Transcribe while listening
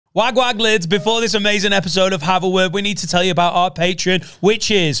Wag wag lids, before this amazing episode of Have a Word, we need to tell you about our Patreon, which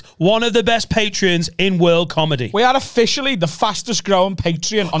is one of the best Patreons in world comedy. We are officially the fastest growing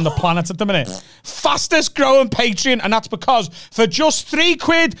Patreon on the planet at the minute. Fastest growing Patreon, and that's because for just £3,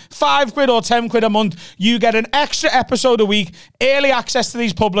 £5 or £10 a month, you get an extra episode a week, early access to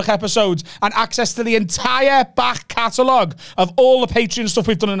these public episodes, and access to the entire back catalogue of all the Patreon stuff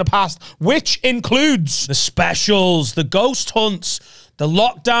we've done in the past, which includes the specials, the ghost hunts, the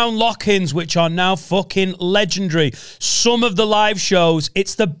lockdown lock-ins, which are now fucking legendary. Some of the live shows.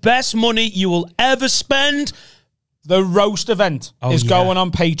 It's the best money you will ever spend. The roast event is going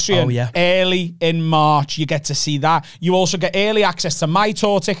on Patreon early in March. You get to see that. You also get early access to my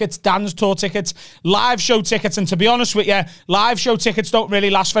tour tickets, Dan's tour tickets, live show tickets. And to be honest with you, live show tickets don't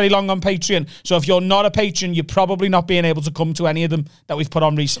really last very long on Patreon. So if you're not a patron, you're probably not being able to come to any of them that we've put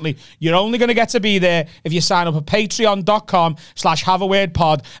on recently. You're only going to get to be there if you sign up at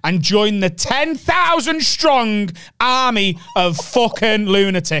patreon.com/haveawordpod and join the 10,000 strong army of fucking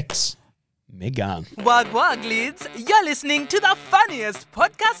lunatics. Megan. Wag wag leads, you're listening to the funniest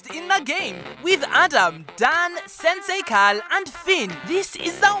podcast in the game with Adam, Dan, Sensei Cal, and Finn. This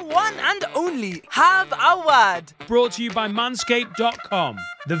is the one and only Have a Word. Brought to you by manscaped.com,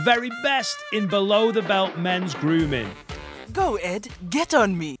 the very best in below the belt men's grooming. Go Ed, get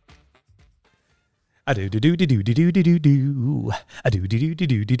on me. I do do do do do do do do do. I do do do do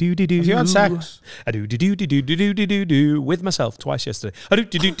do do do do. Have you had sex? I do do do do do do do do do with myself twice yesterday. I do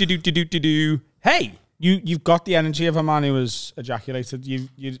do do do do do do do. Hey, you've got the energy of a man who was ejaculated.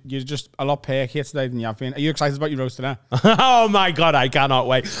 You're just a lot perkier today than you have been. Are you excited about your roast today? Oh my god, I cannot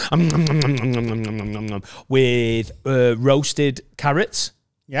wait. With roasted carrots.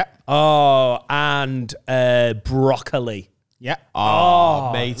 Yeah. Oh, and broccoli. Yeah.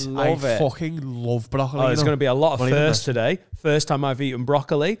 Oh, mate, I love it. fucking love broccoli. Oh, there's going to be a lot of firsts today. First time I've eaten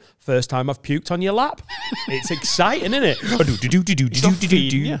broccoli. First time I've puked on your lap. It's exciting, isn't it? He's not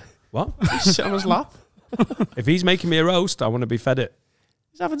feeding you. What? Sit on his lap. If he's making me a roast, I want to be fed it.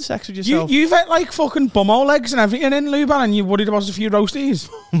 He's having sex with yourself. You've had like fucking bumhole legs and everything in Luban, and you're worried about a few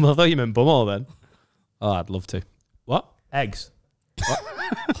roasties. I thought you meant bumhole then. Oh, I'd love to. What? Eggs. What?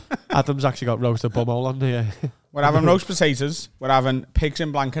 Adam's actually got roasted bumhole on here. We're having roast potatoes. We're having pigs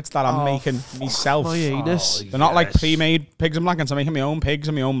in blankets that I'm making myself. My anus. They're not like pre-made pigs in blankets. I'm making my own pigs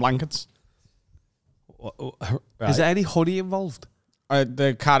and my own blankets. Right. Is there any honey involved?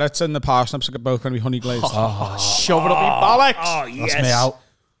 The carrots and the parsnips are both going to be honey glazed. Shove it up your bollocks. Oh, yes. That's me out.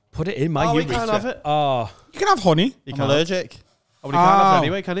 Put it in my we urethra. can't have it. Oh, You can have honey. You can allergic. Oh, but he can't have it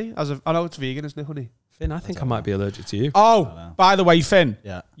anyway, can he? I know it's vegan, isn't it, honey? Finn, I think I might be allergic to you. Oh, by the way, Finn.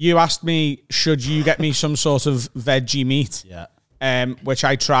 Yeah. You asked me, should you get me some sort of veggie meat? Yeah. Which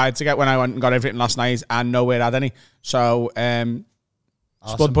I tried to get when I went and got everything last night, and nowhere had any. So, spud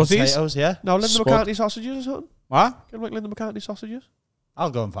butties. Potatoes, yeah. No, Linda Spud. McCartney sausages or something? What? Get like Linda McCartney sausages?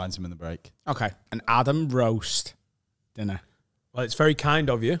 I'll go and find some in the break. Okay. An Adam roast dinner. Well, it's very kind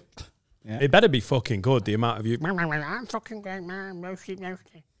of you. Yeah. It better be fucking good, the amount of you. I'm fucking great, man. Roasty.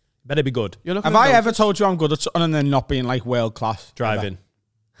 Better be good. Have I ever told you I'm good at something and then not being like world class? Driving.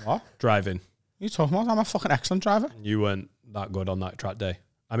 What? Driving. You talking about? I'm a fucking excellent driver. You weren't that good on that track day.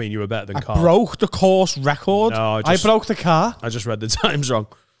 I mean, you were better than I Carl. broke the course record. No, I broke the car. I just read the times wrong.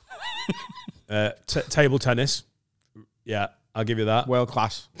 Table tennis. Yeah, I'll give you that. World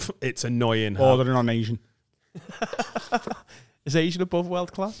class. It's annoying. Bordering on Asian. Is Asian above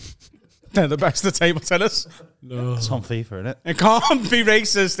world class? They're the best at table tennis. No. It's on FIFA, isn't it? It can't be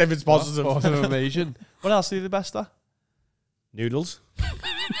racist if it's positive. Bordering on Asian. What else are you the best at? Noodles.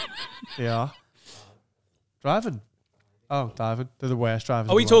 They are. Driving. Oh, driving. They're the worst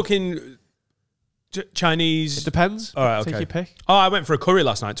drivers. Are we talking Chinese? It depends. All right, okay. Take your pick. Oh, I went for a curry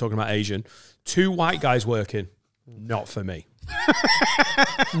last night talking about Asian. 2 white guys working. Not for me.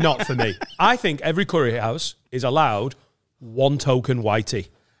 Not for me. I think every curry house is allowed 1 token whitey.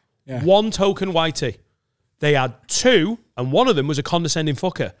 Yeah. 1 token whitey. They had 2, and one of them was a condescending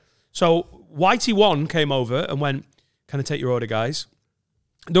fucker. So whitey 1 came over and went, "Can I take your order, guys?"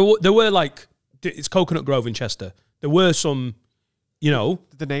 There were like, it's Coconut Grove in Chester. There were some, you know.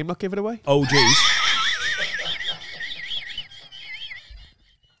 Did the name not give it away? OGs.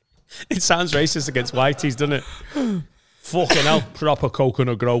 It sounds racist against whiteys, doesn't it? Fucking hell, proper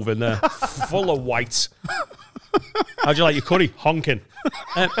Coconut Grove in there. Full of whites. How'd you like your curry? Honking.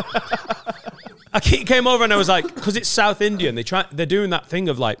 I came over and I was like, because it's South Indian, they're doing that thing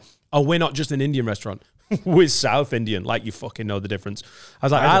of like, oh, we're not just an Indian restaurant. We're South Indian. Like, you fucking know the difference. I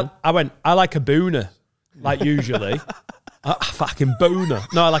was like, I went, I like a booner, like usually. fucking booner.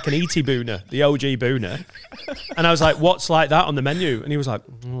 No, like an ET booner, the OG booner. And I was like, what's like that on the menu? And he was like,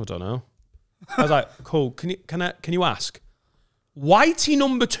 I don't know. I was like, cool. Can you ask? Whitey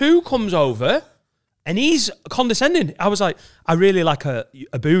number 2 comes over and he's condescending. I was like, I really like a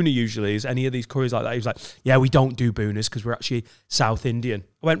booner usually. Is any of these curries like that? He was like, yeah, we don't do booners because we're actually South Indian.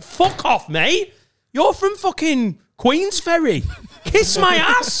 I went, fuck off, mate. You're from fucking Queensferry. Kiss my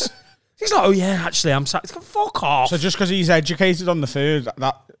ass. He's like, oh yeah, actually, I'm South. Fuck off. So just because he's educated on the food,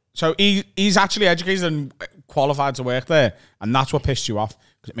 so he's actually educated and qualified to work there, and that's what pissed you off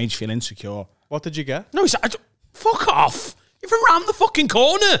because it made you feel insecure. What did you get? No, he's like, fuck off. You're from round the fucking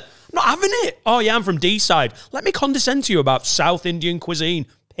corner. I'm not having it. Oh yeah, I'm from D-side. Let me condescend to you about South Indian cuisine.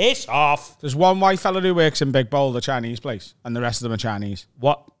 Piss off. There's one white fella who works in Big Bowl, the Chinese place, and the rest of them are Chinese.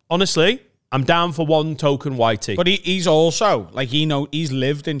 What? Honestly, I'm down for one token whitey. But he's also, like, he's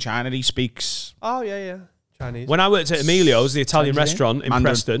lived in China. He speaks... Oh, yeah. Chinese. When I worked at Emilio's, the Italian restaurant in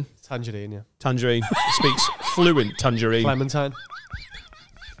Preston... Tangerine, yeah. Tangerine. Speaks fluent Tangerine. Clementine.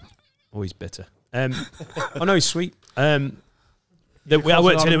 Oh, he's bitter. Oh, no, he's sweet. I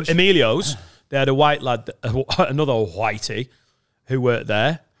worked in Emilio's. They had a white lad, another whitey, who worked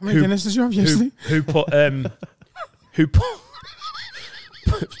there. How many dinners did you have yesterday? Who put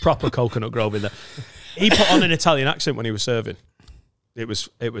proper coconut grove in there. He put on an Italian accent when he was serving. It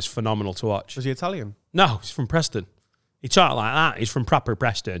was phenomenal to watch. Was he Italian? No, he's from Preston. He talked like that. He's from proper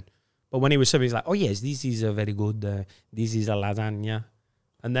Preston. But when he was serving, he's like, oh yes, this is a very good, this is a lasagna.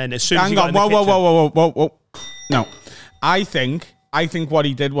 And then as soon as he got in the kitchen... Whoa. No. I think what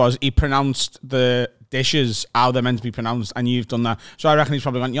he did was he pronounced the dishes how they're meant to be pronounced, and you've done that. So I reckon he's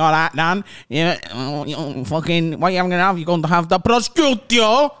probably gone, you're right, Dan. Yeah, fucking, what are you going to have? You're going to have the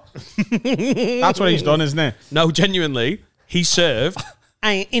prosciutto. That's what he's done, isn't it? No, genuinely, he served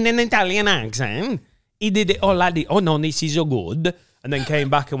in an Italian accent. He did it all like the, oh no, this is so good. And then came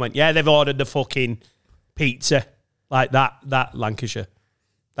back and went, yeah, they've ordered the fucking pizza. Like that Lancashire.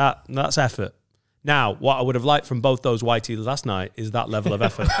 That's effort. Now, what I would have liked from both those whiteys last night is that level of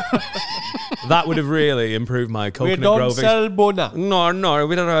effort. That would have really improved my coconut groving. We don't sell bona. No,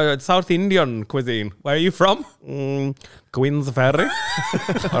 we're South Indian cuisine. Where are you from? Queensferry.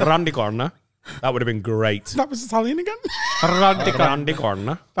 Around the corner. That would have been great. That was Italian again? Around the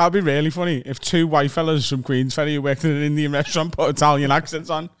corner. That would be really funny if 2 white fellas from Queensferry who worked in an Indian restaurant put Italian accents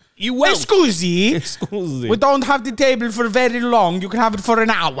on. You will. Excuse. We don't have the table for very long. You can have it for an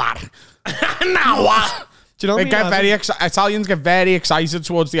hour. An hour. Do you know what Italians get very excited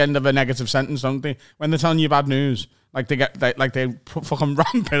towards the end of a negative sentence, don't they? When they're telling you bad news, like they fucking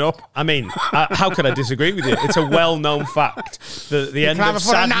ramp it up. I mean, how could I disagree with you? It's a well-known fact that the end of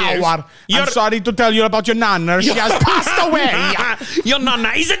sad news. I'm sorry to tell you about your nana. She has passed away. Your nana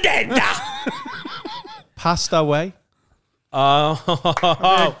is dead. Passed away.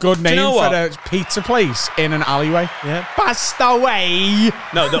 Good name for a pizza place in an alleyway. Yeah. Passed away.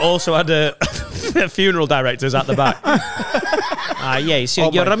 No, they also had a funeral directors at the back. Yes,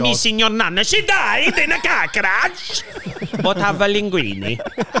 so you're missing your nana. She died in a car crash. But have a linguine.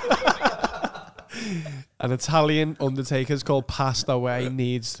 An Italian undertaker's called Passed Away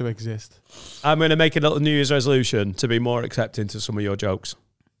needs to exist. I'm going to make a little New Year's resolution to be more accepting to some of your jokes.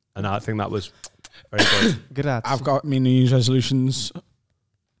 And I think that was... very good. Good at. I've got my New Year's resolutions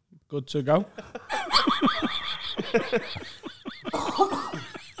good to go.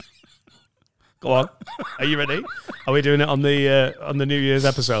 Go on. Are you ready? Are we doing it on the New Year's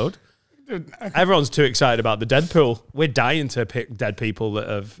episode? Everyone's too excited about the Deadpool. We're dying to pick dead people that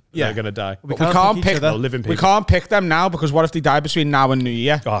are going to die. We can't pick them. Living people. We can't pick them now because what if they die between now and New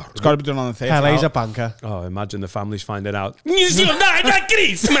Year? Oh, it's got to be done on the 30th. He's a banker. Oh, imagine the families finding out. You died at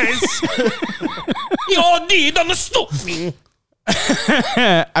Christmas. You did on the stuffing.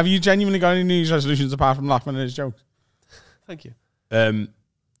 Have you genuinely got any New Year's resolutions apart from laughing at his jokes? Thank you.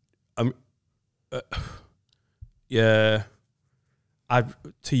 Yeah.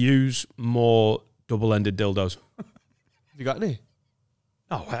 To use more double-ended dildos. Have you got any?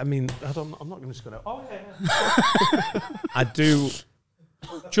 No, I mean, I'm not just going to... Oh, yeah. I do...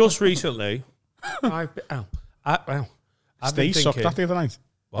 Just recently... Steve sucked that the other night.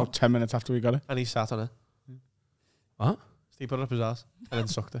 What? About 10 minutes after we got it. And he sat on it. What? Steve put it up his ass and then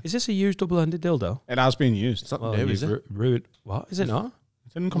sucked it. Is this a used double-ended dildo? It has been used. It's not new, is it? Rude. What? Is it not?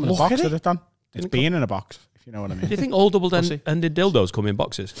 It didn't come in a box, did it, Dan? It's been in a box, if you know what I mean. Do you think all double-ended dildos come in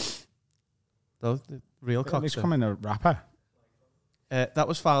boxes? No, the real cocks. They come in a wrapper. That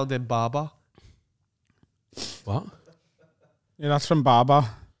was found in Barber. What? Yeah, that's from Barber.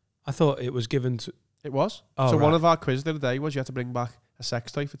 I thought it was given to... It was. Oh, so right. one of our quizzes the other day was you had to bring back a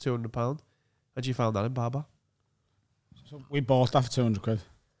sex toy for £200, and you found that in Barber. So we bought that for 200 quid.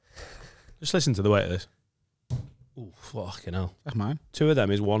 Just listen to the weight of this. Oh, fucking hell. That's mine. 2 of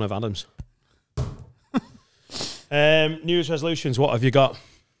them is 1 of Adam's. New Year's resolutions, what have you got?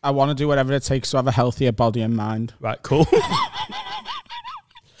 I want to do whatever it takes to have a healthier body and mind. Right, cool.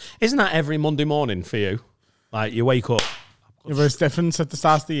 Isn't that every Monday morning for you? Like, you wake up. Yeah, but it's different at the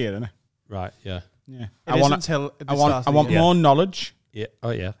start of the year, isn't it? Right, yeah. Yeah. I want more knowledge. Yeah. Oh,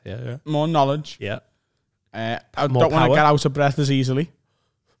 yeah, yeah. More knowledge. Yeah. I don't want to get out of breath as easily.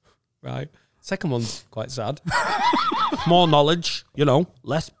 Right. Second one's quite sad. More knowledge,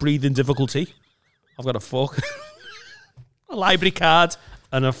 less breathing difficulty. I've got a library card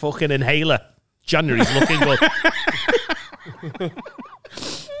and a fucking inhaler. January's looking good.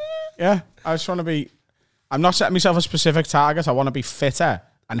 Yeah, I just want to be... I'm not setting myself a specific target. I want to be fitter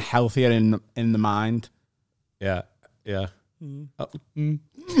and healthier in the mind. Yeah, yeah. Why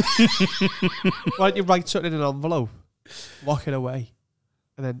don't you write something in an envelope, lock it away,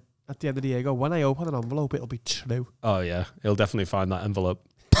 and then at the end of the year go, when I open an envelope, it'll be true. Oh, yeah. He'll definitely find that envelope.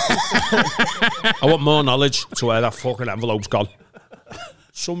 I want more knowledge to where that fucking envelope's gone.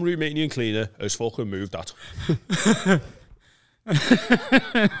 Some Romanian cleaner has fucking moved that.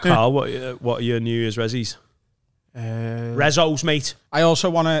 Carl, what are your New Year's resis? Rezos, mate. I also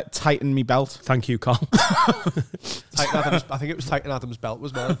want to tighten my belt. Thank you, Carl. I think it was tighten Adam's belt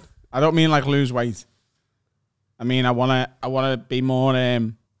was mine. I don't mean like lose weight. I mean I want to be more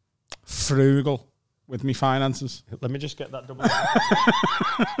frugal with me finances. Let me just get that double.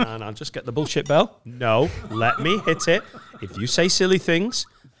 And I'll just get the bullshit bell. No, let me hit it. If you say silly things,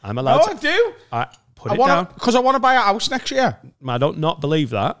 I'm allowed to. I do. Put it down. Because I want to buy a house next year. I don't not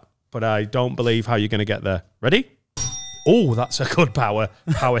believe that, but I don't believe how you're going to get there. Ready? Oh, that's a good power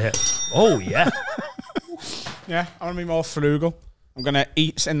hit. Oh, yeah. Yeah, I want to be more frugal. I'm going to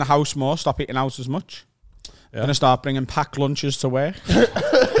eat in the house more, stop eating out as much. I'm going to start bringing packed lunches to work. You're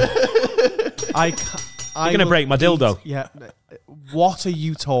going to break my dildo. Yeah. What are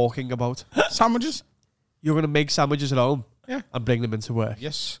you talking about? Sandwiches. You're going to make sandwiches at home? Yeah. And bring them into work?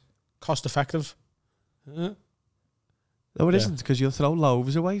 Yes. Cost effective. No, it isn't, because you'll throw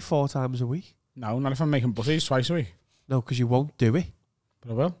loaves away 4 times a week. No, not if I'm making butties twice a week. No, because you won't do it.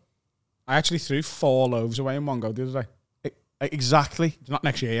 But I will. I actually threw 4 loaves away in one go the other day. Exactly. It's not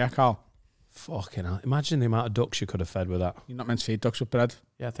next year, yeah, Carl? Fucking hell. Imagine the amount of ducks you could have fed with that. You're not meant to feed ducks with bread.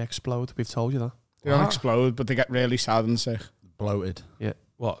 Yeah, they explode. We've told you that. They don't explode, but they get really sad and sick. Bloated. Yeah.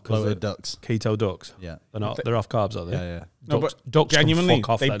 What? Bloated ducks. Keto ducks? Yeah. They're off carbs, are they? Yeah, yeah. No, but ducks genuinely, can fuck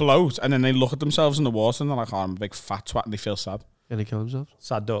off they then. bloat and then they look at themselves in the water and they're like, oh, I'm a big fat twat, and they feel sad. And they kill themselves.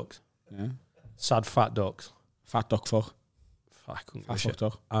 Sad ducks. Yeah. Sad fat ducks. Fat duck fuck. I couldn't Fat wish fuck it.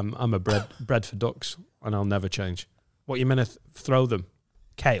 duck. I'm a bred for ducks, and I'll never change. What, you meant to throw them?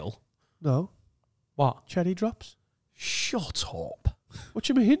 Kale? No. What? Cherry drops. Shut up. What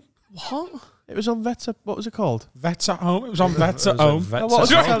do you mean? What? It was on Vets. What was it called? Vets at Home. It was on Vets at Home. Vets what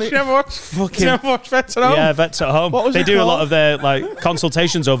was at it? Home. Do you ever watch Vets at Home? Yeah, Vets at Home. What was they it do called? a lot of their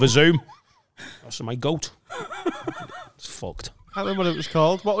consultations over Zoom. That's my goat. It's fucked. I can't remember what it was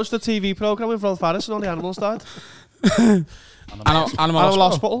called. What was the TV programme with Rolf Harris and all the animals died? Animal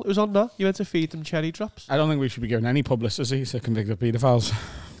Hospital. It was on there. You went to feed them cherry drops. I don't think we should be giving any publicity to convicted paedophiles.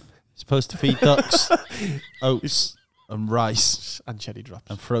 Supposed to feed ducks, oats, and rice, And cherry drops.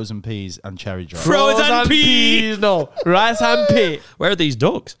 and frozen peas, and cherry drops. Frozen peas. No. Rice and pea. Where are these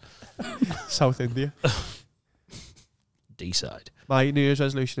ducks? South India. D-side. My New Year's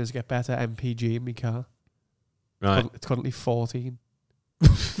resolution is to get better MPG in my car. Right. It's currently 14.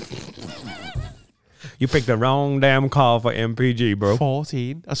 You picked the wrong damn car for MPG, bro.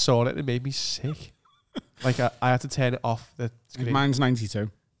 14. I saw it and it made me sick. Like, I had to turn it off the screen. Mine's 92.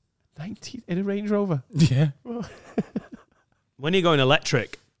 90 in a Range Rover. Yeah. When are you going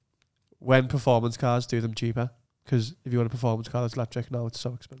electric? When performance cars do them cheaper. Because if you want a performance car that's electric now, it's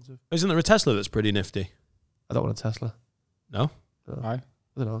so expensive. Isn't there a Tesla that's pretty nifty? I don't want a Tesla. No? Why? I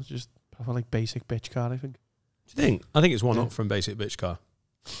don't know. It's just proper like basic bitch car, I think. Do you think? I think it's one up from basic bitch car.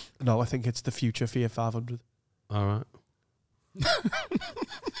 No, I think it's the future Fiat 500. All right.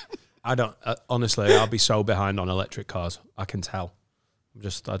 I don't, honestly, I'll be so behind on electric cars. I can tell.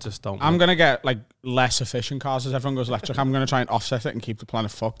 I just don't. I'm going to get like less efficient cars as everyone goes electric. I'm going to try and offset it and keep the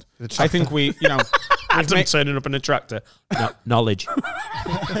planet fucked. I think we, Adam turning up in a tractor. No, knowledge.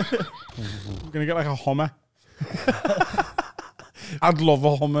 I'm going to get like a Hummer. I'd love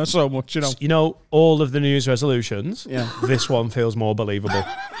a Hummer so much, You know, all of the New Year's resolutions, Yeah. this one feels more believable.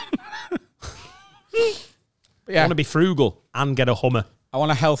 I Yeah. want to be frugal and get a Hummer. I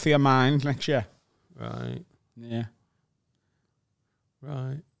want a healthier mind next year. Right. Yeah.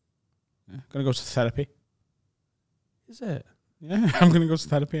 Right. Gonna go to therapy. Is it? Yeah, I'm going to go to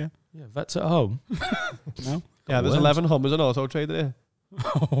therapy. Yeah, vets at home. No. Yeah, there's 11 Hummers and Auto Trader here.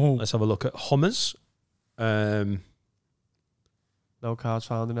 Oh. Let's have a look at Hummers. No cars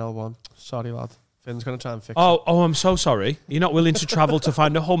found in L1. Sorry, lad. Finn's going to try and fix it. Oh, I'm so sorry. You're not willing to travel to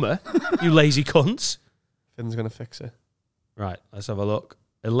find a Hummer, you lazy cunts. Finn's going to fix it. Right, let's have a look.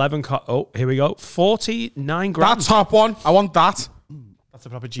 11 car. Oh, here we go. 49 grand. That top one. I want that. That's a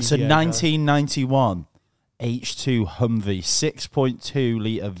proper GTA. It's a 1991 H2 Humvee 6.2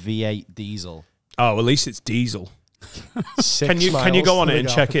 litre V8 diesel. Oh, at least it's diesel. 6 Can you miles go on to it the and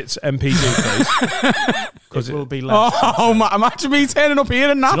gap. check its MPG, please? Because it will be less. Oh, imagine me turning up here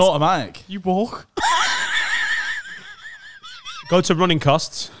and It's that. an automatic. You walk. Go to running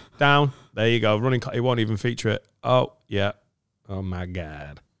costs. Down. There you go. Running cost. It won't even feature it. Oh, yeah. Oh, my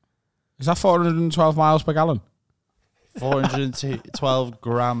God. Is that 412 miles per gallon? 412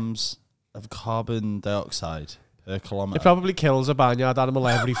 grams of carbon dioxide per kilometre. It probably kills a barnyard animal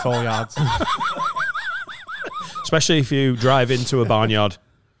every 4 yards. Especially if you drive into a barnyard.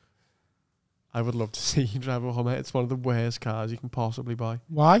 I would love to see you drive a Hummer. It's one of the worst cars you can possibly buy.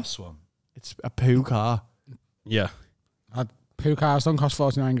 Why? This one. It's a poo car. Yeah. Poo cars don't cost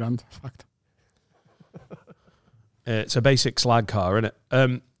 49 grand. Fact. It's a basic slag car, isn't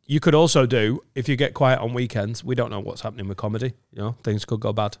it? You could also do, if you get quiet on weekends, we don't know what's happening with comedy. You know, things could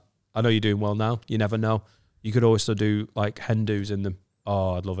go bad. I know you're doing well now. You never know. You could always still do like hen do's in them.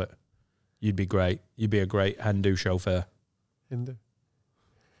 Oh, I'd love it. You'd be great. You'd be a great hen do chauffeur. Hindu.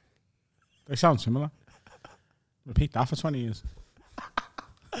 They sound similar. Repeat that for 20 years.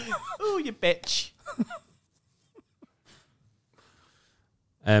 Oh, you bitch.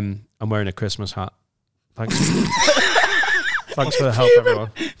 I'm wearing a Christmas hat. Thanks. Thanks for the help, everyone.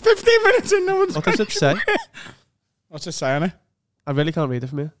 15 minutes in, no one's What does it say? What's it saying? It? I really can't read it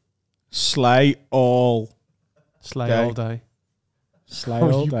from here. Slay all. Slay Day. all day. Slay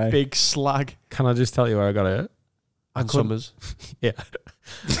Oh, all you day. big slag. Can I just tell you where I got it? And couldn't- Summers. Yeah.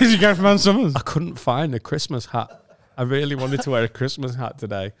 Did you get it from Ann Summers? I couldn't find a Christmas hat. I really wanted to wear a Christmas hat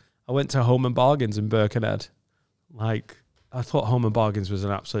today. I went to Home and Bargains in Birkenhead. Like, I thought Home and Bargains was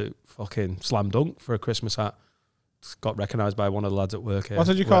an absolute fucking slam dunk for a Christmas hat. Got recognised by one of the lads at work here. What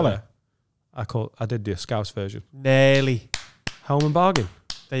did you call it? I did the Scouse version. Nearly. Home and Bargain.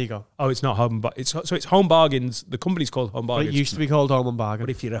 There you go. Oh, it's not Home and Bargains. It's Home Bargains. The company's called Home Well, Bargains. it used to be called Home and Bargain.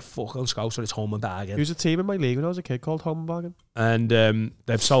 But if you're a fucking Scouser, it's Home and Bargain. There was a team in my league when I was a kid called Home and Bargain. And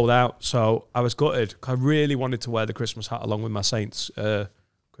they've sold out, so I was gutted. I really wanted to wear the Christmas hat along with my Saints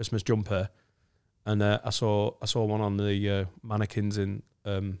Christmas jumper, and I saw one on the mannequins in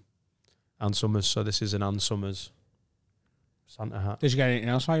Ann Summers. So this is an Ann Summers Santa hat. Did you get anything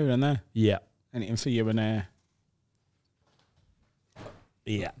else while you were in there? Yeah, Anything for you and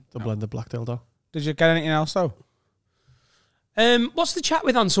yeah. The blended black dildo. Did you get anything else though? What's the chat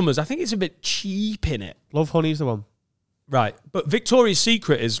with Ann Summers? I think it's a bit cheap in it, Love Honey's the one. right? But Victoria's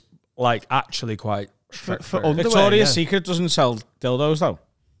Secret is like actually quite. For straightforward. underwear, Victoria's yeah. Secret doesn't sell dildos though.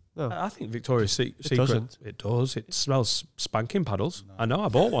 No. I think Victoria's Secret. doesn't. It does. It smells spanking paddles. I know. I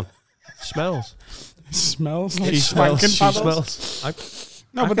bought one. Smells. It smells like She smells. spanking She paddles. smells.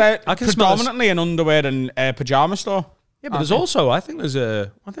 No, I but can- they're I can smell predominantly an underwear and pyjama store. Yeah, but there's also I think there's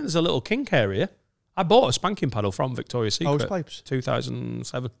a little kink area. I bought a spanking paddle from Victoria's Secret. Hose pipes.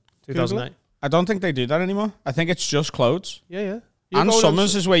 2007, Google 2008. I don't think they do that anymore. I think it's just clothes. Yeah, yeah. And go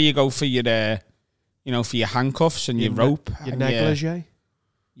Summers is where you go for your, for your handcuffs and your rope, Your and negligee.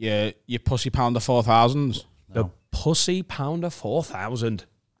 your pussy pounder 4000s. The Pussy Pounder 4000.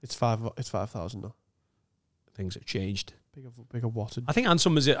 It's 5,000 though. Things have changed. Bigger wattage. I think Ann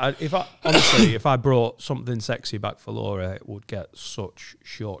Summers. If I brought something sexy back for Laura, it would get such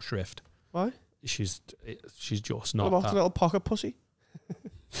short shrift. Why? She's just What not about the that. little pocket pussy?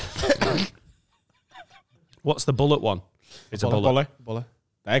 What's the bullet one? It's a bullet. Bullet.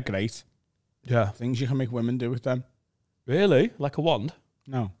 They're great. Yeah. Things you can make women do with them. Really? Like a wand?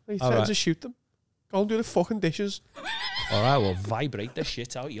 No. He All threatens right. to shoot them. Go and do the fucking dishes. Or I will vibrate the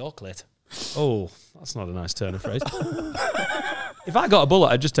shit out your clit. Oh, that's not a nice turn of phrase. If I got a bullet,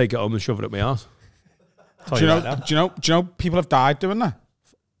 I'd just take it home and shove it up my arse. Do you know people have died doing that?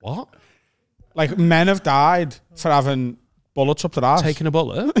 What? Like men have died for having bullets up their ass. Taking a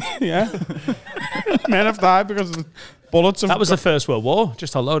bullet? Yeah. Men have died because of the bullets. That was the First World War.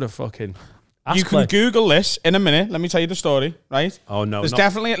 Just a load of fucking ass You can play. Google this in a minute. Let me tell you the story, right? Oh, no. There's not-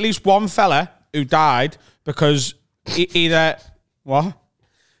 definitely at least one fella who died because either... What?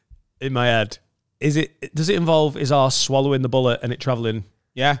 in my head. Does it involve his arse swallowing the bullet and it travelling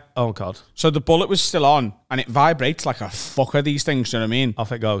Yeah. Oh, God. So the bullet was still on, and it vibrates like a fucker, these things, do you know what I mean?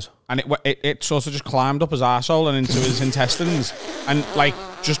 Off it goes. And it sort of just climbed up his arsehole and into his intestines and, like,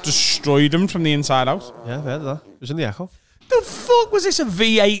 just destroyed him from the inside out. Yeah, I've heard of that. It was in the Echo. The fuck was this, a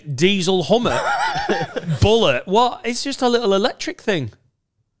V8 diesel Hummer? Bullet? What? It's just a little electric thing.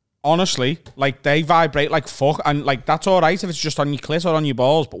 Honestly, like, they vibrate like fuck, and, like, that's all right if it's just on your clit or on your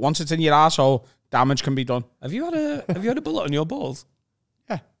balls, but once it's in your arsehole, damage can be done. Have you had a bullet on your balls?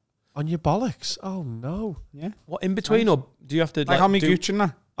 Yeah. On your bollocks? Oh, no. Yeah. What, in between, or do you have to, Like on me gooch and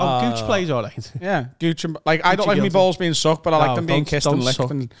that. Oh, Gooch plays all right. Yeah, gooch and, like, I don't like my guilty. balls being sucked, but I like No, them being don't- kissed don't and licked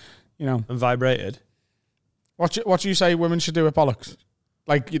suck. and, you know. and vibrated? What do you say women should do with bollocks?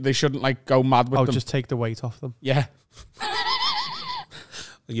 Like, they shouldn't, like, go mad with Oh, them. just take the weight off them. Yeah.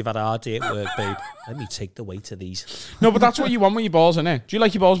 You've had a hard day at work, babe. Let me take the weight of these. No, but that's what you want with your balls, innit? Do you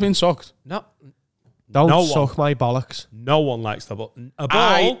like your balls being sucked? No, Don't No one. suck my bollocks. no one likes the ball. A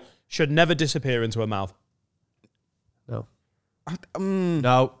ball should never disappear into a mouth. No. Mm,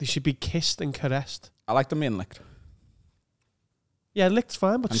 No, they should be kissed and caressed. I like them being licked Yeah, licked's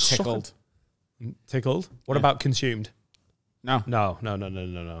fine, but and sucking- tickled. Tickled? What Yeah. about consumed? No. No.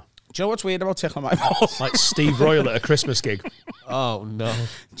 Do you know what's weird about tickling my balls? Like Steve Royal at a Christmas gig. Oh, no. Do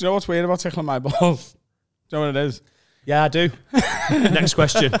you know what's weird about tickling my balls? Do you know what it is? Yeah, I do. Next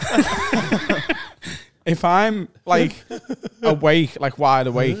question. If I'm, like, awake, like wide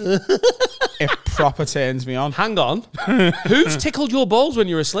awake, it proper turns me on. Hang on. Who's tickled your balls when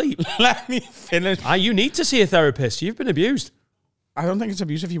you're asleep? Let me finish. You need to see a therapist. You've been abused. I don't think it's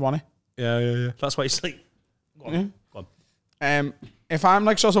abuse if you want it. Yeah. That's why you sleep. Go on. Yeah. Go on. If I'm,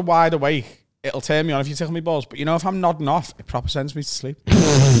 like, sort of wide awake, it'll turn me on if you tickle my balls. But, you know, if I'm nodding off, it proper sends me to sleep.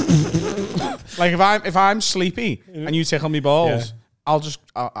 Like, if I'm sleepy and you tickle me balls,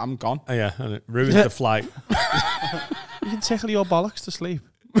 I'm gone. Oh, yeah, and it ruins the flight. You can tickle your bollocks to sleep.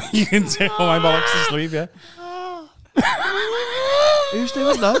 You can tickle my bollocks to sleep, yeah. Who's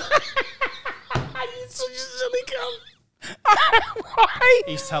doing that? You're such a silly cunt. Why?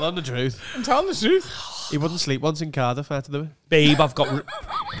 He's telling the truth. I'm telling the truth. He wouldn't sleep once in Cardiff. I had to do it. Babe, I've got...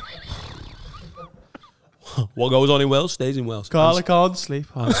 What goes on in Wales stays in Wales. Carl, I can't sleep.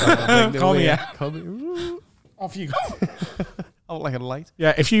 Oh, sorry, Call me, yeah. Call me. Off you go. I look like a light.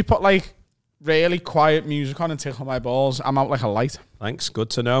 Yeah, if you put, like, really quiet music on and tickle my balls, I'm out like a light. Thanks, good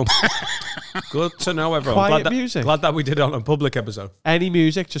to know. Good to know, everyone. Quiet music? Glad that we did it on a public episode. Any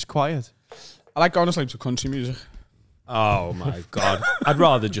music, just quiet. I like going to sleep to country music. Oh, my God. I'd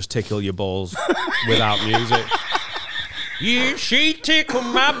rather just tickle your balls without music. Yeah, she tickled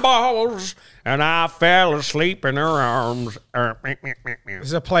my balls, and I fell asleep in her arms.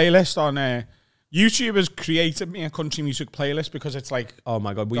 There's a playlist on... YouTube has created me a country music playlist because it's like... Oh,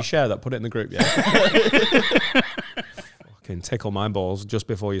 my God. Will you share that? Put it in the group, yeah? Fucking tickle my balls just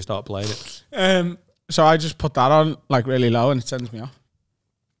before you start playing it. So I just put that on, like, really low, and it sends me off.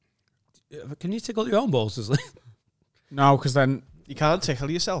 Can you tickle your own balls to sleep? No, because then... You can't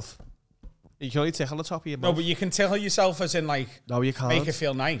tickle yourself. You can only tickle the top of your mouth. No, but you can tickle yourself as in, like... No, you can't. Make it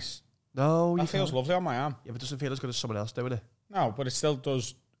feel nice. No, That you feels can't. lovely on my arm. Yeah, but it doesn't feel as good as someone else doing it. No, but it still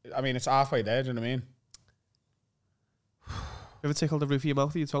does... I mean, it's halfway there, do you know what I mean? You ever tickle the roof of your mouth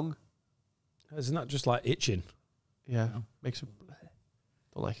with your tongue? Isn't that just like itching? Yeah. Makes it...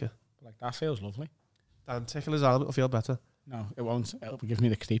 Don't like it. Like, that feels lovely. Dan, tickle his arm, it'll feel better. No, it won't. It'll give me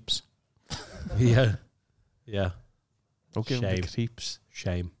the creeps. Yeah. Yeah. Don't give him Shame. the creeps.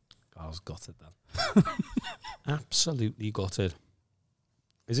 Shame. I was gutted then. Absolutely gutted.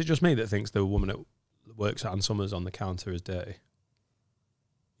 Is it just me that thinks the woman that works at Ann Summers on the counter is dirty?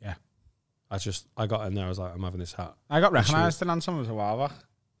 Yeah. I got in there, I was like, I'm having this hat. I got recognised in Ann Summers a while back.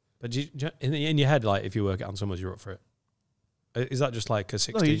 But in your head, like, if you work at Ann Summers, you're up for it. Is that just like a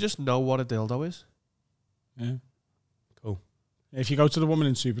 16? No, you just know what a dildo is. Yeah. Cool. If you go to the woman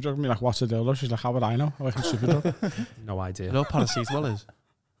in Superdrug and be like, what's a dildo? She's like, how would I know? I work in Superdrug. No idea. You know what paracetamol is?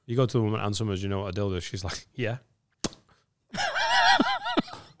 You go to the woman at Ann Summers, you know what a dildo is? She's like, yeah.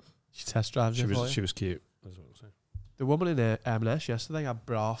 She test drives you for you. She was cute. That's what I'm saying. The woman in M&S yesterday had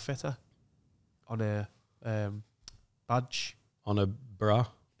bra fitter on her badge. On a bra?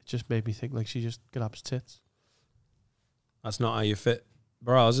 It just made me think like she just grabs tits. That's not how you fit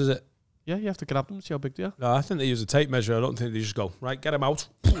bras, is it? Yeah, you have to grab them, see how big they are. No, I think they use a tape measure. I don't think they just go, right, get them out.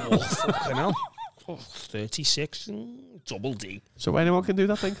 Oh, fucking hell. Oh, 36, double D. So anyone can do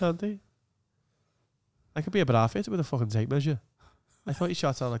that thing, can't they? I could be a bra fitter with a fucking tape measure. I thought you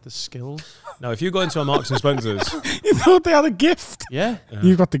shot out like the skills. No, if you go into a Marks and Spencer's... You thought they had a gift? Yeah.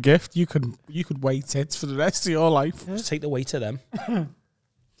 You got the gift. You could weigh tits for the rest of your life. Just take the weight of them.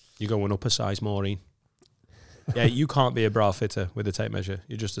 You're going up a size, Maureen. Yeah, you can't be a bra fitter with a tape measure.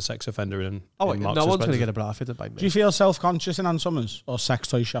 You're just a sex offender. In no Marks one's going to Spencer. get a bra fitted by me. Do you feel self-conscious in Ann Summers or sex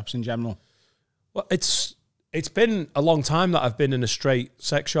toy shops in general? Well, it's been a long time that I've been in a straight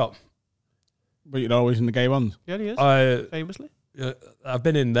sex shop. But you're always in the gay ones? Yeah, he is. Famously. I've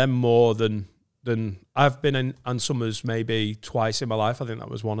been in them more than I've been in Ann Summers maybe twice in my life. I think that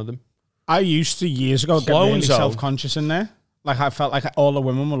was one of them. I used to years ago get really self-conscious in there. Like I felt like all the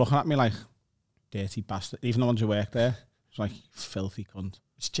women were looking at me like, dirty bastard. Even the ones who worked there. It's like, filthy cunt.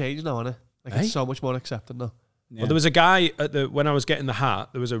 It's changed now, isn't it? Like it's so much more accepted now. Yeah. Well, there was a guy when I was getting the hat.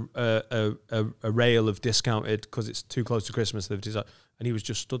 There was a rail of discounted because it's too close to Christmas. And he was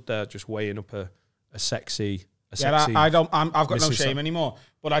just stood there, just weighing up a sexy. I've got no shame anymore.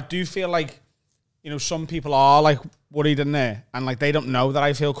 But I do feel like, you know, some people are like worried in there, and like they don't know that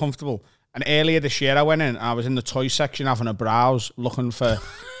I feel comfortable. And earlier this year, I went in. I was in the toy section having a browse, looking for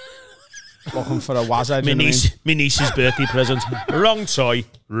a wazza. My niece's birthday present. Wrong toy.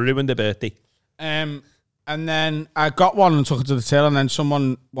 Ruined the birthday. And then I got one and took it to the till, and then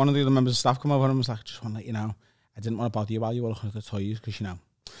one of the other members of staff come over and was like, just want to let you know, I didn't want to bother you while you were looking at the toys, because, you know,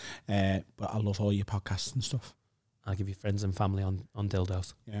 but I love all your podcasts and stuff. I'll give you friends and family on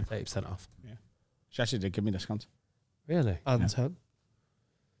dildos. Yeah. 30% off. Yeah. She actually did give me a discount. Really? And 10.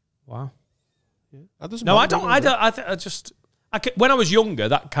 Wow. Yeah. No, I don't. When I was younger,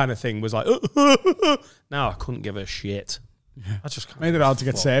 that kind of thing was like, now I couldn't give a shit. Yeah. I just made it hard to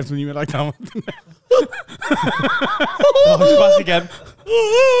get saved when you were like, that. Back again.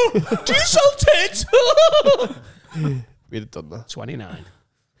 Do you sell tits? We'd have done that. 29.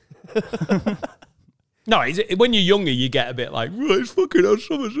 No, when you're younger, you get a bit like, it's fucking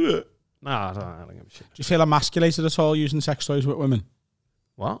awesome, isn't it? No, I don't give a shit. Do you feel emasculated at all using sex toys with women?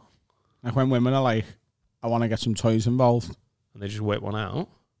 What? Like when women are like, I want to get some toys involved. And they just whip one out.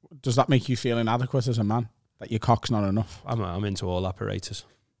 Does that make you feel inadequate as a man? That your cock's not enough? I'm into all apparatus.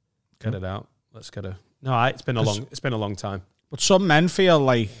 Get it out. Let's get a... No, it's been a long time. But some men feel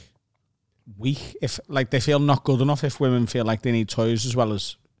like weak, if like they feel not good enough if women feel like they need toys as well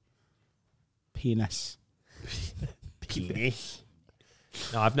as penis. Penis.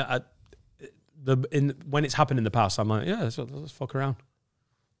 No, I've not. When it's happened in the past, I'm like, yeah, let's fuck around.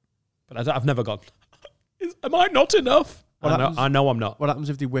 But I've never gone, am I not enough? I know I'm not. What happens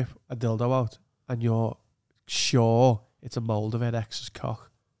if they whip a dildo out and you're sure it's a mould of her ex's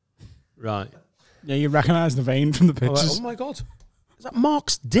cock? Right. Yeah, you recognise the vein from the pictures. Oh my God. Is that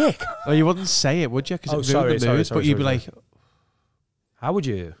Mark's dick? Oh, you wouldn't say it, would you? Because sorry, but you'd be like... How would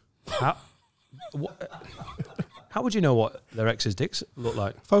you? How would you know what their ex's dicks look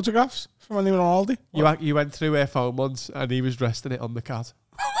like? Photographs from when they were on Aldi. You went through her phone once and he was resting it on the cat.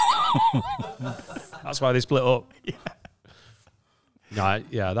 That's why they split up. Yeah.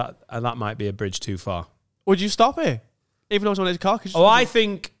 That might be a bridge too far. Would you stop it? Even though it's on his cock? I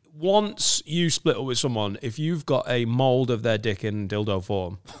think once you split up with someone, if you've got a mould of their dick in dildo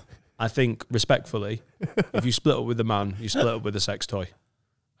form, I think respectfully, if you split up with the man, you split up with a sex toy.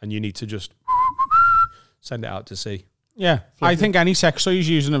 And you need to just send it out to sea. Yeah. I think any sex toys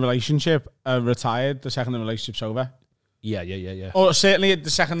used in a relationship are retired the second the relationship's over. Yeah. Or certainly the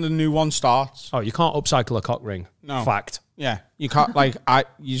second the new one starts. Oh, you can't upcycle a cock ring. No. Fact. Yeah. You can't,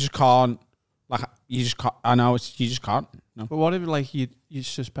 you just can't. I know, you just can't. No. But what if, like, you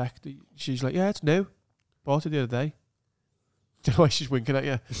suspect, she's like, yeah, it's new. Bought it the other day. Do you know why she's winking at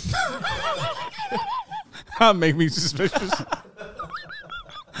you? That make me suspicious.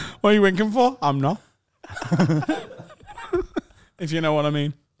 What are you winking for? I'm not. If you know what I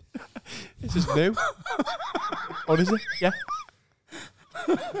mean. This is new. What is it? Yeah.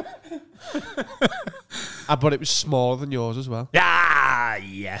 But it was smaller than yours as well. Ah,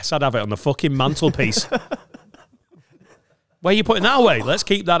 yes. I'd have it on the fucking mantelpiece. Where are you putting that away? Let's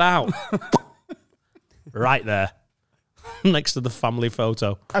keep that out. Right there. Next to the family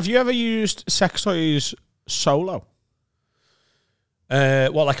photo. Have you ever used sex toys solo?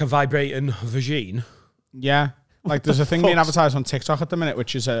 What, like a vibrating vagine? Yeah. Like there's a thing being advertised on TikTok at the minute,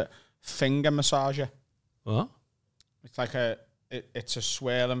 which is a finger massager. What? It's like it's a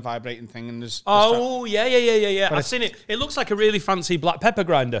swirling, vibrating thing, and there's yeah. I've seen it. It looks like a really fancy black pepper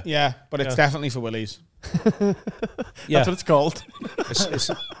grinder. Yeah, but it's definitely for willies. Yeah. That's what it's called.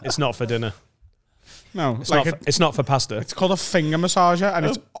 It's not for dinner. No, it's not for pasta. It's called a finger massager, and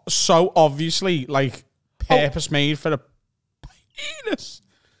it's so obviously like purpose made for a penis.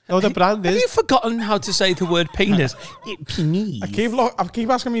 Oh, the brand is. Have you forgotten how to say the word penis? Penis. I keep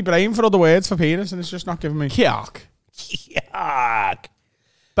asking my brain for other words for penis, and it's just not giving me. Yuck. Yuck.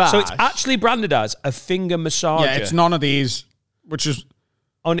 So it's actually branded as a finger massager. Yeah, it's none of these, which is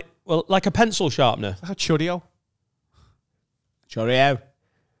like a pencil sharpener. Like a chudio. Choreo.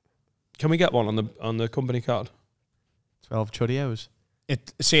 Can we get one on the company card? 12 churrios.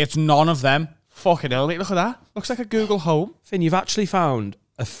 It's none of them. Fucking hell, mate, look at that. Looks like a Google Home. Finn, you've actually found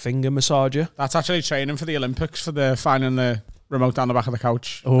a finger massager. That's actually training for the Olympics for the finding the remote down the back of the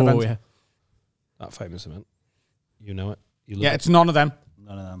couch. Oh, event. yeah. That famous event. You know it. You love Yeah, it. it's none of them.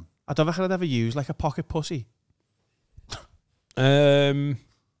 None of them. I don't reckon I'd ever use like a pocket pussy. Yeah,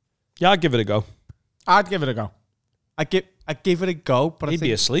 I'd give it a go. I'd give it a go. I'd give it a go, but He'd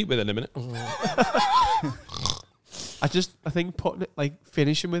be asleep within a minute. I think putting it, like,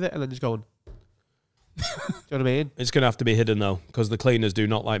 finishing with it and then just going. Do you know what I mean? It's going to have to be hidden, though, because the cleaners do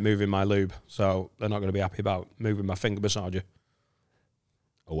not like moving my lube, so they're not going to be happy about moving my finger massager.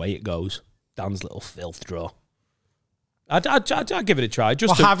 Away it goes. Dan's little filth drawer. I'd give it a try.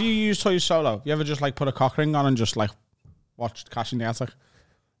 Have you used toys solo? You ever just, like, put a cock ring on and just, like, watched Cash in the Attic?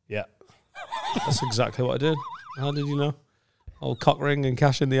 Yeah. That's exactly what I did. How did you know? Old cock ring and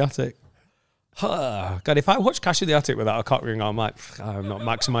Cash in the Attic. God, if I watch Cash in the Attic without a cock ring on, I'm not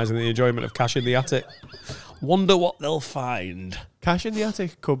maximising the enjoyment of Cash in the Attic. Wonder what they'll find. Cash in the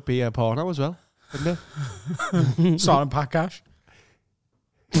Attic could be a porno as well, couldn't it? Salt and Pat Cash.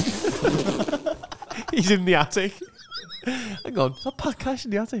 He's in the attic. Hang on, is that Pat Cash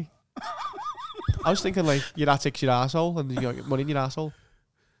in the attic? I was thinking, like, your attic's your arsehole and you got money in your arsehole.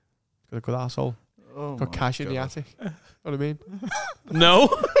 Got a good arsehole. Oh Got cash in the attic. You know what I mean? No.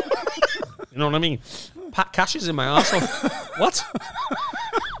 You know what I mean? Pat Cash is in my arsehole. What?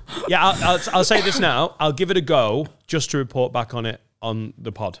 Yeah, I'll say this now. I'll give it a go just to report back on it on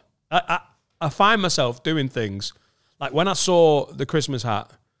the pod. I find myself doing things like when I saw the Christmas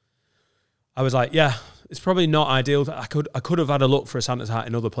hat, I was like, yeah, it's probably not ideal. I could have had a look for a Santa's hat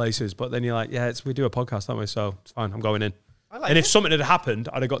in other places, but then you're like, yeah, we do a podcast, don't we? So it's fine. I'm going in. And if something had happened,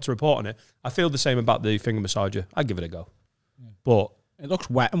 I'd have got to report on it. I feel the same about the finger massager. I'd give it a go. Yeah. But it looks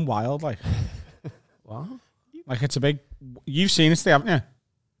wet and wild, like. What? Like it's a big. You've seen it, Steve, haven't you?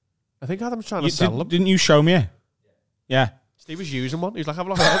 I think Adam's trying to sell them. Didn't you show me it? Yeah. Steve was using one. He was like, have a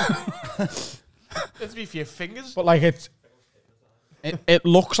look at it. It's me for your fingers. But like it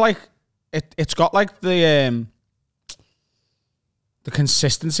looks like it's got like the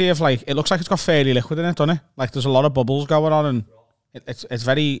consistency of like it looks like it's got fairly liquid in it, doesn't it? Like there's a lot of bubbles going on, and it's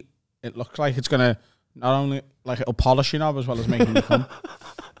very. It looks like it's gonna not only like it'll polish your knob as well as making you come.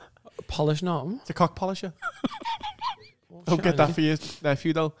 Polish knob? It's a cock polisher. Don't get that for your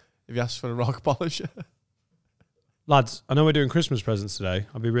nephew though. If you ask for a rock polisher. Lads, I know we're doing Christmas presents today.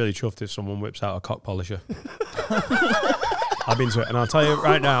 I'd be really chuffed if someone whips out a cock polisher. I've been to it, and I'll tell you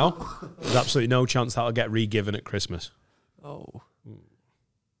right now, there's absolutely no chance that'll get re-given at Christmas. Oh.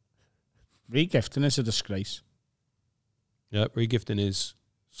 Re-gifting is a disgrace. Yeah, re-gifting is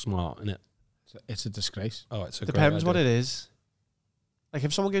smart, isn't it? It's a disgrace. Oh, it's a Depends great what idea. it is. Like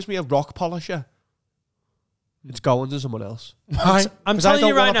if someone gives me a rock polisher, it's going to someone else. I'm telling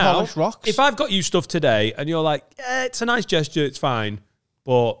you right now, rocks. if I've got you stuff today and you're like, yeah, it's a nice gesture, it's fine,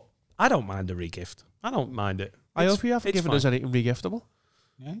 but I don't mind a re-gift. I don't mind it. I hope you haven't given us anything re-giftable.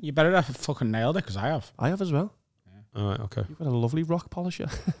 Yeah, you better have fucking nailed it because I have. I have as well. All right, okay. You've got a lovely rock polisher.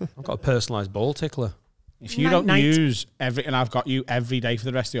 I've got a personalised ball tickler. If you don't use everything I've got you every day for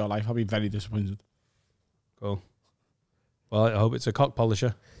the rest of your life, I'll be very disappointed. Cool. Well, I hope it's a cock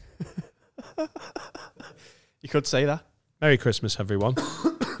polisher. You could say that. Merry Christmas, everyone.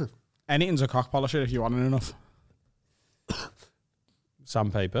 Anything's a cock polisher if you want it enough.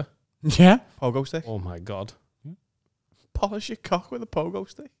 Sandpaper. Yeah. Pogo stick. Oh my God. Polish your cock with a pogo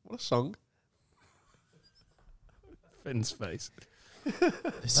stick. What a song. Finn's face.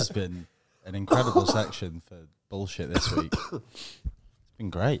 This has been an incredible section for bullshit this week. It's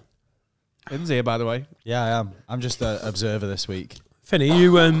been great. Finn's here, by the way. Yeah, I am. I'm just an observer this week. Finn, are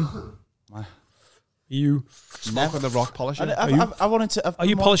you Smoking the rock polisher. I wanted to. Are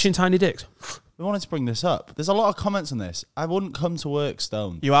you polishing tiny dicks? We wanted to bring this up. There's a lot of comments on this. I wouldn't come to work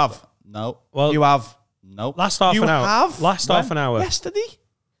stoned. You have. No. Well, You have. Nope. last half You an hour. have? Last half an hour. Yesterday?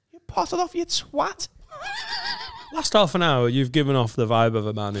 You potted off, you twat. Last half an hour, you've given off the vibe of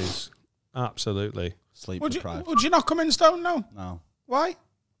a man who's absolutely. Sleep Would deprived. you not come in stone now? No. Why?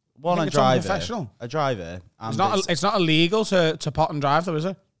 One, I I think it's drive unprofessional. it. I drive it. And It's not illegal to pot and drive though, is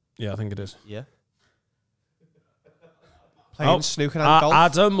it? Yeah, I think it is. Yeah. Playing snooker and golf.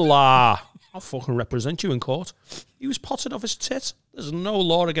 Adam La. I'll fucking represent you in court. He was potted off his tit. There's no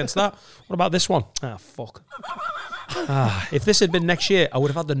law against that. What about this one? Ah, fuck. If this had been next year, I would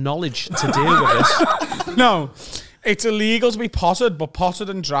have had the knowledge to deal with this. No. It's illegal to be potted, but potted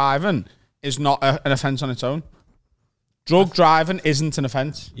and driving is not an offence on its own. Drug driving isn't an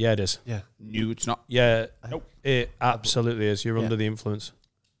offence. Yeah, it is. Yeah. No, it's not. Yeah, Nope. it absolutely is. You're under the influence.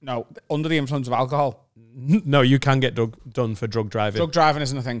 No, under the influence of alcohol. No, you can get done for drug driving. Drug driving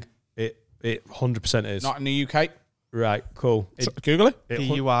isn't a thing. It 100% is. Not in the UK. Right, cool. Google it.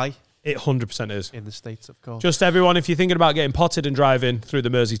 DUI. It 100% is. In the States, of course. Just everyone, if you're thinking about getting potted and driving through the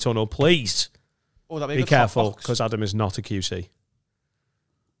Mersey Tunnel, please be careful, because Adam is not a QC.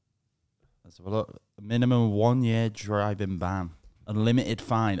 Let's have a look. Minimum 1 year driving ban. Unlimited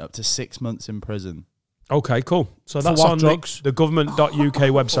fine, up to 6 months in prison. Okay, cool. So that's what on drugs? the government.uk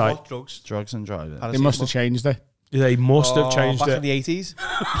website. What drugs? Drugs and driving. They must have changed it. They must have changed back it. in the 80s.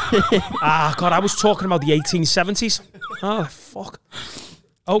 God, I was talking about the 1870s. Oh, fuck.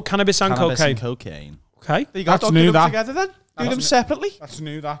 Oh, cannabis and cocaine. Cocaine. Okay. You got That's to do new, them that. together then? Do them separately? That's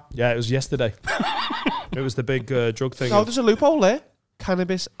new, that. Yeah, it was yesterday. It was the big drug thing. No, there's a loophole there.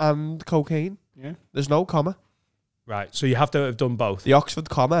 Cannabis and cocaine. Yeah. There's no comma. Right, so you have to have done both. The Oxford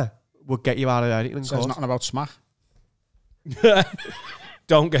comma would get you out of anything in Says court. nothing about smack.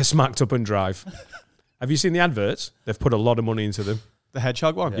 Don't get smacked up and drive. Have you seen the adverts? They've put a lot of money into them. The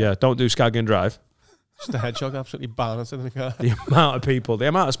hedgehog one? Yeah, don't do skag and drive. Just the hedgehog absolutely balanced in the car. The amount of people, the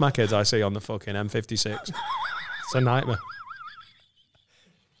amount of smackheads I see on the fucking M56. It's a nightmare.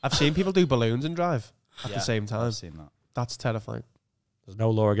 I've seen people do balloons and drive at the same time. I've seen that. That's terrifying. There's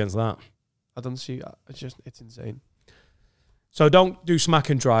no law against that. I don't see. It's insane. So don't do smack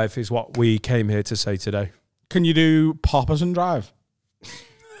and drive is what we came here to say today. Can you do poppers and drive?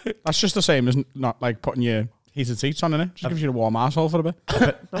 That's just the same as not like putting your heated seats on, innit? Just gives you a warm arsehole for a bit.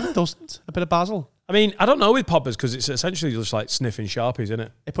 No, it doesn't. A bit of basil. I mean, I don't know with poppers because it's essentially just like sniffing Sharpies, isn't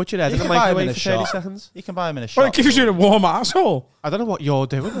it? It puts your head You in the can buy them in microwave a for 30 shop. seconds. You can buy them in a shop. Well, it gives you a warm arsehole. I don't know what you're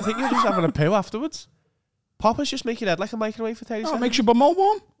doing. I think you're just having a poo afterwards. Poppers just make your head like a microwave for 30 Oh, it seconds. makes your bum all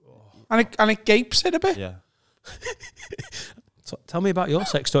warm. And it gapes it a bit. Yeah. So, tell me about your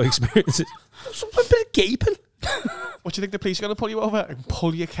sex toy experiences. A bit of gaping. What do you think the police are going to pull you over and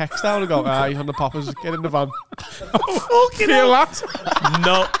pull your kecks down and go, you're on the poppers, get in the van. Fucking feel that?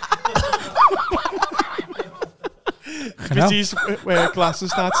 No. Bitties where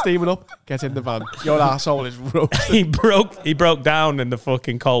glasses start steaming up, get in the van. Your arsehole is roasted. He broke down in the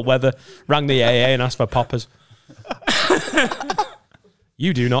fucking cold weather, rang the AA and asked for poppers.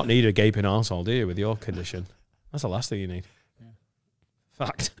 You do not need a gaping arsehole, do you, with your condition? That's the last thing you need. Yeah.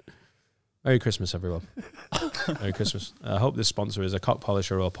 Fact. Merry Christmas, everyone. Merry Christmas. I hope this sponsor is a cock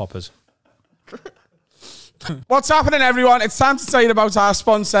polisher or poppers. What's happening, everyone? It's time to tell you about our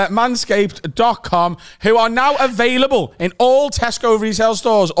sponsor, Manscaped.com, who are now available in all Tesco retail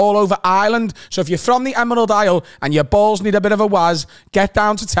stores all over Ireland. So if you're from the Emerald Isle and your balls need a bit of a waz, get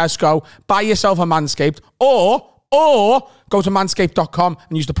down to Tesco, buy yourself a Manscaped, or go to manscaped.com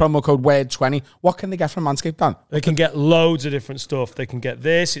and use the promo code WORD20. What can they get from Manscaped, Dan? They can get loads of different stuff. They can get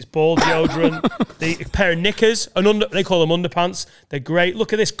this. It's ball deodorant. A pair of knickers. They call them underpants. They're great.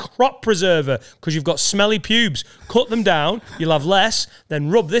 Look at this crop preserver because you've got smelly pubes. Cut them down. You'll have less. Then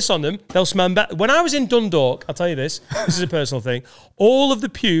rub this on them. They'll smell better. When I was in Dundalk, I'll tell you this. This is a personal thing. All of the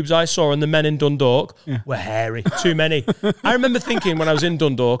pubes I saw on the men in Dundalk were hairy. Too many. I remember thinking when I was in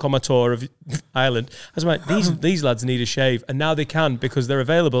Dundalk on my tour of Ireland, I was like, these lads need a shave. And now they can because they're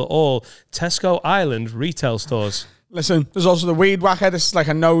available at all Tesco Ireland retail stores. Listen, there's also the Weed Whacker. This is like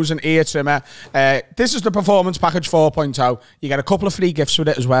a nose and ear trimmer. This is the Performance Package 4.0. You get a couple of free gifts with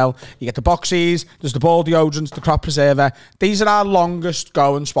it as well. You get the boxies, there's the ball deodorants, the crop preserver. These are our longest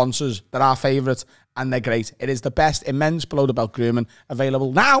going sponsors. They're our favourite and they're great. It is the best in men's below the belt grooming,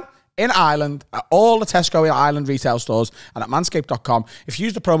 available now in Ireland at all the Tesco Ireland retail stores and at manscaped.com. If you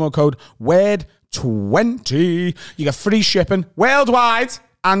use the promo code WORD20, you get free shipping worldwide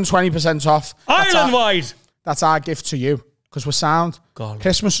and 20% off. Ireland-wide! That's our gift to you, because we're sound. Galway.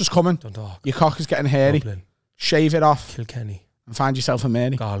 Christmas is coming. Dundalk. Your cock is getting hairy. Dublin. Shave it off Kilkenny. and find yourself a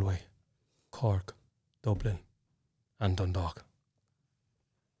Mary. Galway. Cork. Dublin. And Dundalk.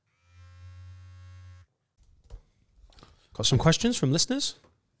 Got some questions from listeners?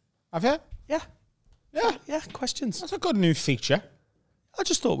 Have you? Yeah, questions. That's a good new feature. I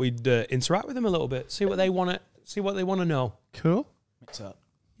just thought we'd interact with them a little bit, see what they want to know. Cool. Mix it up.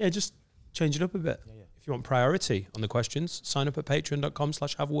 Yeah, just change it up a bit. If you want priority on the questions, sign up at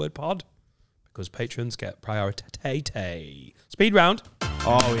patreon.com/haveawordpod because patrons get priority. Speed round.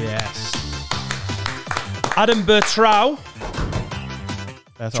 Oh, yes. Adam Bertrau.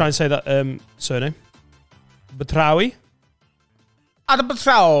 Try and say that surname. Bertraui. Adam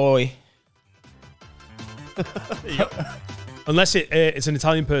Bertraui. Unless it's an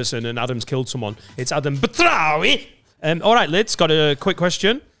Italian person and Adam's killed someone. It's Adam Bertraui. All right, Lids, got a quick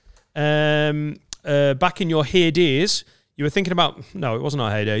question. back in your heydays, you were thinking about... No, it wasn't our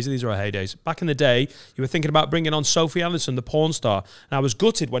heydays. These are our heydays. Back in the day, you were thinking about bringing on Sophie Anderson, the porn star, and I was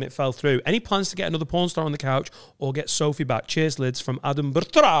gutted when it fell through. Any plans to get another porn star on the couch or get Sophie back? Cheers, lids, from Adam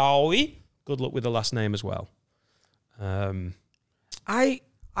Bertraui. Good luck with the last name as well. I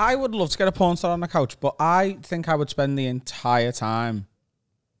would love to get a porn star on the couch, but I think I would spend the entire time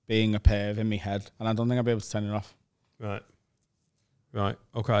being a perv in my head, and I don't think I'd be able to turn it off. Right,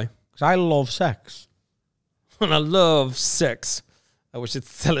 okay. Because I love sex. And I love sex. I wish it'd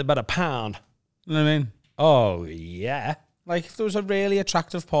sell it about £1. You know what I mean? Oh, yeah. Like, if there was a really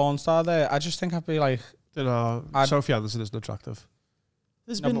attractive porn star there, I just think I'd be like... Sophie Anderson isn't attractive.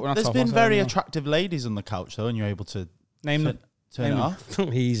 There's been very attractive ladies on the couch, though, and you're able to... Name them. Turn it off.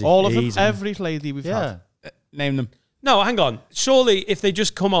 Easy. All of them. Every lady we've had. Name them. No, hang on. Surely, if they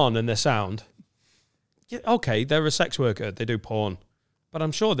just come on and they're sound... Yeah, okay, they're a sex worker. They do porn. But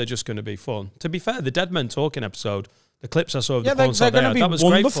I'm sure they're just going to be fun. To be fair, the Dead Men Talking episode, the clips I saw of the porn star they're going to be that was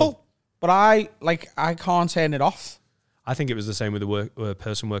wonderful. But I can't turn it off. I think it was the same with the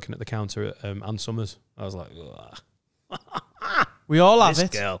person working at the counter at Ann Summers. I was like, ugh. We all have This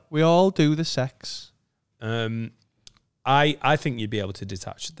it. girl. We all do the sex. I think you'd be able to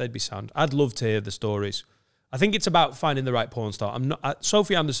detach. They'd be sound. I'd love to hear the stories. I think it's about finding the right porn star.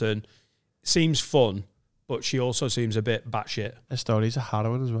 Sophie Anderson seems fun, but she also seems a bit batshit. Her stories are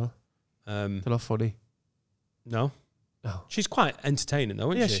harrowing as well. They're not funny. No? No. She's quite entertaining,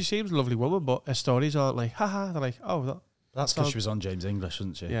 though, isn't she? Yeah, she seems a lovely woman, but her stories aren't like, haha. They're like, oh, that's because she was on James English,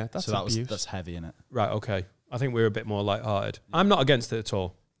 wasn't she? Yeah, that's abuse. That's heavy, innit? Right, okay. I think we're a bit more light-hearted. I'm not against it at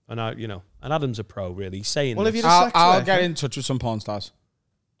all. And and Adam's a pro, really. He's saying well, this. if you're a sex I'll worker, get in touch with some porn stars.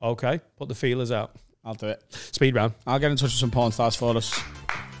 Okay, put the feelers out. I'll do it. Speed round. I'll get in touch with some porn stars for us.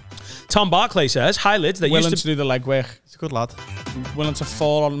 Tom Barclay says, hi, lids. They Willing used to do the legwork. he's a good lad. Willing to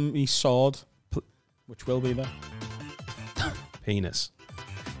fall on me sword, which will be there. Penis.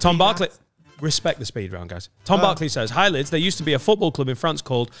 Tom Barclay... Respect the speed round, guys. Tom Barclay says, hi, lids. There used to be a football club in France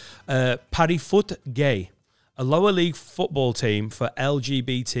called Paris Foot Gay, a lower league football team for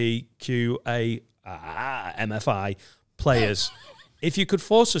LGBTQA MFI players. If you could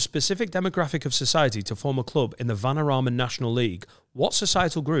force a specific demographic of society to form a club in the Vanarama National League, what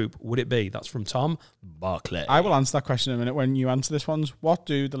societal group would it be? That's from Tom Barclay. I will answer that question in a minute when you answer this one. What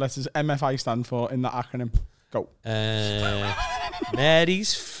do the letters MFI stand for in that acronym? Go.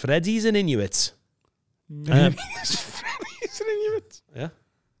 Marys, Freddies and Inuits. Freddies and Inuits? Yeah.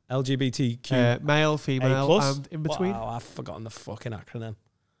 LGBTQ. Male, female, and in between. Wow, I've forgotten the fucking acronym.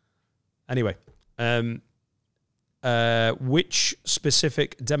 Anyway, which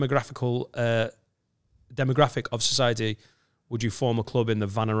specific demographic of society would you form a club in the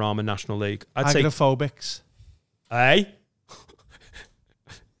Vanarama National League? I'd say Agoraphobics. Hey?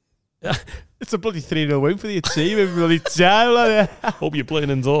 It's a bloody 3-0 win for the team. Everybody down. Hope you're playing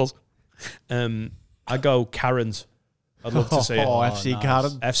indoors. I go Karens. I'd love to see it. FC nice.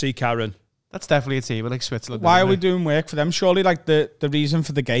 Karen. FC Karen. That's definitely a team. I like Switzerland. Why are we doing work for them? Surely, like the reason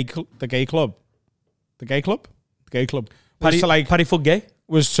for the gay club, Paddy Foot Gay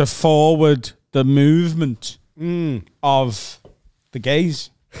was to forward the movement of the gays.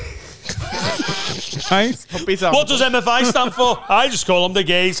 Right? What does MFI stand for? I just call them the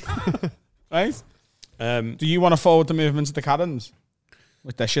gays. Right? Do you want to forward the movement of the Karens?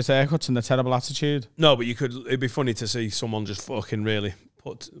 With their shit haircuts and their terrible attitude? No, but it'd be funny to see someone just fucking really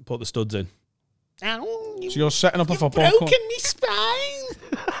put the studs in. So you're setting up a football club? Broken me spine.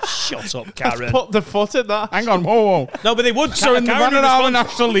 Shut up, Karen. Put the foot in that. Hang on, whoa. No, but they would. So in the Karen Vanarama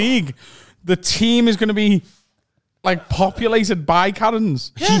National League, the team is going to be like populated by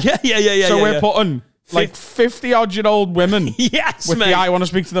Karens. Yeah. So we're putting like 50-odd-year-old women yes, with mate. the I want to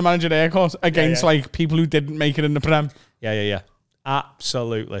speak to the manager haircut against Yeah. like people who didn't make it in the Prem. Yeah.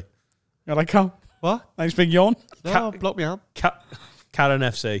 Absolutely. You're like, oh, What? nice big yawn. No, block me out. Karen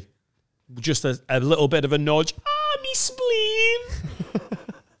FC. Just a little bit of a nudge. Me spleen.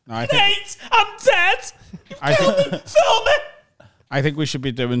 No, I Mate, I'm dead. Film me. think we should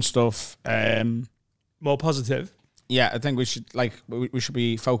be doing stuff. More positive. Yeah, I think we should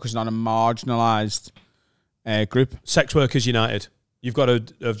be focusing on a marginalised group. Sex Workers United. You've got to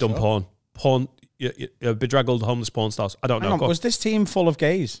have done porn. Porn. Bedraggled homeless porn stars. I don't know. Was this team full of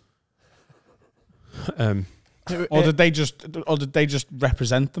gays, Um, or did they just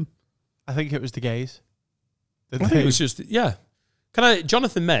represent them? I think it was the gays. I think it was just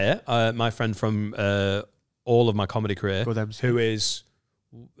Jonathan Mayer, my friend from all of my comedy career, Good MC. who is,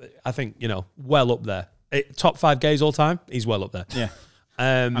 I think, well up there. Top 5 gays all time. He's well up there. Yeah,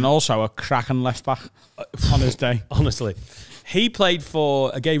 and also a cracking left back on his day. Honestly, he played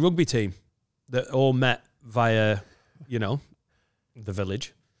for a gay rugby team that all met via, you know, the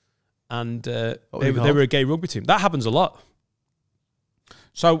village. And they were a gay rugby team. That happens a lot.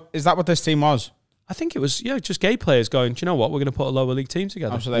 So is that what this team was? I think it was, just gay players going, do you know what? We're going to put a lower league team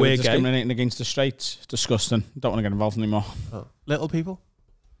together. Oh, so they were discriminating against the straights. It's disgusting. Don't want to get involved anymore. Oh. Little people?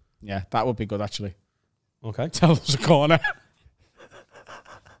 Yeah, that would be good, actually. Okay. Tell us a corner.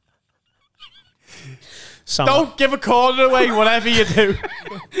 Don't give a corner away, whatever you do.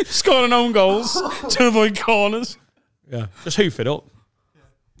 Scoring own goals to avoid corners. Yeah. Just hoof it up.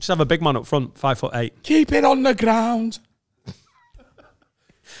 Just have a big man up front, 5'8". Keep it on the ground.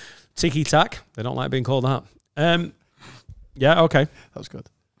 Tiki tack. They don't like being called that. Yeah, okay. That was good.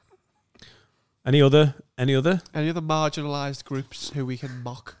 Any other marginalised groups who we can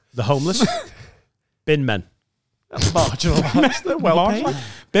mock? The homeless? Bin men. Marginalised. They're well paid.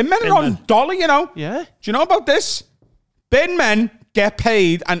 Bin men are on dollar, you know. Yeah. Do you know about this? Bin men get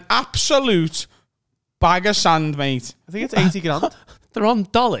paid an absolute bag of sand, mate. I think it's 80 grand. They're on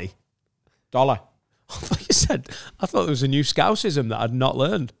dolly. Dollar. I thought there was a new Scousism that I'd not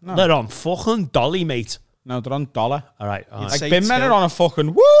learned. No. They're on fucking dolly, mate. No, they're on dollar. All right. Like bin men are on a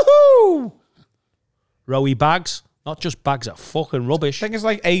fucking woohoo. Rowie bags. Not just bags of fucking rubbish. I think it's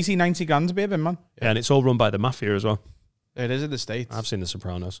like 80, 90 grand to be a bin man. Yeah, and it's all run by the mafia as well. It is in the States. I've seen The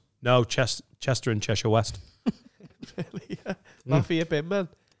Sopranos. No, Chester and Cheshire West. Really? Yeah. Mafia bin man.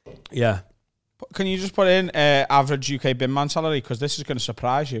 Yeah. Can you just put in average UK bin man salary? Because this is going to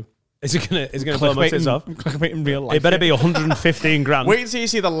surprise you. Is it gonna blow my tits off? Clickbait in real life. It better be 115 grand. Wait until you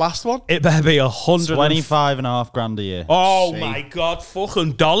see the last one. It better be 25.5 grand a year. Oh my god,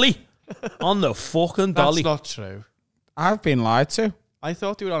 fucking dolly. On the fucking dolly. That's not true. I've been lied to. I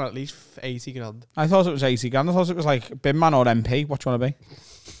thought they were on at least 80 grand. I thought it was 80 grand. I thought it was like bin man or MP. What do you want to be?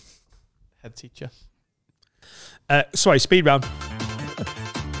 Head teacher. Sorry, speed round.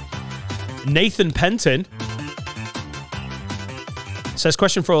 Nathan Penton says,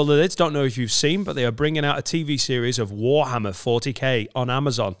 question for all the lids. Don't know if you've seen, but they are bringing out a TV series of Warhammer 40k on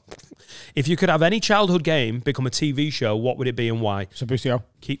Amazon. If you could have any childhood game become a TV show, what would it be and why? Sabutio.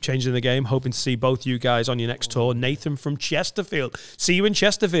 Keep changing the game. Hoping to see both you guys on your next tour. Nathan from Chesterfield. See you in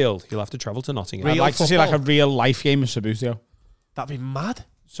Chesterfield. You'll have to travel to Nottingham. I'd like to see like a real life game of Sabutio. That'd be mad.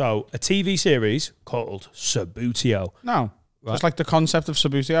 So, a TV series called Sabutio. No. Right. Just like the concept of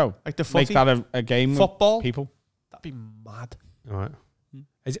Sabutio. Like the footy. Make that a game Football. With people. That'd be mad. All right.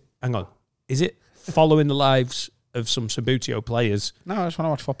 Hang on. Is it following the lives of some Sabutio players? No, I just want to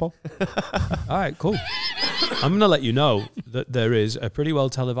watch football. All right, cool. I'm going to let you know that there is a pretty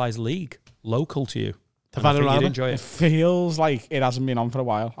well televised league local to you. I think you'd enjoy it. It feels like it hasn't been on for a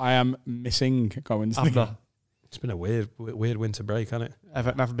while. I am missing going to the game. It's been a weird winter break, hasn't it?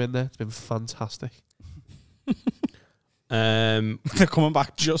 I've never been there. It's been fantastic. They're coming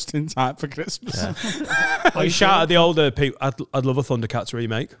back just in time for Christmas. Yeah. I shout at the older people. I'd love a Thundercats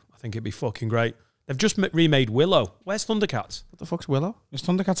remake. I think it'd be fucking great. They've just remade Willow. Where's Thundercats? What the fuck's Willow? Is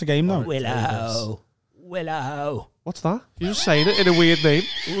Thundercats a game though? Willow. What's that? You're just saying it in a weird name.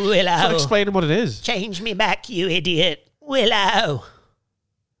 Willow. It's not explaining what it is. Change me back, you idiot. Willow.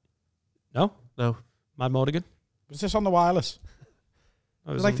 No? No. Mad Mordigan? Was this on the wireless?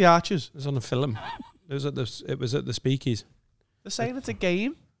 It was like the Archers. It was on a film. It was at the Speakeasy. They're saying it's a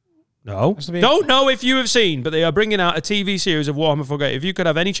game? No. Don't know if you have seen, but they are bringing out a TV series of Warhammer 40k. If you could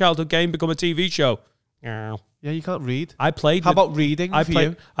have any childhood game become a TV show. Yeah, you can't read. I played. How about reading for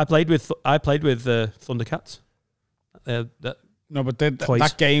you? I played with Thundercats. No, but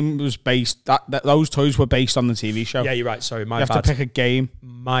that game was based. Those toys were based on the TV show. Yeah, you're right. Sorry, my bad. You have to pick a game.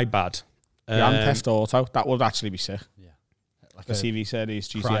 My bad. Grand Theft Auto. That would actually be sick. Yeah, like a TV series,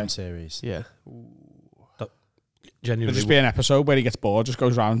 GTA crime series. Yeah. Genuinely, it'd just be an episode where he gets bored, just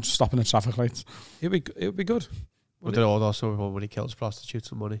goes around stopping the traffic lights. It would be good. Would it also when he kills prostitutes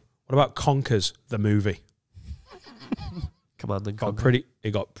for money? What about Conkers the movie? Command and Conquer.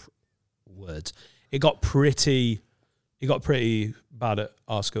 It got pretty bad at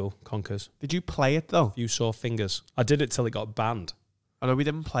our school. Conkers. Did you play it though? You saw fingers. I did it till it got banned. I know we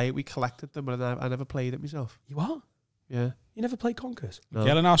didn't play it. We collected them, but I never played it myself. You what? Yeah. You never played Conkers? No.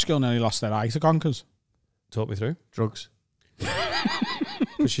 Yeah, in our school nearly lost their eye to Conkers. Talk me through. Drugs.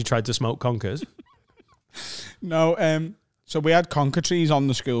 Because she tried to smoke Conkers. No, so we had conker trees on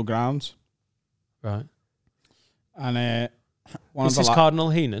the school grounds. Right. And is this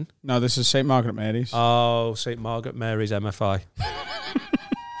Cardinal Heenan? No, this is St. Margaret Mary's. Oh, St. Margaret Mary's MFI.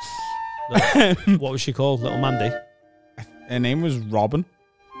 What was she called? Little Mandy? Her name was Robin.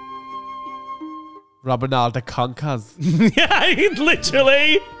 Robinard the Conkers. Yeah,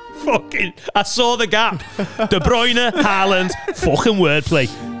 literally. Fucking, I saw the gap. De Bruyne, Haaland, fucking wordplay.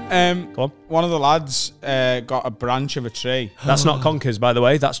 Go on. One of the lads got a branch of a tree. That's not conkers, by the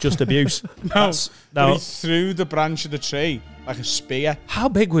way. That's just abuse. But he threw the branch of the tree like a spear. How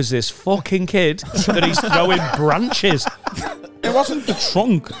big was this fucking kid that he's throwing branches? It wasn't the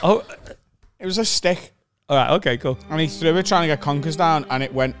trunk. Oh, It was a stick. all right. Okay, cool. And he threw it trying to get conkers down, and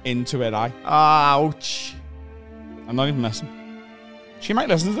it went into her eye. Ouch. I'm not even messing. She might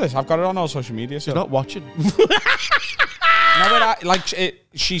listen to this. I've got it on all social media. So You're not watching.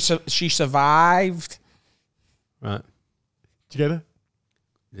 she survived. Right. Did you get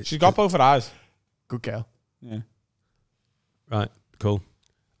it? She's got both her eyes. Good girl. Yeah. Right. Cool.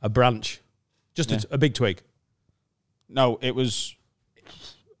 A branch. Just a big twig. No, it was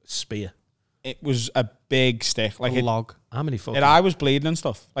Spear. a big stick. Like A log. How many fucking... her eye was bleeding and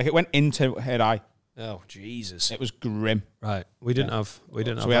stuff. Like it went into her eye. Oh, Jesus. It was grim. Right. We didn't have...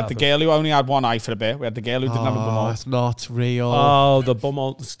 So we had the girl who only had one eye for a bit. We had the girl who didn't have a bum hole. It's not real. Oh, the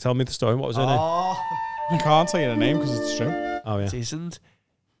bumhole. Tell me the story. What was her name? I can't tell you the name because it's true. Oh, yeah. It isn't.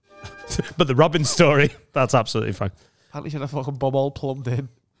 But the Robin story, that's absolutely fine. Apparently she had a fucking bumhole plumbed in.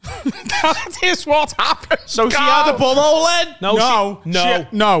 That is what happened. So she had a bumhole then?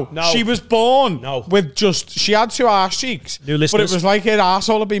 No. She was born with just... She had 2 arse cheeks. New listeners. But it was like her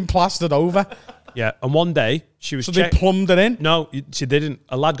arsehole had been plastered over. Yeah, and one day she was... So they plumbed it in? No, she didn't.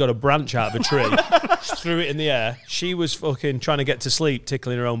 A lad got a branch out of a tree, threw it in the air. She was fucking trying to get to sleep,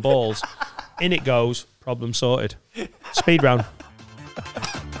 tickling her own balls. In it goes, problem sorted. Speed round.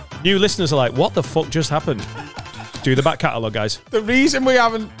 New listeners are like, what the fuck just happened? Do the back catalogue, guys. The reason we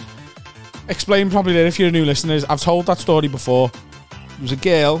haven't explained properly there, if you're a new listener, is I've told that story before. There was a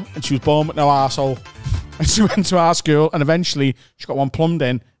girl, and she was born with no arsehole. And she went to our school, and eventually she got one plumbed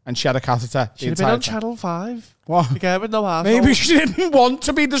in, and she had a catheter. She'd have been on Channel 5. What? The girl with no arsehole. Maybe she didn't want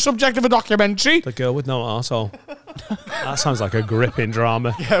to be the subject of a documentary. The girl with no arsehole. That sounds like a gripping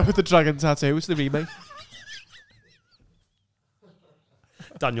drama. Yeah, with the dragon tattoo. It's the remake.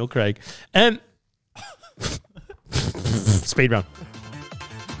 Daniel Craig. Speed round.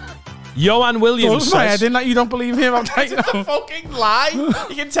 Joanne Williams Does my head says... in that you don't believe me about that? It's a fucking lie.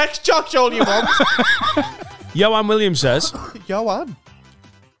 You can text Josh all you want. Joanne Williams says... Joanne.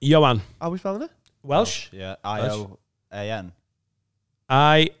 Joanne. Are we spelling it? Welsh? Yeah, I-O-A-N.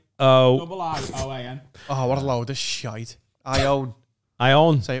 I-O... Double I-O-A-N. Oh, what a load of shite. I own.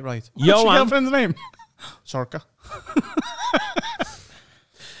 Say it right. What's your Joanne... girlfriend's name? Sorka.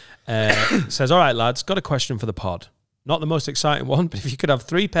 Says, all right, lads, got a question for the pod. Not the most exciting one, but if you could have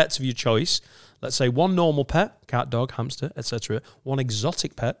 3 pets of your choice, let's say 1 normal pet, cat, dog, hamster, etc., 1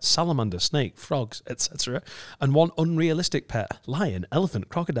 exotic pet, salamander, snake, frogs, etc., and 1 unrealistic pet, lion, elephant,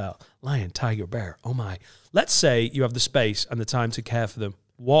 crocodile, lion, tiger, bear, oh my. Let's say you have the space and the time to care for them.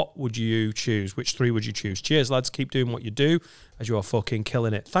 What would you choose? Which 3 would you choose? Cheers, lads. Keep doing what you do, as you are fucking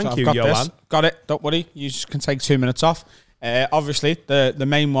killing it. Thank you, Joanne. Got it. Don't worry. You just can take 2 minutes off. Obviously, the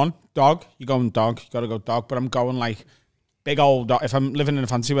main one, dog. You're going dog. You got to go dog. But I'm going like big old dog. If I'm living in a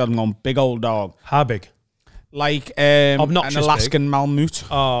fancy world, I'm going big old dog. How big? Like an Alaskan big. Malamute.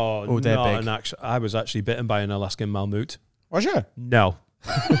 Oh, they're no. big. I was actually bitten by an Alaskan Malamute. Was you? No.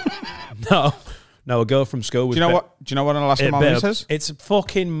 No, a girl from school was... Do you know what an Alaskan Malamute is? It's a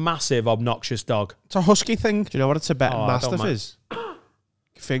fucking massive, obnoxious dog. It's a husky thing. Do you know what a Tibetan Mastiff is?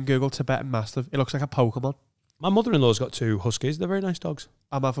 Finn Google Tibetan Mastiff. It looks like a Pokemon. My mother-in-law's got 2 huskies. They're very nice dogs.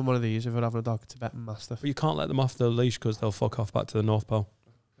 I'm having one of these if we're having a dog, Tibetan Mastiff. But you can't let them off the leash because they'll fuck off back to the North Pole.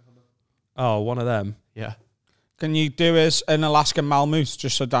 Oh, one of them. Yeah. Can you do as an Alaskan Malamute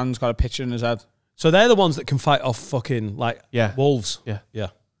just so Dan's got a picture in his head? So they're the ones that can fight off fucking, like, wolves. Yeah. Yeah.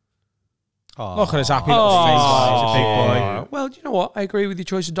 Oh. Look at his happy little face. He's a big boy. Well, do you know what? I agree with your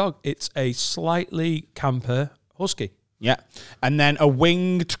choice of dog. It's a slightly camper husky. Yeah. And then a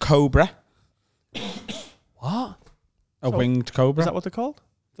winged cobra. What? Winged cobra. Is that what they're called?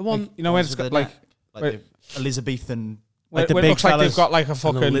 The one... You know where it's got like the Elizabethan... Like the big looks fellas. Like they've got like a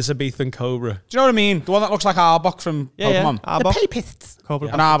fucking... An Elizabethan cobra. Do you know what I mean? The one that looks like Arbok from Pokemon. Yeah. Arbok. The papists. Cobra.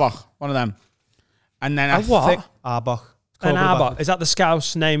 An Arbok. One of them. And then a what? Arbok. An Arbok. Is that the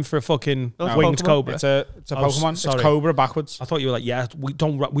Scouse name for a fucking winged Pokemon. cobra? It's a Pokemon. Sorry. It's cobra backwards. I thought you were like, yeah, we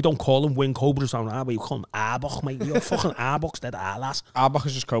don't call them winged cobras. We call them Arbok, mate. You're fucking Arboks, dead alas. Arbok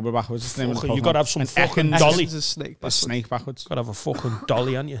is just cobra backwards. It's the name of the Pokemon. You got to have some fucking Ekans dolly. Is a snake backwards. Snake backwards. Got to have a fucking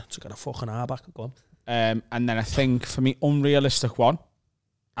dolly, haven't you? To get a fucking Arbok. Go on. And then I think for me, unrealistic one,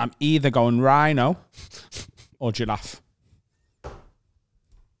 I'm either going rhino or giraffe.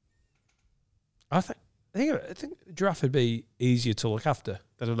 I think a giraffe would be easier to look after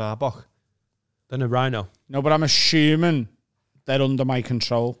Than an Arbok. than a rhino. No, but I'm assuming they're under my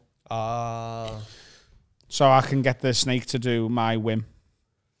control. So I can get the snake to do my whim.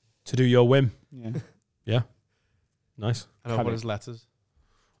 To do your whim. Yeah. Yeah. Nice. And open his letters.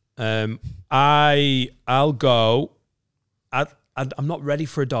 I'll go. I'm not ready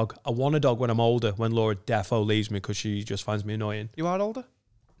for a dog. I want a dog when I'm older, when Laura defo leaves me because she just finds me annoying. You are older?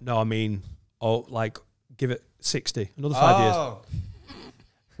 No, I mean, like, give it 60. Another 5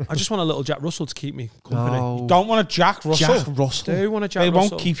 years. I just want a little Jack Russell to keep me company. No. You don't want a Jack Russell. Jack Russell. Do want a Jack They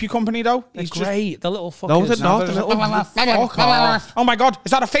Russell. won't keep you company, though. They're great. The little fuckers. No, they're not. The little fuck off. Oh, my God.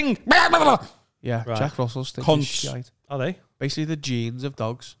 Is that a thing? Yeah, Right. Jack Russell's thing Cunts. is shite. Are they? Basically the genes of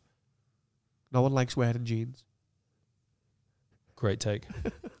dogs. No one likes wearing jeans. Great take.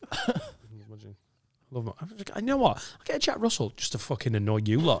 Love my, you know what? I'll get a Jack Russell just to fucking annoy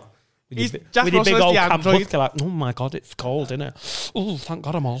you lot. With Jack your big Russell is old the camp android. husky, like, oh my God, it's cold, isn't it? Oh, thank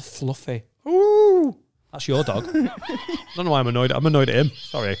God I'm all fluffy. Ooh. That's your dog. I don't know why I'm annoyed. I'm annoyed at him.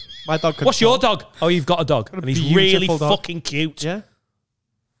 Sorry. My dog can What's your dog? Oh, you've got a dog. And he's really beautiful dog. fucking cute. Yeah.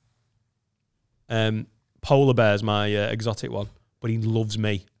 Polar bear's my exotic one, but he loves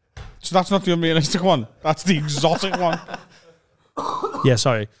me. So that's not the unrealistic one. That's the exotic one. Yeah,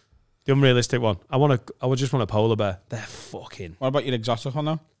 sorry. The unrealistic one. I would just want a polar bear. They're fucking. What about your exotic one,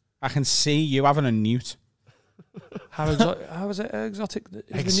 though? I can see you having a newt. How is it exotic?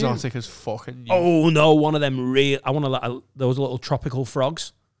 Exotic as fucking you. Oh no, one of them real. I want to those little tropical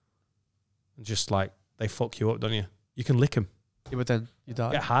frogs. Just like they fuck you up, don't you? You can lick them. Yeah, but then you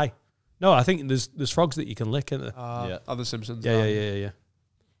die. Get high. No, I think there's frogs that you can lick, isn't there? Yeah. On The Simpsons. Yeah.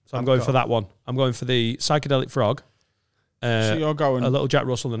 So I'm going for that one. I'm going for the psychedelic frog. So you're going a little Jack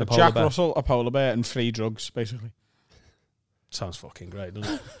Russell and a polar Jack bear. Russell, a polar bear, and free drugs, basically. Sounds fucking great,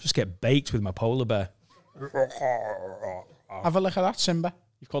 doesn't it? Just get baked with my polar bear. Have a look at that, Simba.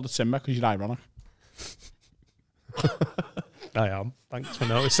 You've called it Simba because you're ironic. I am. Thanks for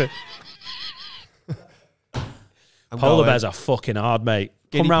noticing. Polar bears are fucking hard, mate.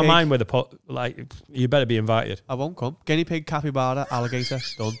 Come round mine with a you better be invited. I won't come. Guinea pig, capybara, alligator,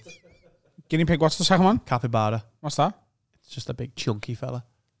 done. Guinea pig, what's the second one? Capybara. What's that? It's just a big chunky fella.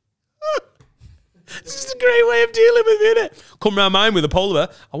 It's just a great way of dealing with it, innit? Come round mine with a polar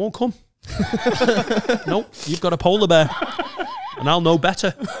bear. I won't come. Nope, you've got a polar bear. And I'll know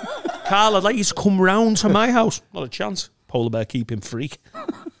better. Carl, I'd like you to come round to my house. Not a chance. Polar bear keeping freak.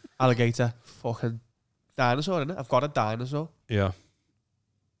 Alligator. Fucking dinosaur, innit? I've got a dinosaur. Yeah.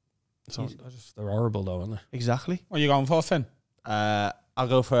 So, they're horrible though, aren't they? Exactly. What are you going for, Finn? I'll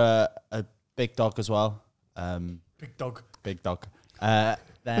go for a big dog as well. Big dog. Big dog.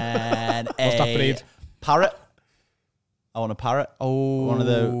 Then What's that breed? Parrot. I want a parrot. Oh. One of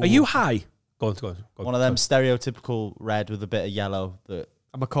the. Are you high? Go on. One of them stereotypical red with a bit of yellow. That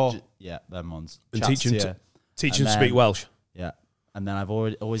A macaw. Yeah, them ones. And Chats teach him to to speak Welsh. Yeah, and then I've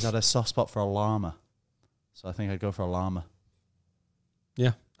always had a soft spot for a llama, so I think I'd go for a llama.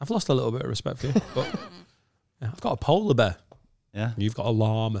 Yeah, I've lost a little bit of respect for you, but yeah, I've got a polar bear. Yeah, You've got a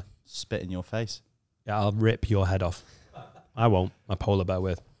llama. spit in your face. Yeah, I'll rip your head off. I won't. My polar bear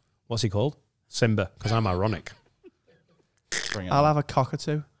with. What's he called? Simba, because I'm ironic. Bring it I'll on. have a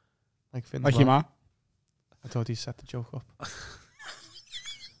cockatoo. Like Finn. Like your ma? I thought he set the joke up.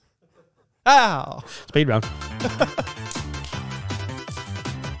 Ow! Speed round.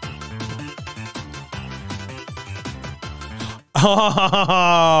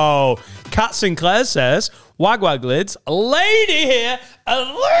 Oh, Kat Sinclair says, Wag lids, a lady here, a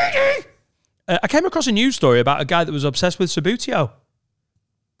lady. I came across a news story about a guy that was obsessed with Subbuteo.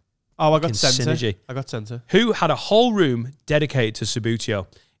 Oh, I got Fucking sent synergy. I got sent it. Who had a whole room dedicated to Subbuteo.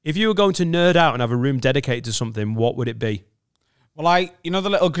 If you were going to nerd out and have a room dedicated to something, what would it be? Well, you know the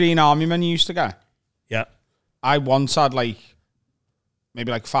little green army men you used to get? Yeah. I once had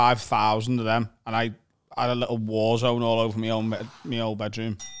maybe 5,000 of them, and I had a little war zone all over my old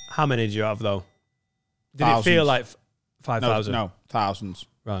bedroom. How many did you have, though? Did Thousands. it feel like 5,000? No, thousands.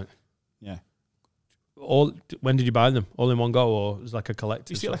 Right. Yeah. When did you buy them? All in one go, or it was like a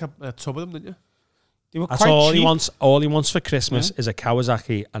collective? You used to get a tub of them, didn't you? They were That's quite all cheap. he wants. All he wants for Christmas is a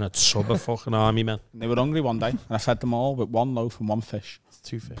Kawasaki and a tub of fucking army men. They were hungry one day, and I fed them all with one loaf and one fish. It's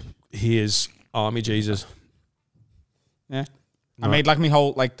 2 fish. He is army Jesus. Yeah. I made my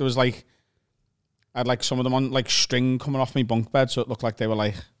whole, there was I had some of them on string coming off my bunk bed, so it looked like they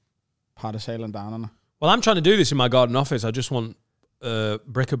were parasailing down on it. Well, I'm trying to do this in my garden office. I just want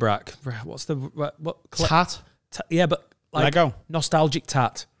bric-a-brac. What's the what? Tat. Yeah, but Lego. Nostalgic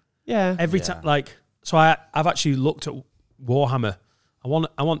tat. Yeah. Every time, so I've actually looked at Warhammer. I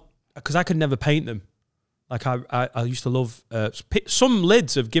want because I could never paint them. I used to love some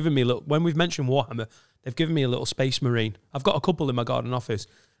lids have given me when we've mentioned Warhammer, they've given me a little Space Marine. I've got a couple in my garden office.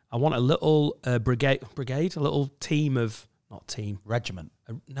 I want a little brigade, a little team of not team. Regiment.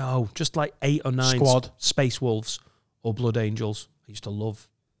 No, just like 8 or 9 Squad. Space Wolves or Blood Angels. I used to love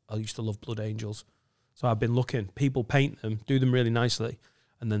Blood Angels. So I've been looking. People paint them, do them really nicely,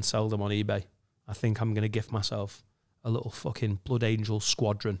 and then sell them on eBay. I think I'm going to gift myself a little fucking Blood Angel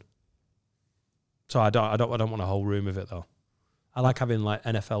squadron. So I don't want a whole room of it though. I like having like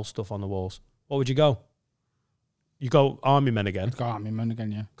NFL stuff on the walls. What would you go? You go Army Men again? I'd go Army Men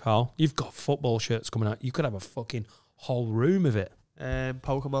again, yeah. Carl, you've got football shirts coming out. You could have a fucking whole room of it.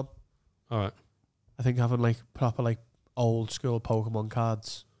 Pokemon. All right. I think having like proper like old school Pokemon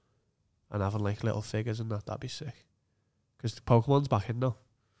cards and having like little figures and that'd be sick. Because Pokemon's back in now.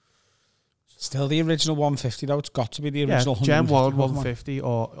 Still the original 150 though. It's got to be the original 150. Gen 1, Pokemon. 150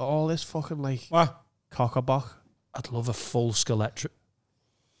 or all this fucking like cock-a-bock. I'd love a full Skeletrix.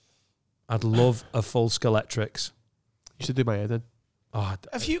 I'd love a full Skeletrix. You should do my head in. Oh,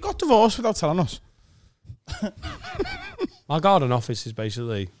 Have you got divorced without telling us? my garden office is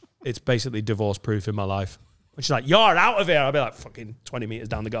basically divorce proof in my life. When she's like, "You're out of here," I'll be like, "Fucking 20 meters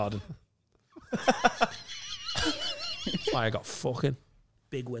down the garden." Why I got fucking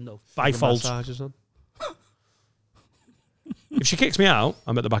big window, bifolds. If she kicks me out,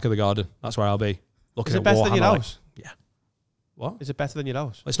 I'm at the back of the garden. That's where I'll be. Looking Is it at better Warhammer. than your house? Yeah. What? Is it better than your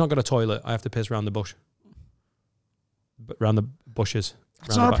house? It's not got a toilet. I have to piss around the bush. But around the bushes.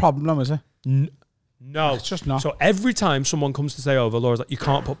 It's not a problem, is it? No. It's just not. So every time someone comes to stay over, Laura's like, "You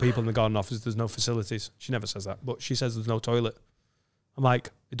can't put people in the garden office. There's no facilities." She never says that, but she says there's no toilet. I'm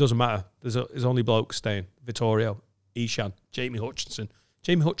like, it doesn't matter. There's only blokes staying. Vittorio, Ishan, Jamie Hutchinson.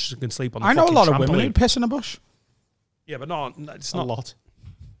 Jamie Hutchinson can sleep on the I know a fucking lot trampoline. of women who piss in a bush. Yeah, but it's not a lot.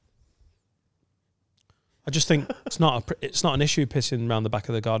 I just think it's not an issue pissing around the back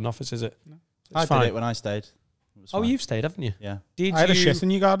of the garden office, is it? No. I did it when I stayed. Oh, you've stayed, haven't you? Yeah. Did I had a shit in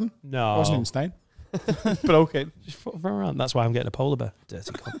your garden. No. I wasn't in staying. Broken. Just run around. That's why I'm getting a polar bear.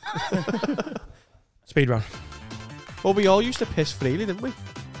 Dirty cunt. Speed run. Well, we all used to piss freely, didn't we?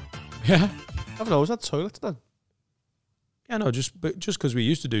 Yeah. I've always had toilets then. Yeah, no, just because we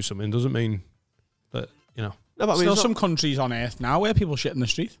used to do something doesn't mean that, you know. No, but I mean, Still some countries on earth now where people shit in the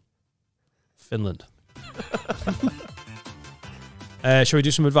street. Finland. Shall we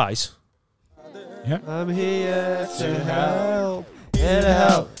do some advice? Yeah. I'm here to help. Here to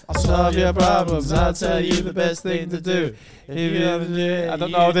help. I'll solve your problems. I'll tell you the best thing to do. If you ever do it, I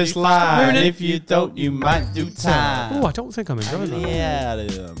don't know this line. If you don't, you might do time. Oh, I don't think I'm enjoying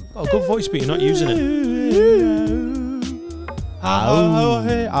that. Yeah. Oh, good voice, but you're not using it.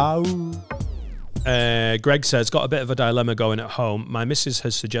 Greg says, got a bit of a dilemma going at home. My missus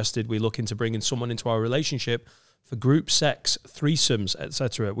has suggested we look into bringing someone into our relationship for group sex, threesomes,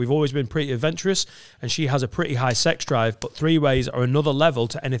 etc. We've always been pretty adventurous, and she has a pretty high sex drive, but three-ways are another level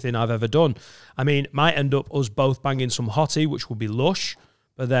to anything I've ever done. I mean, might end up us both banging some hottie, which would be lush,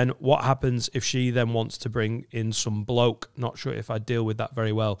 but then what happens if she then wants to bring in some bloke? Not sure if I deal with that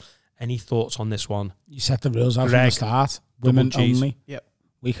very well. Any thoughts on this one? You set the rules out from the start. Women only. Yep.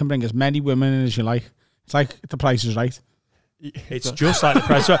 We can bring as many women in as you like. It's like The Price is Right. It's just like The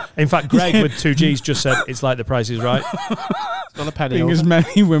Price is Right. In fact, Greg with 2 Gs just said it's like The Price is Right. It's not a penny Bring over. as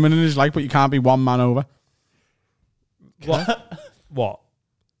many women in as you like, but you can't be one man over. What?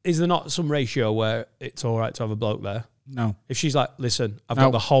 Is there not some ratio where it's all right to have a bloke there? No. If she's like, listen, I've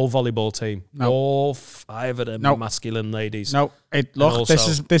got the whole volleyball team, all 5 of them masculine ladies. No, look,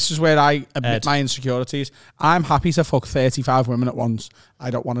 this is where I admit my insecurities. I'm happy to fuck 35 women at once. I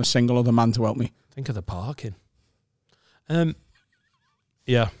don't want a single other man to help me. Think of the parking.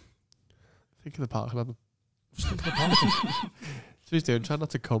 Yeah. Think of the parking, Adam. Just think of the parking. So he's doing, trying not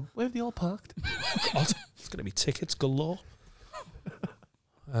to come. Where have they all parked? God, it's going to be tickets galore.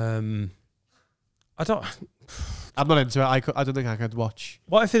 I don't... I'm not into it. I don't think I could watch.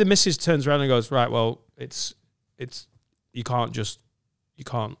 What if the missus turns around and goes, right, well, it's it's got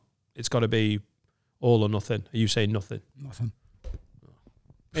to be all or nothing. Are you saying nothing? Nothing.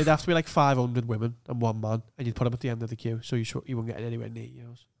 It'd have to be like 500 women and one man, and you'd put them at the end of the queue, so you won't get anywhere near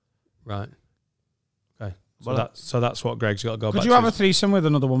yours. Right. Okay. So that's what Greg's got to go back to. Could you have a threesome with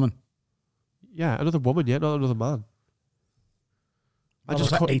another woman? Yeah, another woman, yeah, not another man. I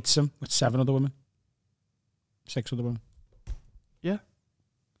just like 8-some with 7 other women. 6 other women. Yeah.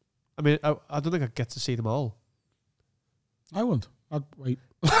 I mean, I don't think I'd get to see them all. I would. I'd wait.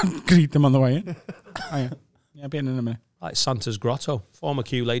 Greet them on the way in. Oh, yeah. Yeah, I'll be in a minute. Like Santa's Grotto. Former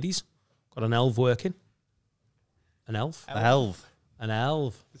Q ladies. Got an elf working. An elf? An elf. An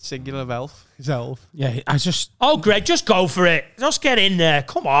elf. Singular of elf. His elf. Yeah, I just... Oh, Greg, just go for it. Just get in there.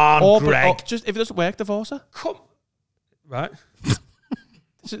 Come on, Greg. Just if it doesn't work, divorce her. Come. Right.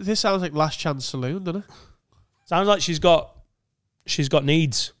 This sounds like Last Chance Saloon, doesn't it? Sounds like she's got she's got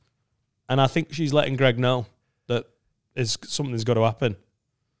needs. And I think she's letting Greg know that something's got to happen.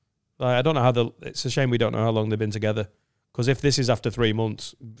 Like, I don't know how it's a shame we don't know how long they've been together. Because if this is after 3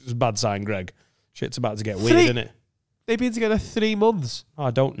 months, it's a bad sign, Greg. Shit's about to get weird, isn't it? They've been together 3 months. Oh,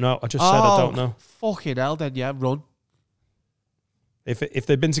 I don't know. I just said I don't know. Fucking hell, then, yeah, run. If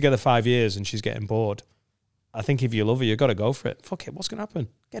they've been together 5 years and she's getting bored, I think if you love her, you've got to go for it. Fuck it, what's going to happen?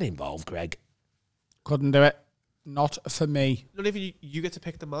 Get involved, Greg. Couldn't do it. Not for me. Not even you get to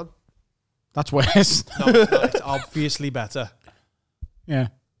pick the man. That's worse. No, it's not. It's obviously better. Yeah.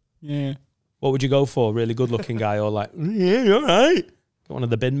 Yeah. What would you go for? Really good looking guy or like, yeah, all right. Get one of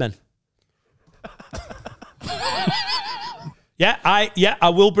the bin men.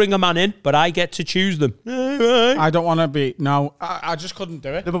 I will bring a man in, but I get to choose them. I don't want to be. No, I just couldn't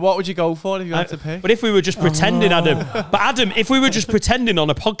do it. No, but what would you go for if you had to pick? But if we were just pretending, Adam. But Adam, if we were just pretending on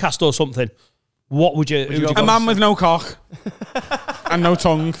a podcast or something, what would you? Who would you a man with no cock and no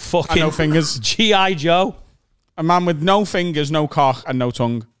tongue, fucking and no fingers. G.I. Joe. A man with no fingers, no cock, and no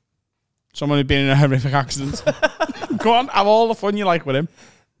tongue. Someone who'd been in a horrific accident. Go on, have all the fun you like with him.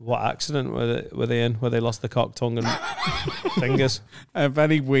 What accident were they in? Where they lost the cock, tongue, and fingers? A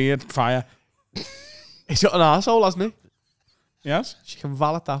very weird fire. He's got an arsehole, hasn't he? Yes. She can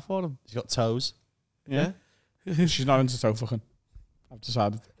valet that for him. He's got toes. Yeah. She's not into toe fucking. I've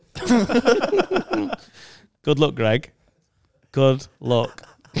decided. Good luck, Greg. Good luck.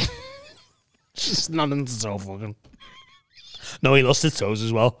 She's not into toe fucking. No, he lost his toes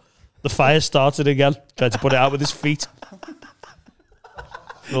as well. The fire started again. Tried to put it out with his feet.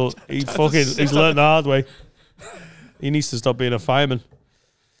 Well, he's learned the hard way. He needs to stop being a fireman.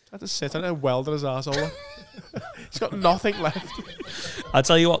 Had to sit on it and weld his arsehole. He's got nothing left. I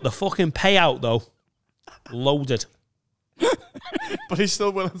tell you what, the fucking payout though, loaded. But he's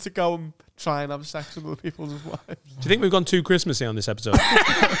still willing to go and try and have sex with other people's wives. Do you think we've gone too Christmassy on this episode?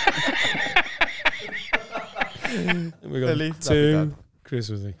 We've gone too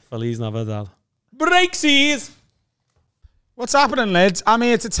Christmassy. Feliz Navidad. Breaksies! What's happening, lads? I'm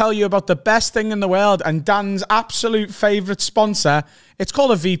here to tell you about the best thing in the world and Dan's absolute favourite sponsor. It's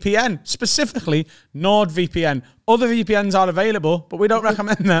called a VPN, specifically NordVPN. Other VPNs are available, but we don't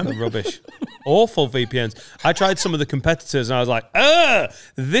recommend them. They're rubbish. Awful VPNs. I tried some of the competitors and I was like,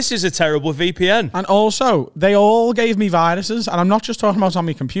 this is a terrible VPN. And also, they all gave me viruses, and I'm not just talking about on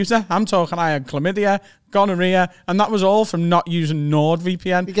my computer. I'm talking I had chlamydia, gonorrhea, and that was all from not using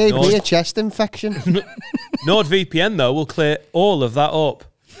NordVPN. You gave me a chest infection. NordVPN, though, will clear all of that up.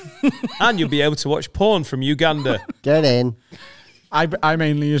 And you'll be able to watch porn from Uganda. Get in. I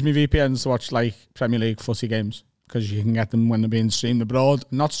mainly use my VPNs to watch like Premier League footy games because you can get them when they're being streamed abroad,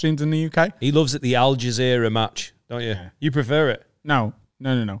 not streamed in the UK. He loves it, the Al Jazeera match, don't you? Yeah. You prefer it? No.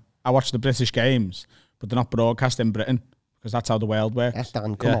 I watch the British games, but they're not broadcast in Britain because that's how the world works. Yes,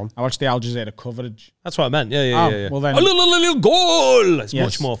 Dan, come on. I watch the Al Jazeera coverage. That's what I meant. Yeah. Well then, a little goal. It's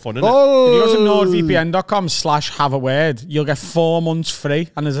much more fun, isn't it? If you go to nordvpn.com/have-a-word, you'll get 4 months free,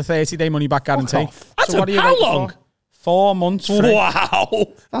 and there's a 30-day money-back guarantee. That's how long? For? 4 months free.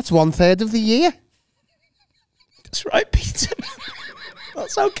 Wow. That's 1/3 of the year. That's right, Peter.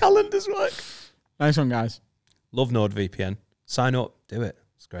 That's how calendars work. Nice one, guys. Love NordVPN. Sign up. Do it.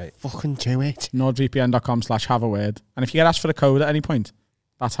 It's great. Fucking do it. nordvpn.com/have-a-word. And if you get asked for the code at any point,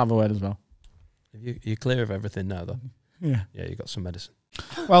 that's have-a-word as well. You're clear of everything now, though? Yeah. Yeah, you got some medicine.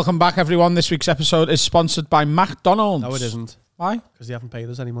 Welcome back, everyone. This week's episode is sponsored by McDonald's. No, it isn't. Why? Because they haven't paid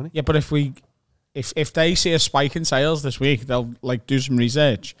us any money. Yeah, but if they see a spike in sales this week, they'll like do some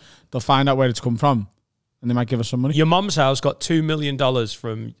research. They'll find out where it's come from, and they might give us some money. Your mum's house got $2 million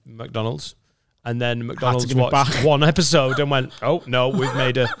from McDonald's, and then McDonald's watched one episode and went, "Oh no, we've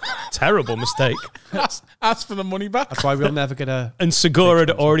made a terrible mistake." Ask for the money back. That's why we'll never get a. And Segura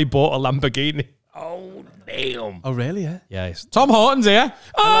had already bought a Lamborghini. Oh damn! Oh really? Yeah. Yeah. Tom Houghton's here.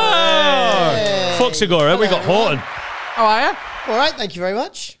 Oh, fuck Segura. We got Houghton. How are you? All right, thank you very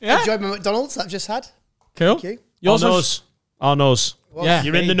much. Yeah. Enjoyed my McDonald's that I've just had. Cool. Thank you. Yours Our nose. Yeah.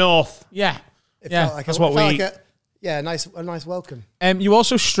 You're in the north. Yeah. It Yeah, felt like that's what we eat. a nice welcome. You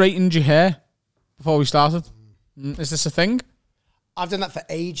also straightened your hair before we started. Is this a thing? I've done that for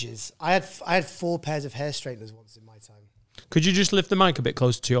ages. I had 4 pairs of hair straighteners once in my time. Could you just lift the mic a bit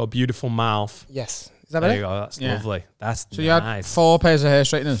closer to your beautiful mouth? Yes. Is that There better? you go. That's Yeah. lovely. That's So nice. you had 4 pairs of hair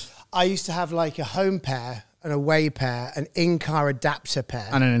straighteners I used to have like a home pair, an away pair, an in-car adapter pair,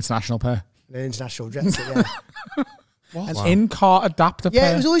 and an international pair. and an international jet set, yeah. An in-car adapter Yeah,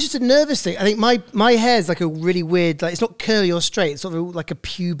 pair. it was always just a nervous thing. I think my hair's like a really weird, like it's not curly or straight. It's sort of like a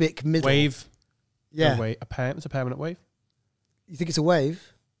pubic middle. Wave. Yeah. It's a permanent wave. You think it's a wave?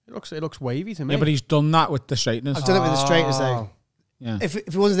 It looks wavy to me. Yeah, but he's done that with the straighteners. I've done it with the straighteners though. Yeah. If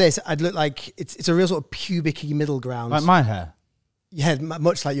it wasn't this, I'd look like it's a real sort of pubic-y middle ground. Like my hair. Yeah,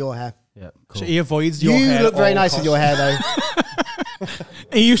 much like your hair. Yeah, cool. So he avoids your hair. You look very at all nice with your hair, though.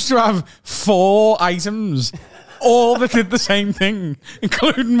 He used to have 4 items, all that did the same thing,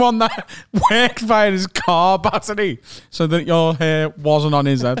 including one that worked via his car battery, so that your hair wasn't on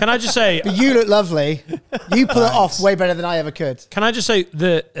his head. Can I just say, But you look lovely. You pull it off way better than I ever could. can I just say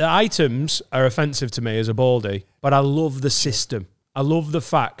the items are offensive to me as a baldy, but I love the system. I love the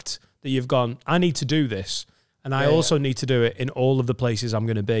fact that you've gone, I need to do this, and I also need to do it in all of the places I'm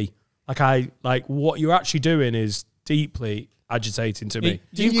going to be. Like what you're actually doing is deeply agitating to me.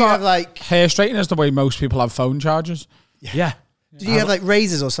 Do you have like hair straighteners the way most people have phone chargers? Yeah. Do you have like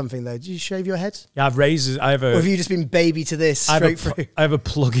razors or something though? Do you shave your head? Yeah, I have razors. Or have you just been baby to this straight through? I have a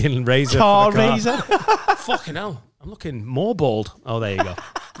plug-in razor. Car for the car. razor. Fucking hell. I'm looking more bald. Oh, there you go.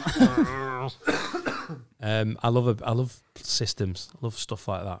 I love systems. I love stuff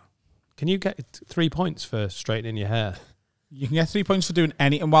like that. Can you get 3 points for straightening your hair? You can get 3 points for doing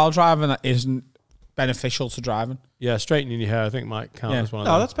anything while driving that isn't beneficial to driving. Yeah, straightening your hair I think might count as one of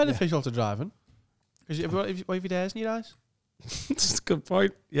No, them. that's beneficial to driving. Because if you wave your hairs in your eyes. That's a good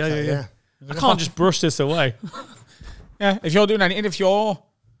point. Yeah. I can't just brush this away. Yeah, if you're doing anything, if you're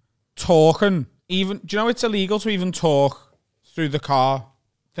talking, even, do you know it's illegal to even talk through the car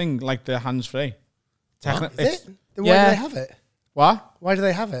thing, like the hands-free? Technically, Is it? Then why do they have it? What? Why do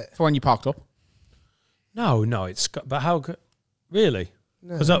they have it? For when you parked up. No, it's got, but how could, really?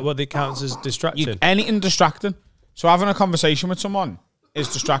 Was that what it counts as distracting? Anything distracting. So having a conversation with someone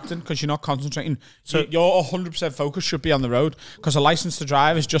is distracting because you're not concentrating. So your 100% focus should be on the road because a license to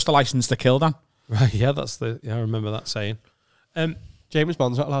drive is just a license to kill, Dan. Right, yeah, I remember that saying. James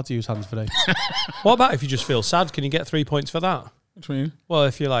Bond's not allowed to use hands free. What about if you just feel sad? Can you get 3 points for that? What do you mean? Well,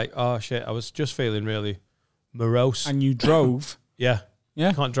 if you're like, oh shit, I was just feeling really morose. And you drove. Yeah.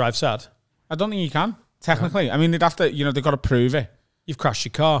 Yeah. Can't drive sad. I don't think you can, technically. I mean, they'd have to, they've got to prove it. You've crashed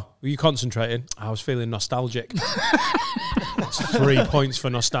your car. Were you concentrating? I was feeling nostalgic. That's 3 points for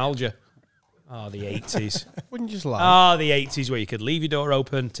nostalgia. Oh, the 80s. Wouldn't you just lie? Oh, the 80s where you could leave your door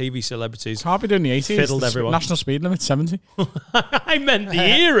open, TV celebrities. Can't be doing the 80s. Fiddled everyone. National speed limit 70. I meant the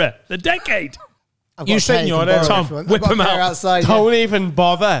era, the decade. You straighten your hair, Tom. Whip them out. Outside, Don't even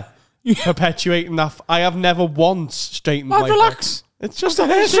bother perpetuating that. I have never once straightened my hair. Relax. It's just a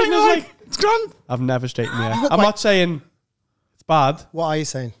hair straightener. Like, it's gone. I've never straightened my hair. I'm not saying it's bad, What are you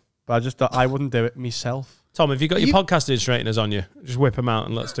saying? but I just thought I wouldn't do it myself. Tom, have you got your podcasting straighteners on you? Just whip them out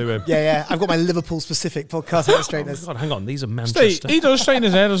and let's do him. Yeah. I've got my Liverpool specific podcast hair Oh straighteners. God, hang on. These are Manchester. He does straighten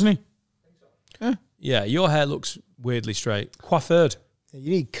his hair, doesn't he? Yeah, your hair looks weirdly straight. Coiffured.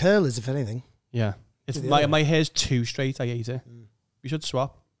 You need curlers, if anything. Yeah. It's my hair's too straight. I hate it. We should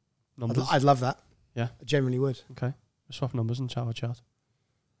swap numbers. I'd love that. Yeah. I genuinely would. Okay. Swap numbers and chat.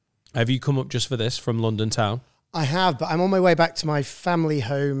 Have you come up just for this from London town? I have, but I'm on my way back to my family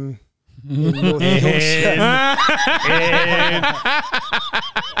home in North Yorkshire. Why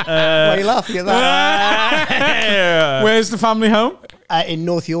are you laughing at that? Where's the family home? In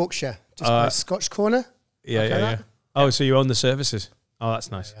North Yorkshire, just by Scotch Corner. Yeah. Oh, so you own the services? Oh,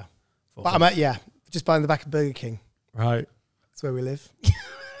 that's nice. Yeah. But I'm at, just behind the back of Burger King. Right. That's where we live.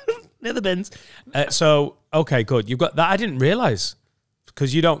 Near the bins. So, okay, good. You've got that. I didn't realise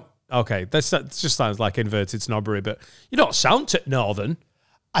because you don't. Okay, that just sounds like inverted snobbery, but you don't sound northern.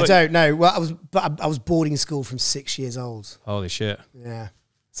 I don't know. Well, I was boarding school from 6 years old. Holy shit. Yeah.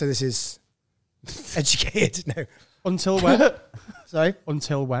 So this is educated. No. Until when? Sorry?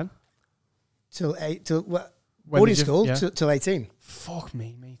 Until when? Till When boarding did you- school yeah. till 18. Fuck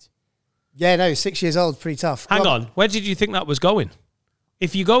me, mate. Yeah, no, 6 years old, pretty tough. Hang on. Where did you think that was going?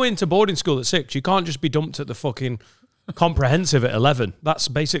 If you go into boarding school at 6, you can't just be dumped at the fucking comprehensive at 11. That's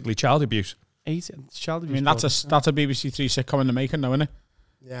basically child abuse. 18. Child abuse. I mean, that's a BBC Three sitcom in the making, though, isn't it?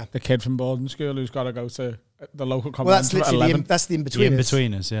 Yeah. The kid from boarding school who's got to go to the local Well, that's comprehensive at literally 11. that's the in-betweeners.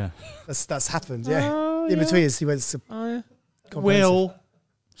 In-betweeners, yeah. That's happened, yeah. The in-betweeners, he went to comprehensive. Will.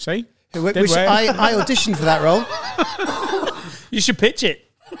 See? Which I auditioned for that role. You should pitch it.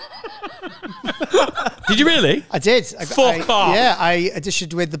 Did you really? I did. Fuck off. Yeah, I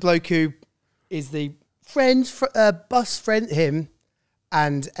auditioned with the bloke who is the bus friend, him,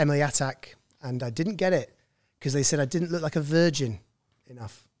 and Emily Attack, and I didn't get it because they said I didn't look like a virgin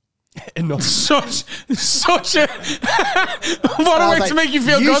enough. Enough. Such a what a way to make you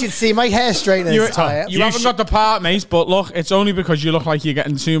feel You good. should see my hair straighteners. You haven't got the part, mate, but look, it's only because you look like you're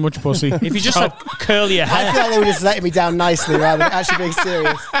getting too much pussy. If you just had curly I hair. feel like they were just letting me down nicely rather than actually being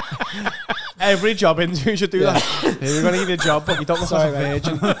serious. Every job interview should do that. We're going to give you a job, but you don't look like a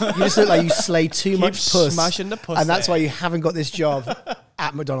virgin. You just look like you slay too much puss. Smashing the puss. And that's why you haven't got this job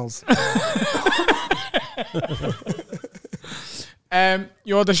at McDonald's.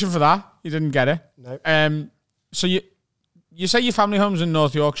 You auditioned for that. You didn't get it. No. So you say your family home's in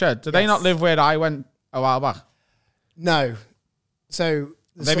North Yorkshire. Did they not live where I went a while back? No. So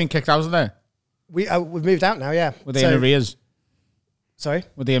They've been kicked out of there? we've moved out now, yeah. Were they in arrears? Sorry?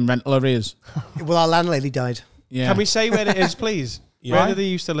 Were they in rental arrears? Well, our landlady died. Yeah. Can we say where it is, please? Where did he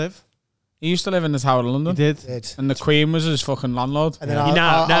used to live? He used to live in the Tower of London. He did. And the Queen was his fucking landlord. And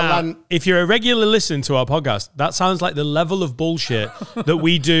then if you're a regular listener to our podcast, that sounds like the level of bullshit that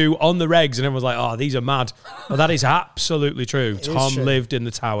we do on the regs, and everyone's like, "Oh, these are mad." Well, that is absolutely true. Tom lived in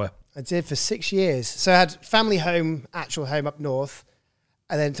the Tower. I did for 6 years. So I had family home, actual home up north,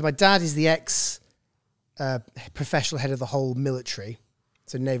 and then to my dad is the professional head of the whole military,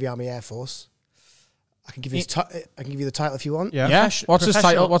 so Navy, Army, Air Force. I can give you the title if you want. Yeah. What's his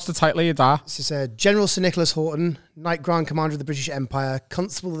title? What's the title of your dad? This is General Sir Nicholas Houghton, Knight Grand Commander of the British Empire,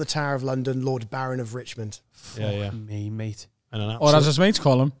 Constable of the Tower of London, Lord Baron of Richmond. Yeah. Me, mate. And or as his mates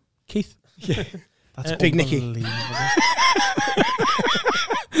call him, Keith. Yeah. That's Big Nicky.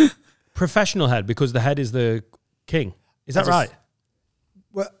 Professional head, because the head is the king. Is that right?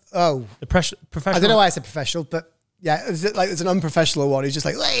 Well, the professional. I don't know why I said professional, but yeah, there's an unprofessional one who's just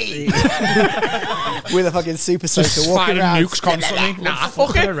like, hey! with a fucking super soaker walking around. Nukes constantly.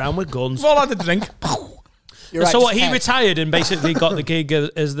 Fucking around with guns. Well, I had a drink. Right, so what? He retired and basically got the gig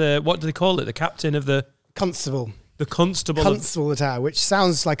as the, what do they call it? The captain of the constable. The constable. Constable of the Tower, which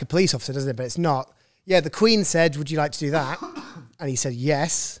sounds like a police officer, doesn't it? But it's not. Yeah, the Queen said, "Would you like to do that?" And he said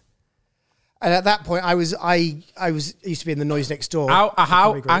yes. And at that point, I used to be in the Noise Next Door.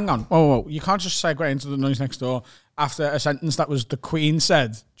 Hang on. Whoa. You can't just segue into the Noise Next Door after a sentence that was the Queen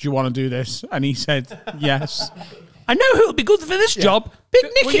said, "Do you want to do this?" And he said yes. I know who'll be good for this job. Big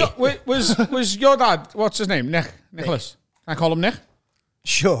Nicky. Was your dad, what's his name? Nicholas. Can I call him Nick?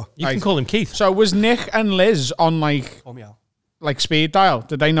 Sure. You can call him Keith. So was Nick and Liz on like speed dial?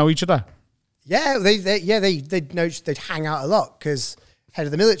 Did they know each other? Yeah, they'd know, they'd hang out a lot because head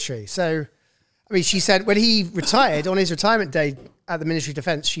of the military. So, I mean, she said when he retired, on his retirement day at the Ministry of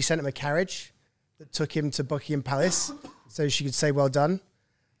Defence, she sent him a carriage that took him to Buckingham Palace so she could say well done.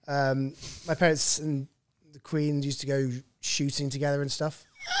 My parents and the Queen used to go shooting together and stuff.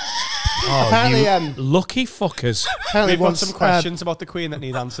 Oh, apparently, lucky fuckers. Apparently, we've got some questions about the Queen that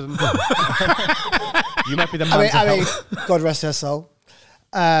need answering. You might be the man. I mean, God rest her soul.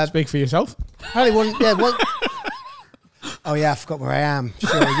 Speak for yourself. Apparently, one. Oh yeah, I forgot where I am.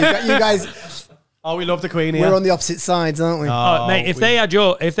 Sure, you guys. Oh, we love the Queen here. We're on the opposite sides, aren't we? Oh, mate, if they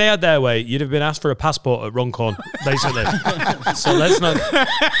had their way, you'd have been asked for a passport at Runcorn, basically. So let's not.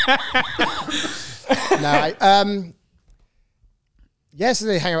 No, yeah, so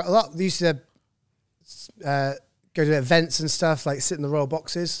they hang out a lot. They used to go to events and stuff, like sit in the royal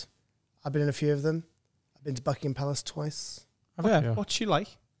boxes. I've been in a few of them. I've been to Buckingham Palace twice. Yeah. What's she like?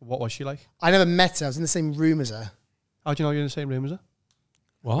 What was she like? I never met her. I was in the same room as her. How do you know you're in the same room as her?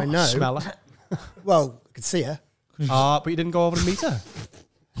 What? I know. Smell her? Well, I could see her. But you didn't go over and meet her?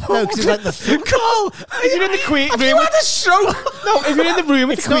 No, because it's like the... Carl, if you're in the Queen... Have you had a stroke? No, if you're in the room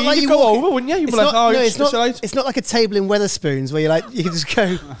with the Queen, you'd go over, wouldn't you? You'd be like, oh, it's not like a table in Wetherspoons where you can just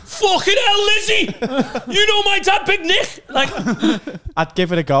go... Fucking hell, Lizzie! You know my dad, Big Nick! Like, I'd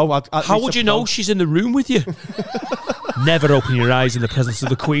give it a go. How would you know she's in the room with you? Never open your eyes in the presence of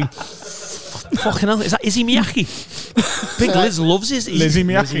the Queen. Fucking hell, is that Izzy Miyake? Big Liz loves his Lizzie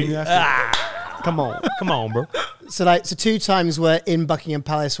Miyake. Come on, bro. So 2 times we're in Buckingham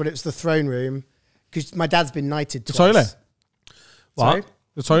Palace when it was the throne room, because my dad's been knighted twice. The toilet? What? Sorry?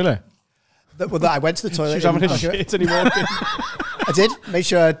 The toilet? I went to the toilet. She's having a shit and he walked in. I did. Make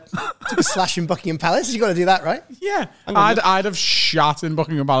sure I took a slash in Buckingham Palace. You got to do that, right? Yeah. I'd have shot in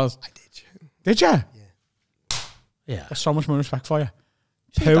Buckingham Palace. I did. Did you? Yeah. There's so much more respect for you.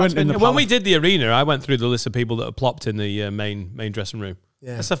 When we did the arena, I went through the list of people that are plopped in the main dressing room.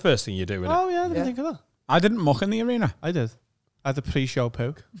 Yeah. That's the first thing you do, isn't it? Oh, yeah, I didn't think of that. I didn't muck in the arena. I did. I had the pre-show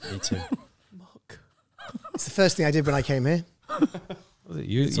poke. Me too. Muck. It's the first thing I did when I came here.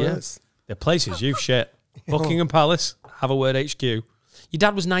 The places you've shit. Buckingham Palace, Have a Word HQ. Your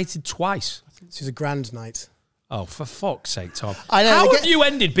dad was knighted twice. This was a grand night. Oh, for fuck's sake, Tom. I know, How have you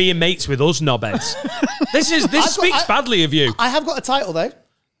ended being mates with us knobheads? This speaks badly of you. I have got a title, though.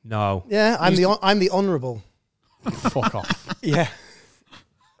 No. Yeah, I'm the honourable. Fuck off. Yeah.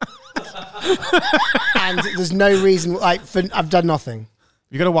 And there's no reason, I've done nothing.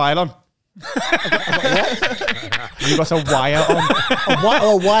 You got a while on? You got a wire on.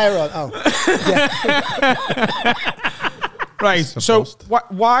 A wire on. Oh, yeah. Right. So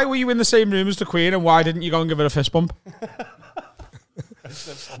why were you in the same room as the Queen, and why didn't you go and give her a fist bump?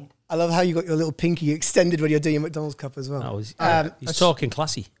 I love how you got your little pinky extended when you're doing your McDonald's cup as well. He's talking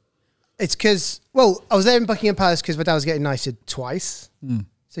classy. It's because, well, I was there in Buckingham Palace because my dad was getting knighted twice.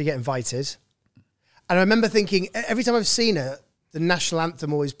 So you get invited. And I remember thinking, every time I've seen her, the national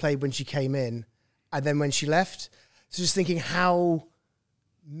anthem always played when she came in and then when she left. So just thinking, how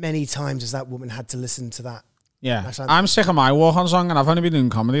many times has that woman had to listen to that? Yeah. I'm sick of my walk-on song, and I've only been doing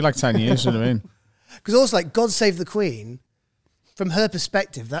comedy like 10 years, you know what I mean? Because also, like, God Save the Queen, from her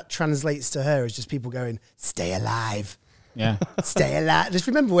perspective, that translates to her as just people going, stay alive. Yeah. Stay alive. Just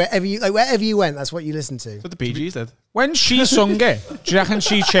remember, wherever you went, that's what you listened to. That's what the Bee Gees did. When she sung it, do you reckon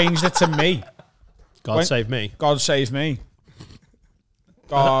she changed it to me? God save me. God save me.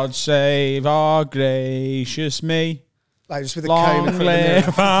 God save our gracious me. Like just with a Long comb in front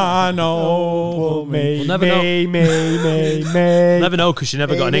live our noble me. We'll never know. Me. Never know because she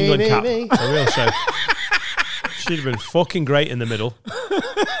never got an England cap. me. For real, so she'd have been fucking great in the middle.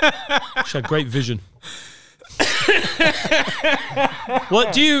 She had great vision.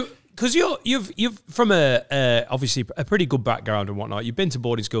 What do you? Because you've from obviously a pretty good background and whatnot. You've been to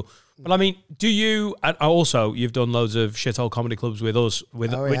boarding school, but I mean, do you? And also, you've done loads of shithole comedy clubs with us,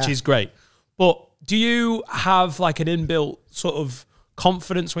 which is great. But do you have like an inbuilt sort of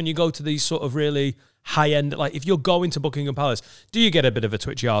confidence when you go to these sort of really high end? Like, if you're going to Buckingham Palace, do you get a bit of a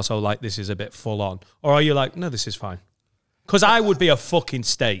twitchy arsehole like this is a bit full on, or are you like, no, this is fine? Because I would be a fucking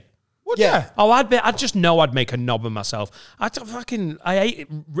state. Yeah. Oh, I'd just know I'd make a knob of myself. I hate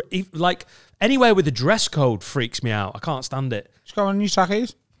it. Like, anywhere with a dress code freaks me out. I can't stand it. Just go on your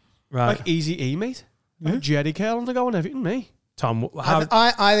trackies. Right. Like Easy E, mate. Like Jerry curl on the go and everything, me. Tom,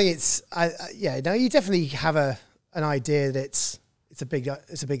 I think it's no, you definitely have an idea that it's a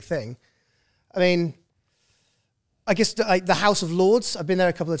big thing. I mean, I guess like the House of Lords, I've been there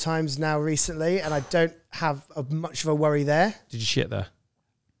a couple of times now recently, and I don't have much of a worry there. Did you shit there?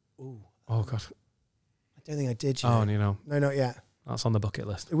 Ooh. Oh God. I don't think I did. No, not yet. That's on the bucket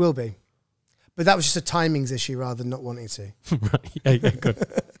list. It will be, but that was just a timings issue rather than not wanting to. Right. Yeah, good.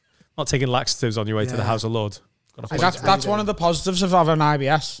 Not taking laxatives on your way to the House of Lords. That's one of the positives of having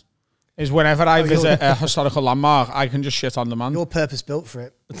IBS. Is whenever I visit a historical landmark, I can just shit on the man. You're purpose built for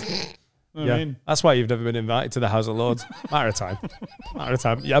it. Yeah, I mean, that's why you've never been invited to the House of Lords. Matter of time.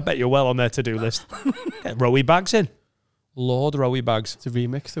 Yeah, I bet you're well on their to-do list. Get Rowie bags in. Lord Rowie bags. It's a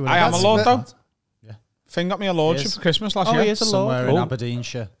remix. I am a lord though. Yeah. Finn got me a lordship for Christmas last year. He is a lord. Somewhere in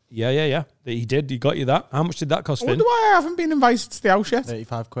Aberdeenshire. Yeah. He did. He got you that. How much did that cost, I Finn? wonder why I haven't been invited to the house yet.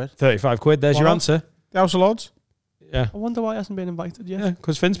 35 quid. 35 quid. There's your answer. The House of Lords. Yeah. I wonder why he hasn't been invited yet. Yeah,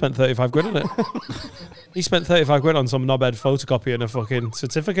 because Finn spent 35 quid on it. He spent 35 quid on some knobhead photocopy and a fucking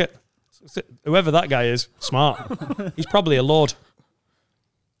certificate. Whoever that guy is, smart. He's probably a lord.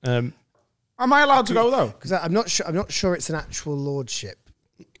 Am I allowed to go though? Because I'm not sure it's an actual lordship.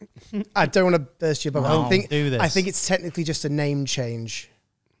 I don't want to burst your bubble. No, I think do this. I think it's technically just a name change,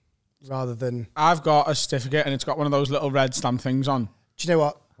 rather than. I've got a certificate and it's got one of those little red stamp things on. Do you know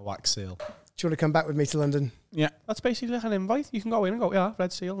what? A wax seal. Do you want to come back with me to London? Yeah. That's basically like an invite. You can go in and go, yeah,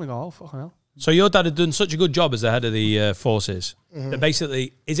 red seal, and go, oh, fucking hell. So your dad had done such a good job as the head of the forces that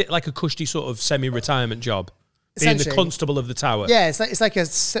basically, is it like a cushy sort of semi-retirement job? Being the constable of the tower? Yeah, it's like a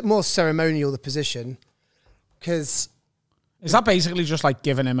more ceremonial position. Because is that basically just like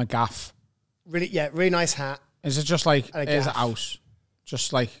giving him a gaff? Really nice hat. Is it just like here's a gaff. house?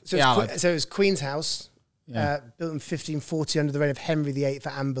 Just like So it was Queen's House, built in 1540 under the reign of Henry VIII at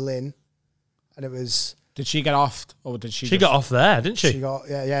Anne Boleyn, and it was. Did she get off, or did she? She got off there, didn't she? She got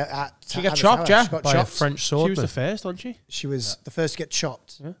She got chopped, yeah, she got by chopped. a French sword. She was the first, wasn't she? She was the first to get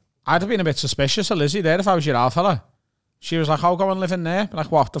chopped. Yeah. I'd have been a bit suspicious of Lizzie there if I was your half fella. She was like, I'll go and live in there.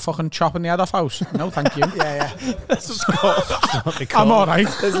 Like, what? The fucking chopping the head off house? No, thank you. Yeah. I'm all right.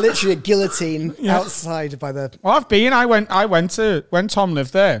 There's literally a guillotine outside by the. Well, I've been. I went to when Tom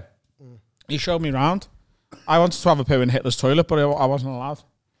lived there. He showed me around. I wanted to have a poo in Hitler's toilet, but I wasn't allowed.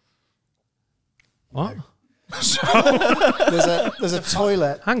 What? There's a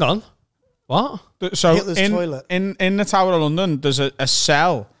toilet. Hang on. What? So Hitler's toilet. in the Tower of London, there's a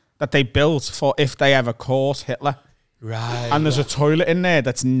cell that they built for if they ever caught Hitler. Right. And there's a toilet in there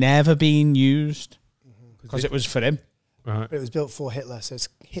that's never been used because it was for him. Right. But it was built for Hitler, so it's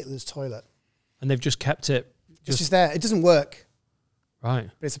Hitler's toilet. And they've just kept it. It's just there. It doesn't work, Right.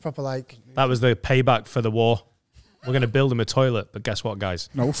 but it's a proper like. That was the payback for the war. We're going to build him a toilet, but guess what, guys?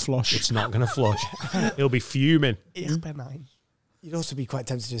 No flush. It's not going to flush. He'll be fuming. Ich bin ein. You'd also be quite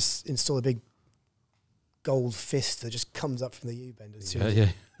tempted to just install a big gold fist that just comes up from the U-bend. Yeah.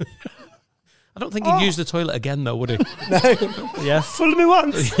 I don't think he'd use the toilet again, though, would he? No. Yeah. Fool me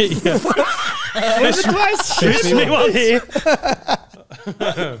once. Yeah. Fist me once.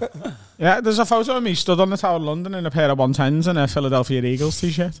 Yeah, there's a photo of me stood on the Tower of London in a pair of 110s and a Philadelphia Eagles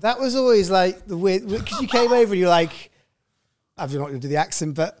t-shirt. That was always like the weird, because you came over and you're like, I'm not going to do the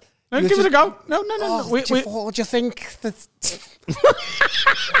accent, but... No, give it a go. No. What do you think? Do you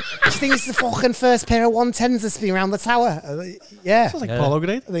think it's the fucking first pair of 110s that's been around the tower? Yeah. Sounds like polo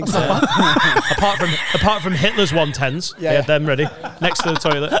grade. I think so. apart from Hitler's 110s, they had them ready next to the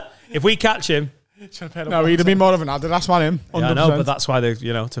toilet. If we catch him... No, he'd have been more of an Adidas man, him. 100%. Yeah, I know, but that's why they,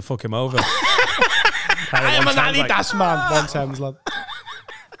 to fuck him over. I am an Adidas man. 110s, lad.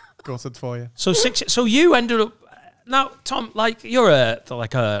 Gutted for you. So you ended up... Now, Tom, like, you're an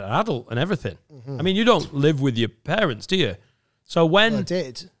adult and everything. Mm-hmm. I mean, you don't live with your parents, do you? So when... Well, I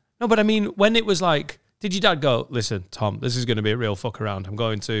did. No, but I mean, when it was like... Did your dad go, listen, Tom, this is going to be a real fuck around. I'm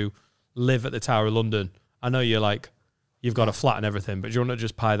going to live at the Tower of London. I know you're like... You've got a flat and everything, but do you want to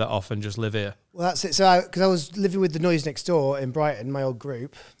just pie that off and just live here? Well, that's it. So, because I was living with the Noise Next Door in Brighton, my old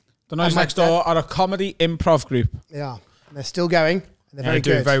group. The Noise Next Door are a comedy improv group. Yeah. And they're still going. And they're very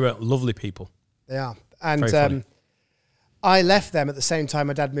doing good. Very well. Lovely people. They are. And I left them at the same time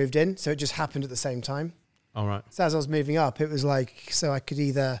my dad moved in, so it just happened at the same time. All right. So as I was moving up, it was like, so I could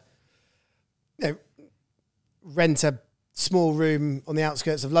either rent a small room on the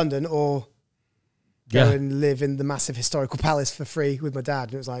outskirts of London or go and live in the massive historical palace for free with my dad.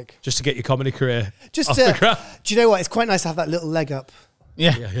 And it was like... Just to get your comedy career just off the ground. Do you know what? It's quite nice to have that little leg up.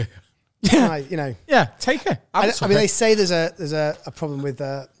 Yeah. Yeah, take it. I mean, they say there's a problem with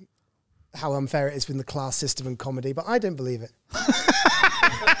how unfair it is with the class system and comedy, but I don't believe it.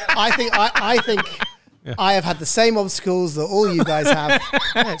 I think I have had the same obstacles that all you guys have.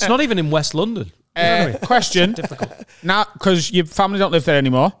 Yeah, it's not even in West London. Question. Difficult. Now, because your family don't live there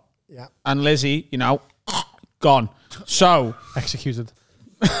anymore. Yeah. And Lizzie, gone. So executed.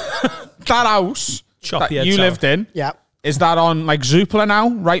 That house that you lived in, is that on like Zoopla now?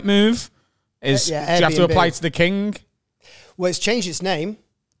 Right move? Do you have to apply to the King? Well, it's changed its name.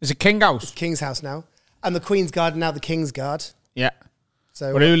 Is it King House? It's King's House now. And the Queen's Guard now the King's Guard. Yeah.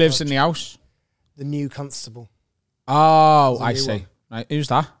 So but who lives in the house? The new constable. Oh, I see. Right. Who's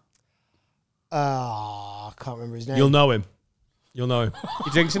that? I can't remember his name. You'll know him.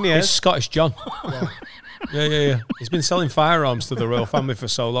 He drinks in the air. He's Scottish John. Yeah. He's been selling firearms to the royal family for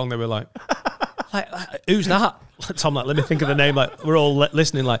so long. They were like who's that? Tom, let me think of the name. Like, we're all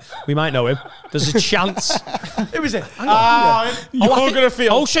listening. Like, we might know him. There's a chance. Who is it? Hang on. You're going to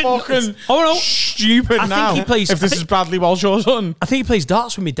feel fucking stupid now. If this is Bradley Walsh or something. I think he plays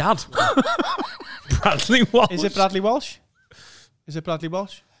darts with me dad. Bradley Walsh. Is it Bradley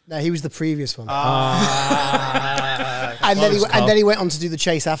Walsh? No, he was the previous one. And then he went on to do the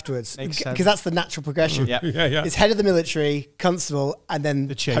chase afterwards, because that's the natural progression. Yeah. It's head of the military, constable, and then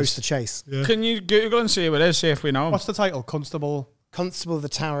host the chase. Yeah. Can you Google and see what it is? See if we know. What's the title? Constable of the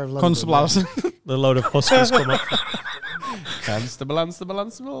Tower of London. Constable Alison. The load of huskies come up.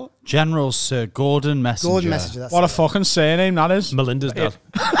 Constable. General Sir Gordon Messenger. That's what a fucking surname that is. Melinda's dad.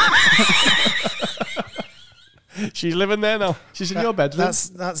 She's living there now. She's in your bedroom. That's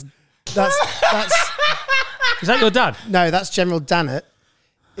Is that your dad? No, that's General Dannett.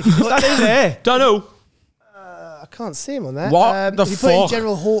 That is it. Don't know. I can't see him on there. What the if you fuck? put in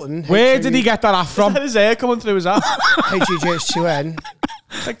General Houghton. Where did he get that off from? That is hair coming through his ass. HUGH2N.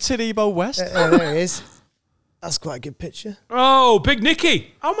 It's like Tiribo West. There he is. That's quite a good picture. Oh, Big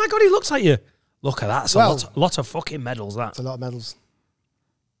Nicky. Oh my God, he looks like you. Look at that. It's a lot of fucking medals, that. It's a lot of medals.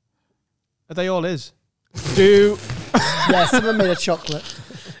 Are they all his? Yeah, some of them made of chocolate.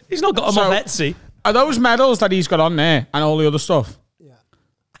 He's not got them off Etsy. Are those medals that he's got on there and all the other stuff? Yeah.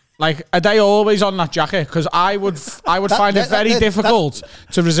 Like, are they always on that jacket? Because I would find it very difficult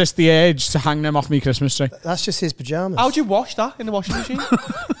to resist the urge to hang them off me Christmas tree. That's just his pajamas. How'd you wash that in the washing machine?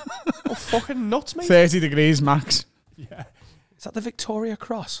 Oh, fucking nuts, mate. 30 degrees max. Yeah. Is that the Victoria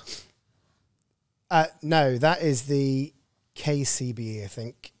Cross? No, that is the KCBE, I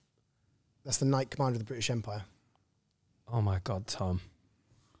think. That's the Knight Commander of the British Empire. Oh my God, Tom.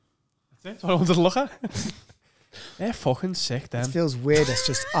 That's what I wanted to look at. They're fucking sick, then. It feels weird. It's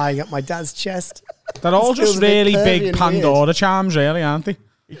just eyeing up my dad's chest. They're all just really big Pandora charms, really, aren't they?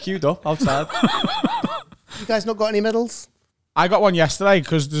 You're queued up outside. You guys not got any medals? I got one yesterday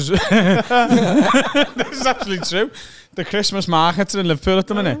because there's... This is actually true. The Christmas markets are in Liverpool at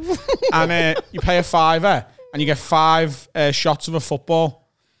the minute. And you pay a £5 and you get 5 shots of a football.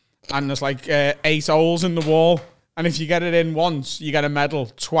 And there's like 8 holes in the wall. And if you get it in once, you get a medal.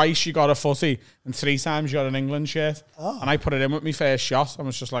 Twice, you got a footy. And 3 times, you got an England shirt. Oh. And I put it in with my first shot. I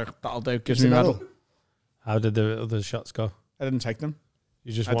was just like, that'll do. Gives me a medal. How did the other shots go? I didn't take them.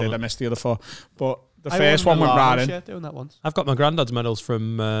 You just I won did. it. I missed the other 4. But the first one went right in. Doing that once. I've got my granddad's medals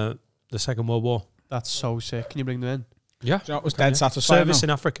from the Second World War. That's so sick. Can you bring them in? Yeah. Do you know what was dead satisfying? Service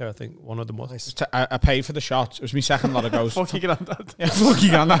in Africa, I think one of them was. Nice. I paid for the shot. It was my second lot of goes. Fuck your granddad. Yeah, fuck you,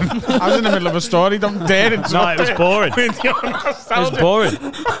 granddad. I was in the middle of a story. Don't dare interrupt. No, it was boring. It was boring.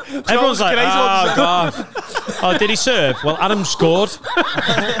 Everyone's like, oh, God. Oh, did he serve? Well, Adam scored.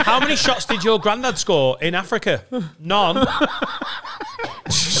 How many shots did your granddad score in Africa? None.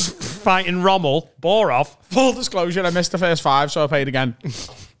 Fighting Rommel. Borov. Full disclosure, I missed the first 5, so I paid again.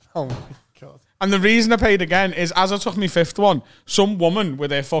 Oh, my God. And the reason I paid again is, as I took my 5th one, some woman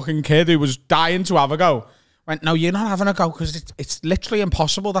with her fucking kid who was dying to have a go went, no, you're not having a go because it's literally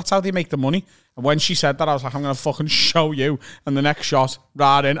impossible. That's how they make the money. And when she said that, I was like, I'm going to fucking show you. And the next shot,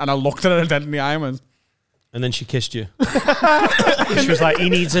 right in, and I looked at her dead in the eye and went... And then she kissed you. She was like, he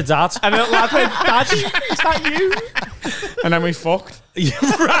needs a dad. And the lad went, Daddy, is that you? And then we fucked.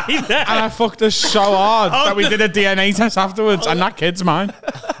 Right there. And I fucked her so hard that we did a DNA test afterwards, and that kid's mine.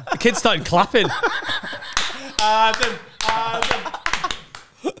 The kid started clapping. Adam.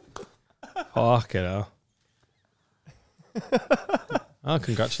 Fucking hell. Oh,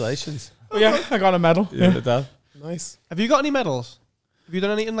 congratulations. Yeah, I got a medal. Yeah, Dad. Nice. Have you got any medals? Have you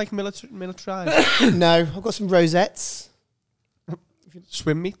done anything like military? No, I've got some rosettes.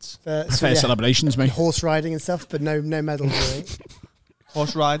 Swim meets? Fair celebrations, mate. Horse riding and stuff, but no medals really.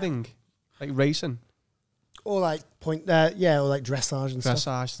 Horse riding? Like racing? Or like or like dressage and stuff.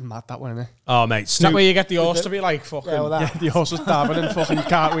 Dressage is mad, that one, isn't it? Oh, mate. Is that where you get the horse to be like fucking... Yeah, well, that. Yeah, the horse was dabbing and fucking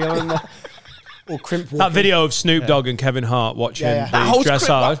cartwheeling. Or crimp walking. That video of Snoop Dogg and Kevin Hart watching the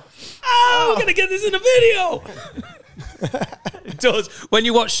dressage. Oh, we're going to get this in a video. It does. When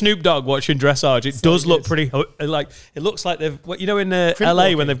you watch Snoop Dogg watching dressage, it does look pretty like it looks like they've in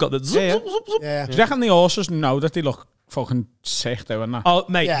LA when they've got the zup, zup, zup. Yeah. Do you reckon the horses know that they look fucking sick doing that? Oh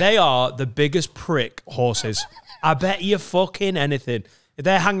mate, they are the biggest prick horses. I bet you fucking anything. If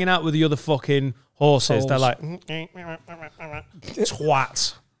they're hanging out with the other fucking horses, they're like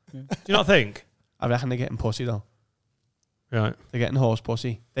twats. Do you not think? I reckon they're getting pussy though. Right. They're getting horse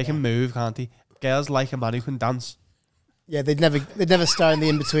pussy. They can move, can't they? Girls like a man who can dance. Yeah, they'd never star in the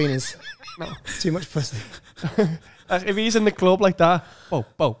in-betweeners. No. Too much pussy. If he's in the club like that,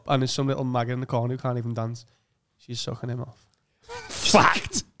 and there's some little maggot in the corner who can't even dance, she's sucking him off.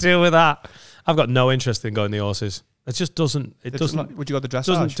 Fact. Deal with that. I've got no interest in going the horses. It just doesn't. It doesn't. Would you go the dressage?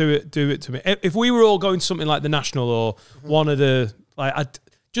 Doesn't do it to me. If we were all going to something like the National or one of the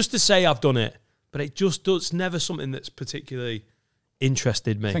just to say I've done it, but it just does. It's never something that's particularly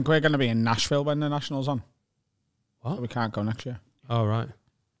interested me. I think we're going to be in Nashville when the National's on. What? So we can't go next year. Oh, right.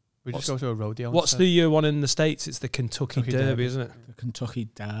 We just go to a rodeo. What's the one in the States? It's the Kentucky Derby, isn't it? The Kentucky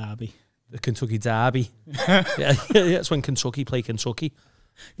Derby. The Kentucky Derby. yeah, that's when Kentucky play Kentucky.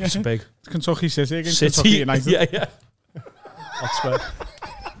 Yeah. It's big. It's Kentucky City against Kentucky United. Yeah. That's where.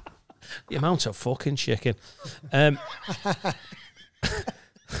 The amount of fucking chicken.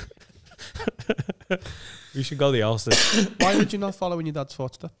 We should go the Ulster. Why would you not follow in your dad's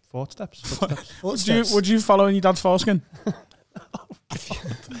footsteps? Would you follow in your dad's foreskin?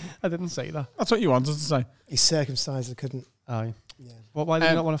 I didn't say that. That's what you wanted to say. He's circumcised. I couldn't. Aye. Yeah. Well, why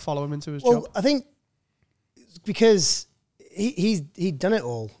did you not want to follow him into his Well, job? I think it's because he'd done it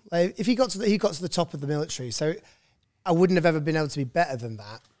all. Like, if he got to the top of the military, so I wouldn't have ever been able to be better than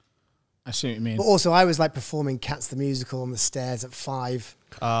that. I see what you mean. But also, I was like performing Cats the Musical on the stairs at 5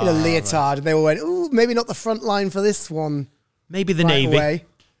 in a leotard, and they all went, "Ooh, maybe not the front line for this one. Maybe the Navy. Away.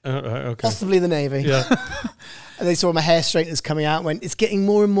 Okay. Possibly the Navy." Yeah. And they saw my hair straighteners coming out and went, "It's getting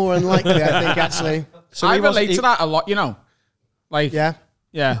more and more unlikely, I think, actually." So I relate to that a lot, you know. Like, yeah.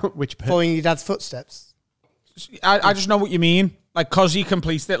 Which bit? Following your dad's footsteps. I just know what you mean. Like, because he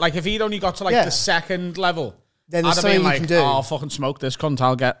completed it. Like, if he'd only got to, like, the second level, then I'd there's have been something like, you can do. I'll fucking smoke this cunt.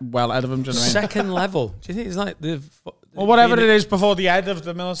 I'll get well out of him. Do you know what I mean? Second level. Do you think it's like the... Well, whatever it is before the head of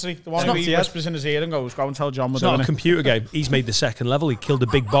the military. The one who not he whispers in his ear and goes, go and tell John we're It's doing not a it. computer game. He's made the second level. He killed a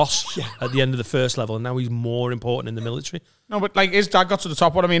big boss at the end of the first level, and now he's more important in the military. No, but, like, his dad got to the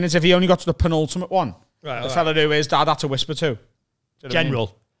top. What I mean is if he only got to the penultimate one, Right, the fella who his dad had to whisper to. Do you know what I mean?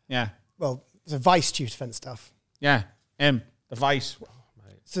 General. Yeah. Well, it's a vice chief defence stuff. Yeah. Him. The vice.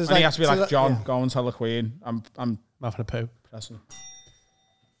 So And he has to be like, John, go and tell the Queen. I'm having a poo. pressing.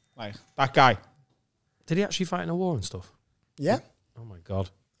 Like, that guy. Did he actually fight in a war and stuff? Yeah. Oh, my God.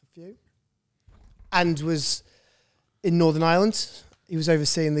 A few. And was in Northern Ireland. He was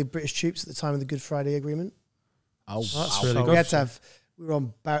overseeing the British troops at the time of the Good Friday Agreement. Oh, that's really We good. had to have.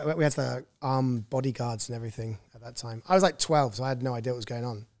 We had to arm bodyguards and everything at that time. I was like 12, so I had no idea what was going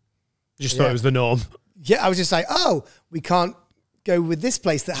on. You just thought it was the norm. Yeah, I was just like, oh, we can't go with this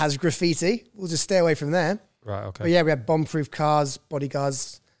place that has graffiti. We'll just stay away from there. Right, okay. But yeah, we had bomb-proof cars,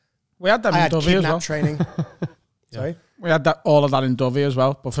 bodyguards. We had them I in had Dovey as well. kidnap training. Sorry? We had all of that in Dovey as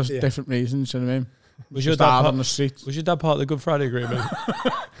well, but for different reasons, you know what I mean? Was your Just dad hard part, on the streets. was your dad part of the Good Friday Agreement?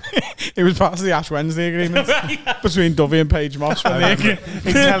 It was part of the Ash Wednesday agreement between Dovey and Paige Moss. When they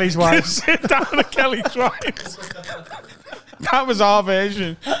Kelly's wife. sit down at Kelly's wife. That was our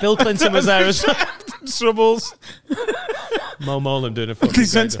version. Bill Clinton was there as well. Troubles. Mo Molam doing a fucking They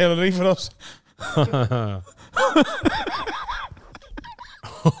sent great Hillary for us.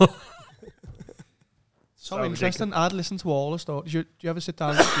 So interesting. I'd listen to all the stories. Do you ever sit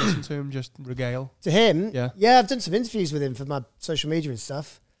down and listen to him just regale? To him? Yeah. I've done some interviews with him for my social media and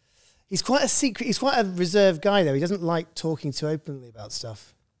stuff. He's quite a secret. He's quite a reserved guy, though. He doesn't like talking too openly about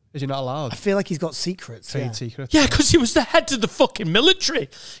stuff. Is he not allowed? I feel like he's got secrets. Trade secrets. Yeah, because he was the head of the fucking military.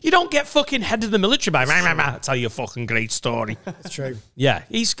 You don't get fucking head of the military by tell you a fucking great story. That's true. Yeah,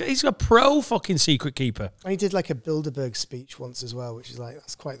 he's a pro fucking secret keeper. And he did like a Bilderberg speech once as well, which is like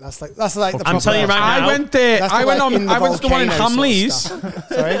that's like the. I'm telling you right now. I went there. That's I the, went like, on. in the I went to the one in volcano sort of Hamleys. stuff.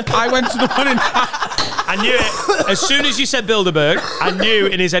 Sorry. I went to the one in. I knew it. As soon as you said Bilderberg, I knew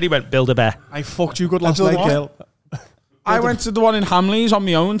in his head he went, Bilderberg. I fucked you good last night, girl. I went to the one in Hamleys on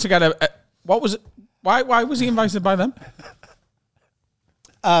my own to get a what was it? Why was he invited by them?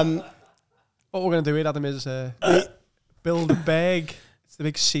 What we're going to do with Adam is build a bag. It's the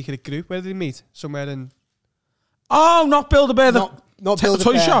big secret group. Where did they meet? Somewhere in... Oh, not Build-A-Bear. Not Build-A-Bear.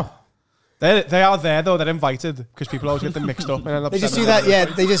 Toy shop. They are there, though. They're invited because people always get them mixed up. And They just do that, yeah.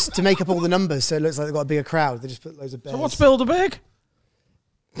 They just, to make up all the numbers so it looks like they've got a bigger crowd, they just put loads of bears. So what's Build-A-Bear?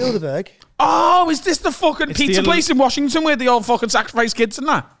 Bilderberg? Oh, is this the fucking It's pizza the place in Washington where they all fucking sacrifice kids and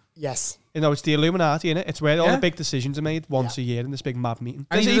that? Yes. You know, it's the Illuminati, innit? It's where all Yeah. the big decisions are made once a year in this big mad meeting.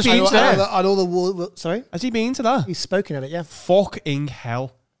 And Has he he just been means to there. that? On all the wall, sorry? Has he been to that? He's spoken at it, yeah. Fucking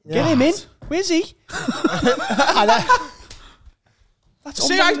hell. Yeah. Get him in. Where's he? That's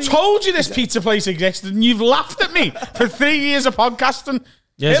See, I told you this pizza place existed and you've laughed at me for 3 years of podcasting.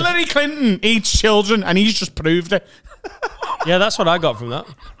 Yes. Hillary Clinton eats children and he's just proved it. Yeah, that's what I got from that.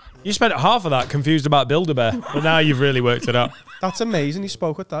 You spent half of that confused about Build-A-Bear, but now you've really worked it out. That's amazing. He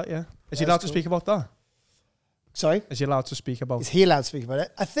spoke with that, yeah. Is he allowed to speak about that? Sorry? Is he allowed to speak about... Is he allowed to speak about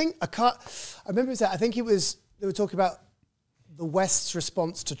it? I remember it was that. I think it was, they were talking about the West's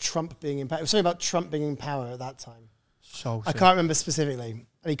response to Trump being in power. It was something about Trump being in power at that time. So I sick. can't remember specifically,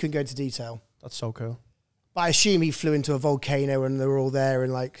 and he couldn't go into detail. That's so cool. But I assume he flew into a volcano and they were all there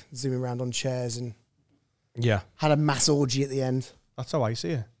and like zooming around on chairs and Yeah. had a mass orgy at the end. That's how I see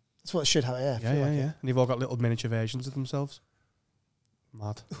it. That's what it should have, yeah. I feel like it. And they've all got little miniature versions of themselves.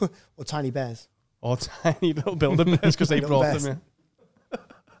 Mad. Or tiny bears. Or tiny little builder bears because they Little brought bears. them in.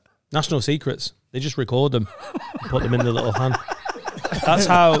 National secrets. They just record them, put them in the little hand. That's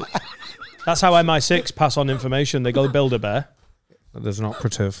how MI6 pass on information. They go Build-A-Bear. There's an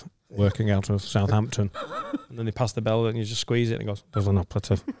operative working out of Southampton. And then they pass the bell and you just squeeze it and it goes, there's an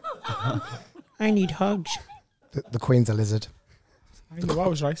operative. I need hugs. The Queen's a lizard. I knew I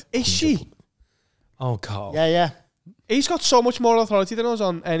was right. Is she? Oh, God. Yeah. He's got so much more authority than us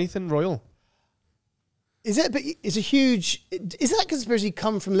on anything royal. Is it? But it's a huge. Is that conspiracy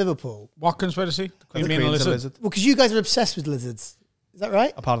come from Liverpool? What conspiracy? The Queen Queen's a lizard. Well, because you guys are obsessed with lizards. Is that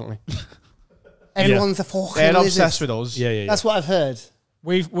right? Apparently. Everyone's a fucking They're lizard. obsessed with us. Yeah. That's what I've heard.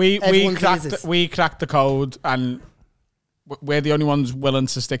 We Everyone's cracked lizards. we cracked the code and we're the only ones willing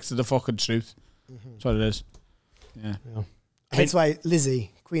to stick to the fucking truth. That's what it is. Yeah. Hence why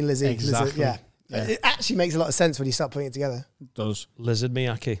Lizzie, Queen Lizzie, Exactly. lizard. Yeah. It actually makes a lot of sense when you start putting it together. It does. Lizard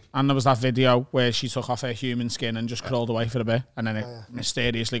Miyake. And there was that video where she took off her human skin and just crawled away for a bit and then it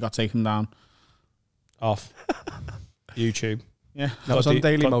mysteriously got taken down. Off. YouTube. Yeah. That was on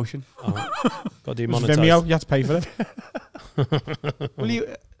Daily Motion. Got It was demonetized. Vimeo, you had to pay for it. Will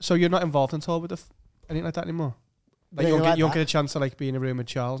you? So you're not involved at all with anything like that anymore? Like you don't get a chance to like be in a room with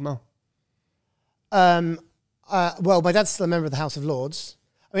Charles now. Well, my dad's still a member of the House of Lords.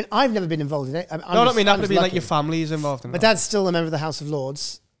 I mean, I've never been involved in it. I don't mean that to be like your family is involved in My it. dad's still a member of the House of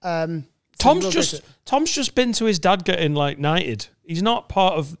Lords. So Tom's you will go to it. just been to his dad getting like knighted. He's not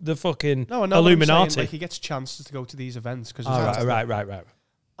part of the fucking No, I know what I'm Illuminati. saying, like he gets chances to go to these events because Right.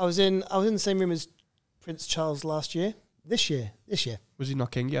 I was in the same room as Prince Charles last year. This year. Was he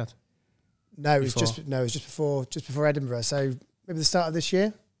not king yet? No, it was just before Edinburgh. So maybe the start of this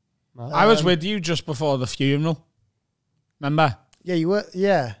year. I was with you just before the funeral. Remember? Yeah, you were.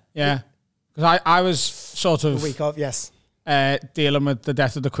 Yeah. Yeah. Because I was sort of A week of, yes. Dealing with the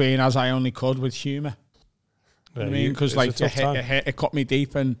death of the Queen as I only could with humour. I mean, because like it cut me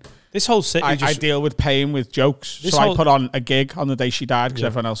deep, and this whole city. I deal with pain with jokes. So I put on a gig on the day she died because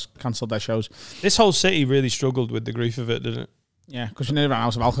everyone else cancelled their shows. This whole city really struggled with the grief of it, didn't it? Yeah, because we nearly ran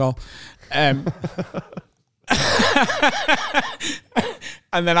out of alcohol. And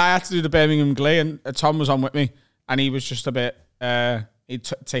then I had to do the Birmingham Glee, and Tom was on with me, and he was just a bit. He'd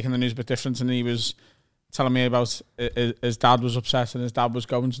taken the news a bit different, and he was telling me about his dad was upset, and his dad was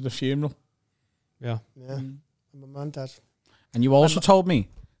going to the funeral. Yeah. I'm a man, Dad. And you also told me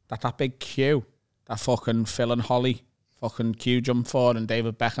that big queue, that fucking Phil and Holly fucking queue jumped for, and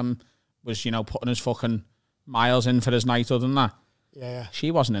David Beckham was, you know, putting his fucking miles in for his knighthood and that. Yeah. She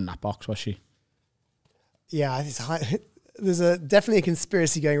wasn't in that box, was she? Yeah, there's definitely a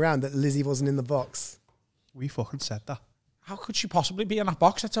conspiracy going around that Lizzie wasn't in the box. We fucking said that. How could she possibly be in that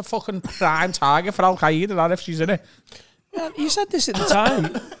box? It's a fucking prime target for Al Qaeda, that if she's in it. Yeah, you said this at the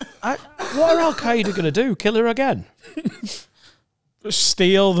time. What are Al Qaeda going to do? Kill her again?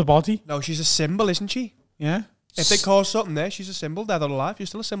 Steal the body? No, she's a symbol, isn't she? Yeah. If they cause something there, she's a symbol, dead or alive. You're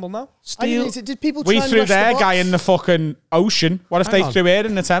still a symbol now. Did people try We and threw rush the their box? guy in the fucking ocean. What if they threw her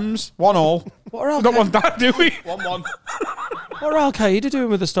in the Thames? 1-1. What are Al We don't want that, do we? 1-1. What are Al Qaeda doing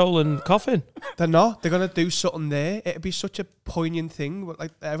with the stolen coffin? They're not. They're going to do something there. It'd be such a poignant thing.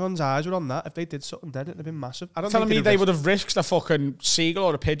 Like, everyone's eyes were on that. If they did something then, it'd have been massive. I don't Telling think me they would have risked a fucking seagull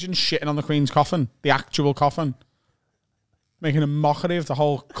or a pigeon shitting on the Queen's coffin. The actual coffin. Making a mockery of the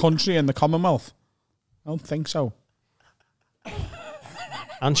whole country and the Commonwealth. I don't think so.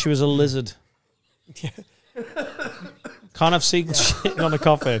 And she was a lizard. Can't have seagulls shitting on a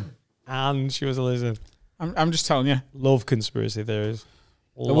coffin. And she was a lizard. I'm just telling you. Love conspiracy theories.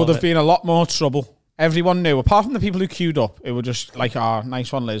 There would have been a lot more trouble. Everyone knew, apart from the people who queued up, it was just like, oh,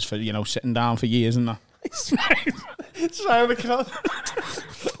 nice one, Liz, for, you know, sitting down for years and that.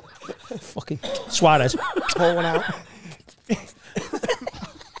 Fucking Suarez. Pour one out.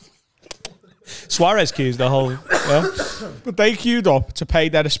 Suarez queues the whole... Yeah. But they queued up to pay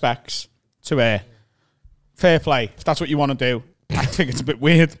their respects to her. Fair play, if that's what you want to do. I think it's a bit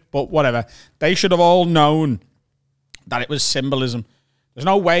weird, but whatever. They should have all known that it was symbolism. There's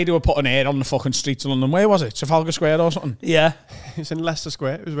no way they were putting air on the fucking streets of London. Where was it? Trafalgar Square or something? Yeah. It was in Leicester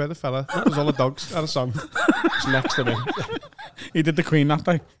Square. It was where the fella, it was all the dogs had a song. It's next to me. He did the Queen that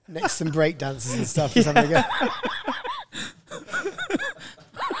day. Next to some break dances and stuff. Just having a go.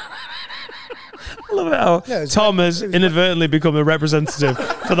 I love it how Tom has inadvertently become a representative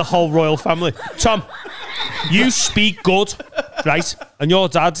for the whole royal family. Tom, you speak good, right? And your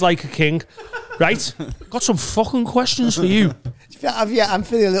dad's like a king, right? Got some fucking questions for you. I'm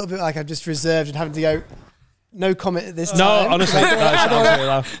feeling a little bit like I'm just reserved and having to go, no comment at this time. No, honestly,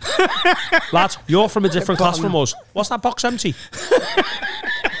 lad, you're from a different class from us. What's that box empty?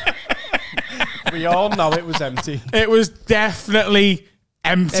 We all know it was empty. It was definitely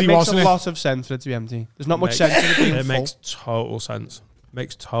empty, It makes wasn't a it? lot of sense for it to be empty. There's not much sense in it being It full. makes total sense.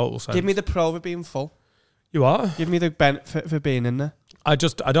 Makes total sense. Give me the pro of it being full. You are? Give me the benefit for being in there. I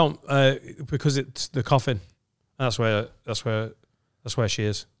don't, because it's the coffin. That's where she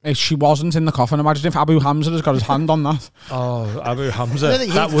is. If she wasn't in the coffin, imagine if Abu Hamza has got his hand on that. Oh, Abu Hamza. I don't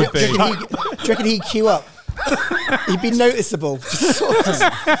think That would be. Do you reckon he'd queue up? He'd be noticeable. Just sort of just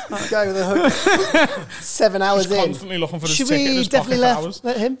go with a hook. 7 hours He's in. constantly looking for his Should ticket in we his definitely pocket for hours.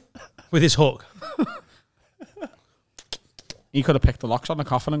 let him? With his hook. He could have picked the locks on the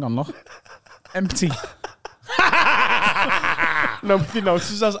coffin and gone, look, empty. Nobody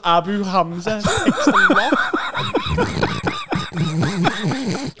notices as Abu Hamza.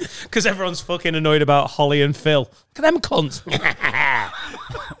 Because everyone's fucking annoyed about Holly and Phil. Look at them cunts.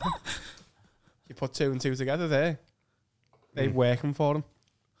 You put 2 and 2 together there. They're working for him.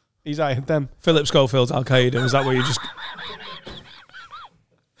 He's hired them. Philip Schofield's Al Qaeda. Was that where you just...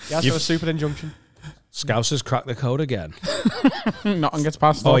 He has to have a super injunction. Scousers crack the code again. Nothing gets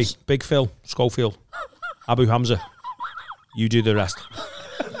past Oi, us. Big Phil, Schofield, Abu Hamza. You do the rest.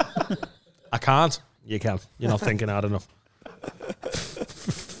 I can't. You can. You're not thinking hard enough.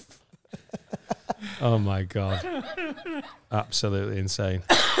 Oh my God. Absolutely insane.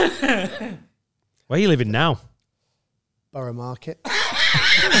 Where are you living now? Borough Market.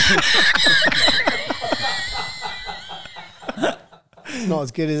 It's not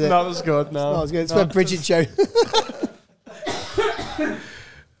as good, is it? Not as good, no. Not as good. It's where Bridget Jones.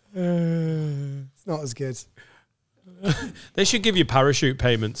 It's not as good. They should give you parachute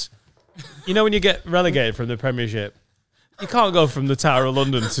payments. You know when you get relegated from the Premiership, you can't go from the Tower of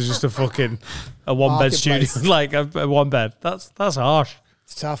London to just a fucking one bed studio, Marketplace. like a one bed. That's harsh.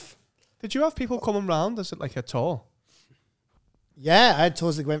 It's tough. Did you have people coming round? Is it like a tour? Yeah, I had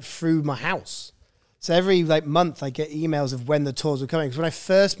tours that went through my house. So every like month, I get emails of when the tours were coming. Because when I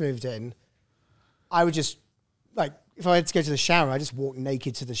first moved in, I would just like if I had to go to the shower, I just walked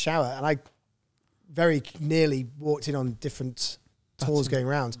naked to the shower, and I very nearly walked in on different tours going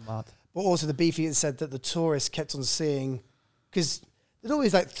around. Mad. But also the beefy said that the tourists kept on seeing, because there's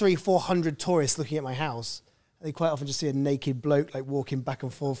always like 300-400 tourists looking at my house. And they quite often just see a naked bloke like walking back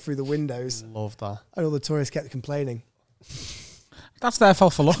and forth through the windows. Love that. And all the tourists kept complaining. That's their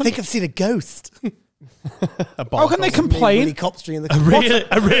fault for I looking. think I've seen a ghost. How can they complain? Willy Copstring in the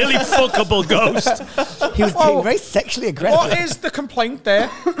A really fuckable ghost. He was being very sexually aggressive. What is the complaint there?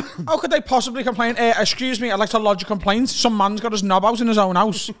 How could they possibly complain? Excuse me, I'd like to lodge a complaint. Some man's got his knob out in his own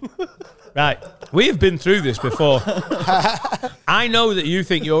house. Right. We have been through this before. I know that you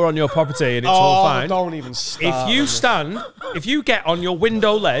think you're on your property and it's all fine. Don't even start. If you get on your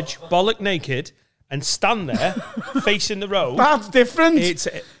window ledge, bollock naked, and stand there facing the road. That's different.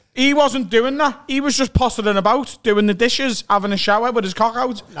 He wasn't doing that. He was just pottering about, doing the dishes, having a shower with his cock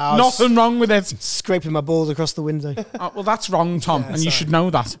out. No, nothing wrong with it. Scraping my balls across the window. Well, that's wrong, Tom, and you should know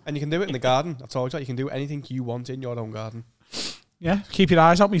that. And you can do it in the garden. I told you, you can do anything you want in your own garden. Yeah, keep your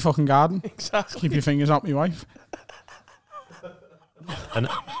eyes out my fucking garden. Exactly. Keep your fingers out my wife. And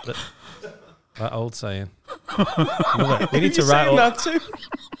that old saying. We need to write that too.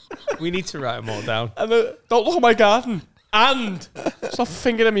 We need to write them all down. And don't look at my garden. And stop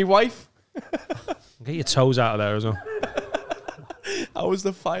fingering me wife. Get your toes out of there as well. How was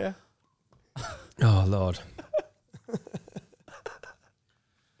the fire? Oh, Lord.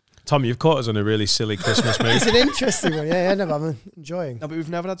 Tom, you've caught us on a really silly Christmas mood. It's an interesting one. Yeah, no, I'm enjoying. No, but we've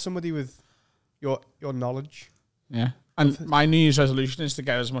never had somebody with your knowledge. Yeah. And my New Year's resolution is to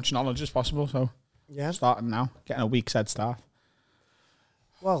get as much knowledge as possible. So, yeah, starting now, getting a week's head start.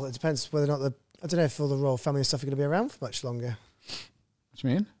 Well, it depends whether or not I don't know if all the royal family stuff are going to be around for much longer. What do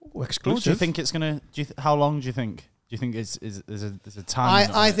you mean? Oh, exclusive. Do you think it's going to... how long do you think? Do you think there's a time?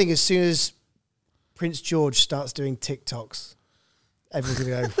 I think as soon as Prince George starts doing TikToks, everyone's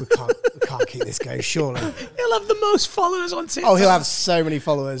going to go, we can't keep this going, surely. He'll have the most followers on TikTok. Oh, he'll have so many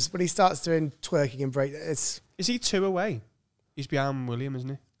followers. When he starts doing twerking and break, Is he 2 away? He's behind William, isn't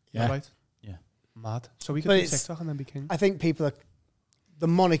he? Yeah. Right? Yeah. Mad. So we could do TikTok and then be king. I think people are... The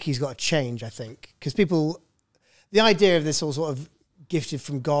monarchy's got to change, I think. Because people... The idea of this all sort of gifted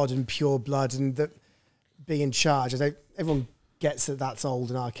from God and pure blood and that being in charge, everyone gets that that's old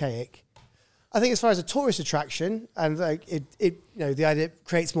and archaic. I think as far as a tourist attraction, and like the idea it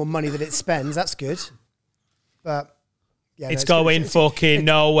creates more money than it spends, that's good. But yeah, it's going fucking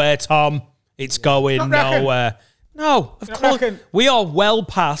nowhere, Tom. It's going nowhere. No, of course. We are well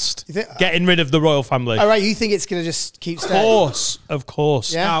past getting rid of the royal family. All right, you think it's going to just keep staying? Of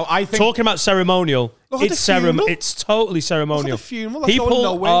course. Yeah. Now, I think talking about ceremonial, it's totally ceremonial. Look at the funeral.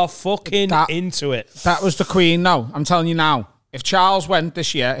 People are fucking into it. That was the Queen. No, I'm telling you now. If Charles went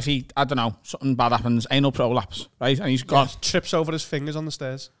this year, if he, I don't know, something bad happens, anal prolapse, right? And he's gone. Trips over his fingers on the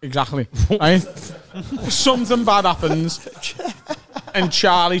stairs. Exactly. Right? Something bad happens and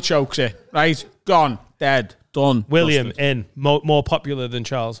Charlie chokes it, right? Gone. Dead. Done. William Busted. in. More popular than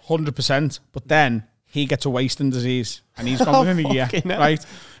Charles. 100%. But then he gets a wasting disease and he's gone within a year, right?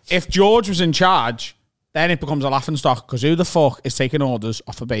 If George was in charge, then it becomes a laughing stock because who the fuck is taking orders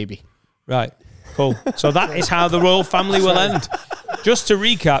off a baby? Right. Cool. So that is how the royal family will end. Just to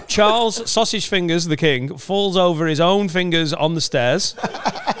recap, Charles, sausage fingers, the king, falls over his own fingers on the stairs.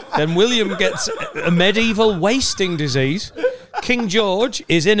 Then William gets a medieval wasting disease. King George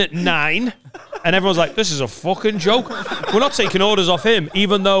is in at 9. And everyone's like, this is a fucking joke. We're not taking orders off him,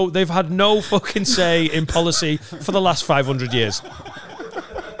 even though they've had no fucking say in policy for the last 500 years.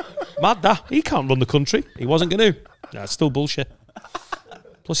 Mad that. He can't run the country. He wasn't going to. Nah, it's still bullshit.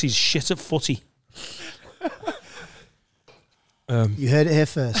 Plus, he's shit at footy. You heard it here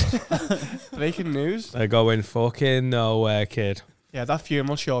first. Breaking news. They're going fucking nowhere, kid. Yeah, that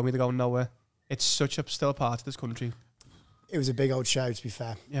funeral showed me they're going nowhere. It's such a still part of this country. It was a big old show, to be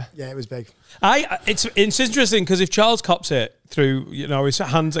fair. Yeah. Yeah, it was big. It's interesting because if Charles cops it through, his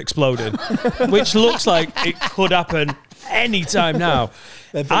hands exploding, which looks like it could happen any time now,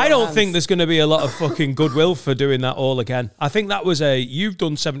 I don't think there's going to be a lot of fucking goodwill for doing that all again. I think that was you've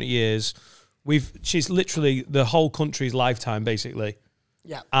done 70 years. She's literally the whole country's lifetime, basically.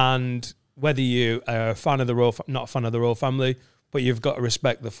 Yeah. And whether you are a fan of not a fan of the royal family, but you've got to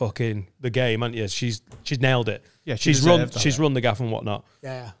respect the game, haven't you? She's nailed it. Yeah, she's run the gaff and whatnot.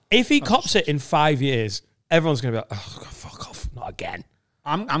 Yeah. If he cops it in 5 years, everyone's gonna be like, oh, God, fuck off, not again.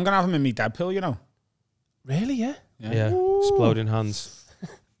 I'm gonna have him in me Deadpool, Really? Yeah. Yeah. Exploding hands.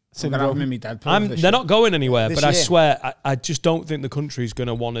 They're not going anywhere, but I year. swear, I just don't think the country's going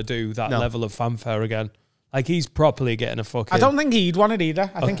to want to do that level of fanfare again. Like, he's properly getting a fucking... I don't think he'd want it either.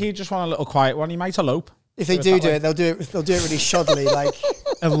 I think he'd just want a little quiet one. He might elope. If they do it, they'll do it really shoddily, like...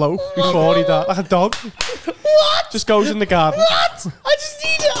 Elope before he died. Like a dog. What? Just goes in the garden. What? I just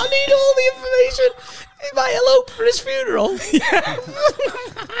need it. I need all the information. He might elope for his funeral.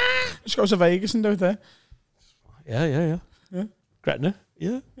 Just goes to Vegas and do it there. Yeah. Gretna.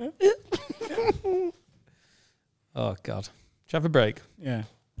 Yeah. Oh, God. Should I have a break? Yeah.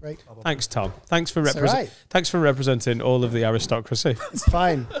 Break. Thanks, Tom. Thanks for right. Thanks for representing all of the aristocracy. It's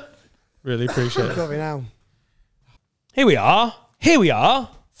fine. Really appreciate it. Got me now. Here we are.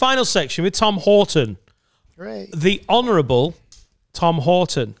 Final section with Tom Houghton. Great. The Honourable Tom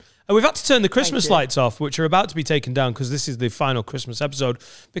Houghton. And we've had to turn the Christmas lights off, which are about to be taken down because this is the final Christmas episode,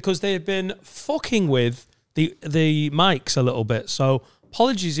 because they've been fucking with the mics a little bit. So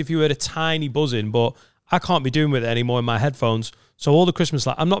apologies if you heard a tiny buzzing, but I can't be doing with it anymore in my headphones. So all the Christmas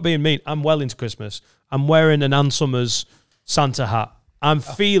lights, I'm not being mean, I'm well into Christmas. I'm wearing an Ann Summers Santa hat. I'm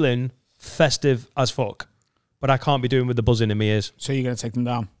feeling festive as fuck, but I can't be doing with the buzzing in my ears. So you're going to take them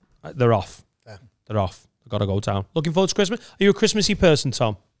down? They're off. Yeah. They're off. I've got to go down. Looking forward to Christmas. Are you a Christmassy person,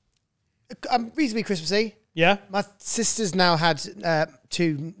 Tom? I'm reasonably Christmassy. Yeah? My sister's now had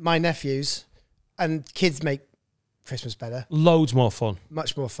my nephews, and kids make Christmas better. Loads more fun.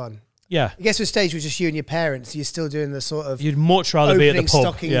 Much more fun. Yeah. I guess with stage with just you and your parents, you're still doing the sort of... You'd much rather be at the pub.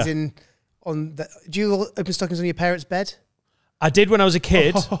 Stockings do you all open stockings on your parents' bed? I did when I was a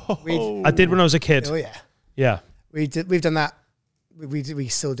kid. I did when I was a kid. Oh, yeah. Yeah. We've done that. We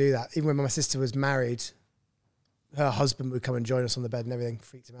still do that. Even when my sister was married, her husband would come and join us on the bed and everything.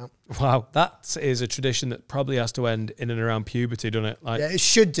 Freaked him out. Wow. That is a tradition that probably has to end in and around puberty, doesn't it? Like, Yeah, it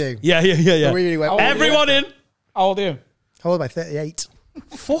should do. Yeah. But we really went, Everyone in. How old are you? How old am I? 38.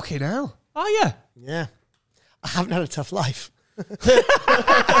 Fucking hell. Oh, yeah. Yeah. I haven't had a tough life. I'm 3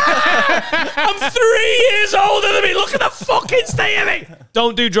 years older than me. Look at the fucking state of me.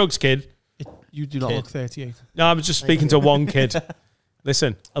 Don't do drugs, kid. You do not look 38. No, I'm just speaking to one kid.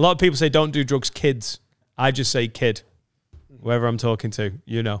 Listen, a lot of people say don't do drugs, kids. I just say kid. Whoever I'm talking to,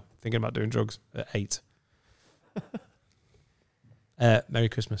 thinking about doing drugs at 8. Merry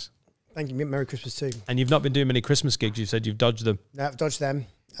Christmas. Thank you. Merry Christmas too. And you've not been doing many Christmas gigs. You said you've dodged them. No, I've dodged them.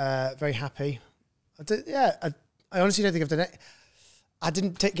 Very happy. I honestly don't think I've done it. I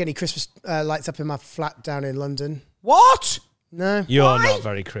didn't get any Christmas lights up in my flat down in London. What? No. You're not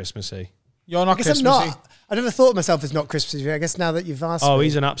very Christmassy. You're not Christmassy? I'm not. I never thought of myself as not Christmassy. I guess now that you've asked me.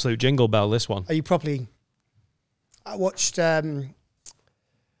 He's an absolute jingle bell, this one. Are you properly... I watched this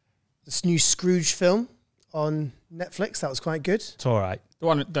new Scrooge film on Netflix. That was quite good. It's all right.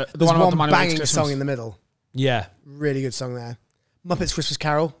 There's one banging song in the middle. Yeah. Really good song there. Muppets Christmas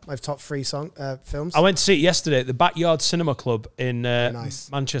Carol, my top 3 films. I went to see it yesterday at the Backyard Cinema Club in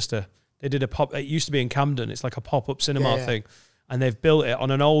Manchester. They did a pop... It used to be in Camden. It's like a pop-up cinema thing. And they've built it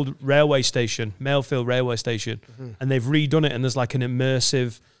on an old railway station, Mailfield railway station. And they've redone it, and there's like an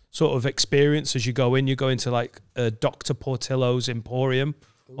immersive sort of experience as you go in. You go into like Dr. Portillo's Emporium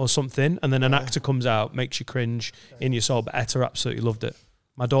or something, and then an actor comes out, makes you cringe in your soul. But Etta absolutely loved it.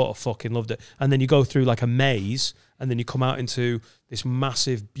 My daughter fucking loved it. And then you go through like a maze, and then you come out into this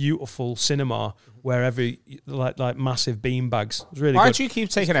massive, beautiful cinema where like massive beanbags. It's really good. Why do you keep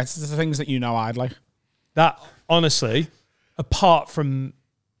taking it to the things that I'd like? That, honestly, apart from...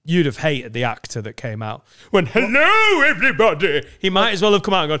 You'd have hated the actor that came out. When, hello, everybody. He might as well have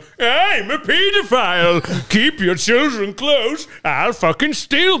come out and gone, I'm a paedophile. Keep your children close. I'll fucking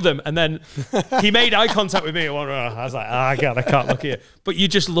steal them. And then he made eye contact with me. I was like, God, I can't look at you. But you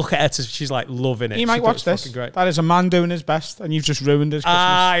just look at her, she's like loving it. He might watch this. Great. That is a man doing his best, and you've just ruined his Christmas.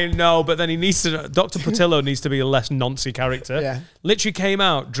 I know, but then he needs to... Dr. Portillo needs to be a less noncy character. Yeah. Literally came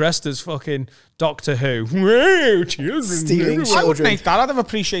out dressed as fucking Doctor Who. Whoa, children. Stealing I would children. think that. I'd have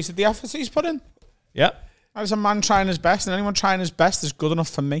appreciated the effort he's put in. Yep. That is a man trying his best, and anyone trying his best is good enough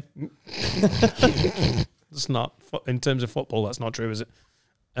for me. It's not. In terms of football, that's not true, is it?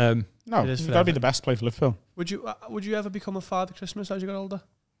 No, you've got to be the best player for Liverpool. Would you ever become a Father Christmas as you got older?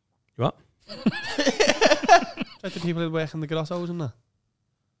 You what? Like the people who work in the grottos and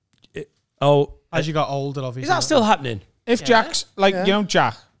that. As you got older, obviously. Is that still happening? If Jack's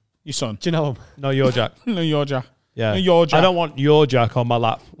Jack, your son. Do you know him? No, you're Jack. No, you're Jack. Yeah. No, you're Jack. I don't want your Jack on my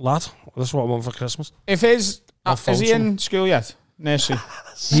lap, lad. That's what I want for Christmas. If is he in school yet? Nursery.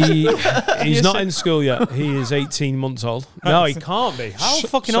 He's not in school yet. He is 18 months old. No, he can't be. How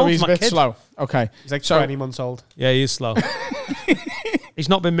fucking old is he's my a bit kid? slow. Okay. He's like 20 months old. Yeah, he is slow. He's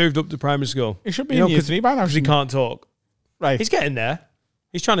not been moved up to primary school. He should be in year 3 by now. Because he can't talk. Right. He's getting there.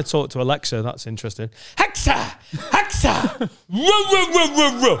 He's trying to talk to Alexa. That's interesting. Hexa! Hexa!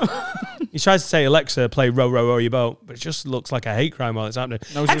 Row. He tries to say, Alexa, play row, row, row your boat. But it just looks like a hate crime while it's happening.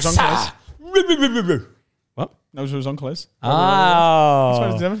 Knows who his uncle is. What? Knows who his uncle is.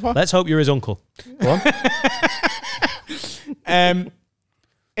 Oh. Let's hope you're his uncle. Go on.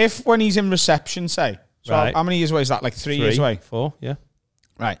 If when he's in reception, say, so right. How many years away is that? Like 3 years away? 4, yeah.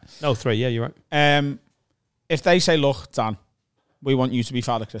 Right. No, 3, yeah, you're right. If they say, look, Dan, we want you to be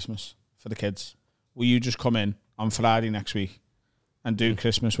Father Christmas for the kids, will you just come in on Friday next week and do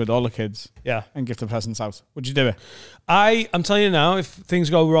Christmas with all the kids? Yeah. And give the presents out? Would you do it? I'm telling you now, if things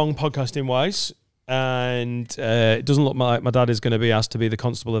go wrong podcasting wise, and it doesn't look like my dad is going to be asked to be the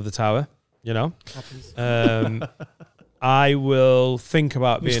constable of the tower, you know, I will think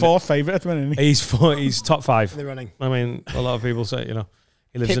about being. He's 4th favourite at the minute, isn't he? He's top 5 in the running. I mean, a lot of people say, you know,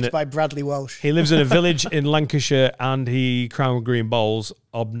 he lives Picked by Bradley Walsh. He lives in a village in Lancashire, and he Crown Green bowls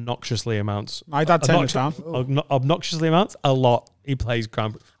obnoxiously amounts. My dad turned it down. Obnoxiously amounts a lot. He plays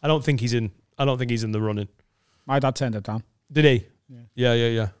Crown. I don't think he's in the running. My dad turned it down. Did he?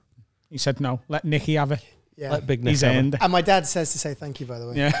 Yeah. He said no. Let Nicky have it. Yeah. Let Big Nick He's have earned it. And my dad says to say thank you, by the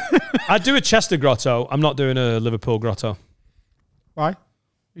way. Yeah. I'd do a Chester grotto. I'm not doing a Liverpool grotto. Why?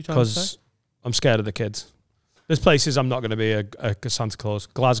 Because I'm scared of the kids. There's places I'm not going to be a Santa Claus.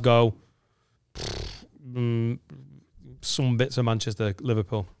 Glasgow, some bits of Manchester,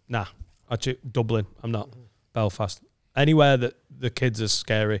 Liverpool. Nah, actually Dublin. I'm not. Belfast. Anywhere that the kids are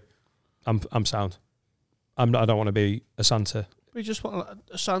scary, I'm sound. I don't want to be a Santa. We just want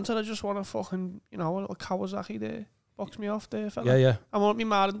a Santa. I just want a fucking, a little Kawasaki there. Box me off there, fella. Yeah. I want me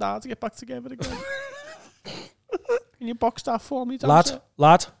mum and dad to get back together again. Can you box that for me,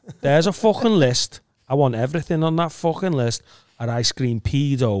 Lad, there's a fucking list. I want everything on that fucking list. An ice cream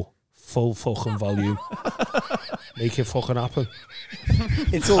pedo, full fucking volume. Make it fucking happen.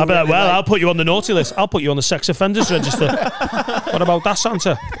 I'll be like, I'll put you on the naughty list. I'll put you on the sex offenders register. What about that,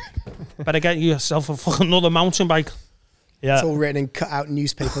 Santa? Better get yourself a fucking another mountain bike. Yeah. It's all written in cut out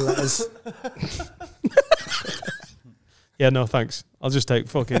newspaper letters. Yeah, no thanks. I'll just take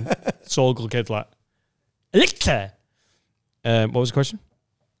fucking Sorgle kid like Alexa. What was the question?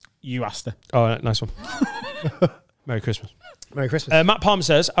 You asked it. Oh, nice one. Merry Christmas. Merry Christmas. Matt Palmer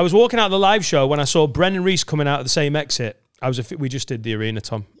says, I was walking out of the live show when I saw Brennan Reese coming out of the same exit. We just did the arena,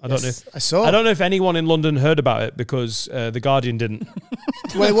 Tom. I don't know if anyone in London heard about it because the Guardian didn't.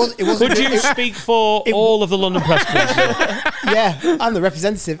 Well, it wasn't. Could you speak for all of the London press, please? Yeah, I'm the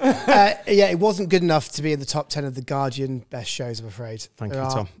representative. It wasn't good enough to be in the top 10 of the Guardian best shows, I'm afraid. Thank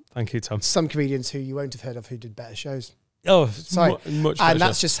you, Tom. Some comedians who you won't have heard of who did better shows. Oh, sorry. Much better. And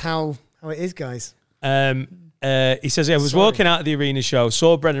that's just how it is, guys. He says, I was walking out of the arena show,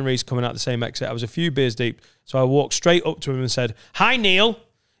 saw Brennan Reese coming out the same exit. I was a few beers deep, so I walked straight up to him and said, "Hi, Neil."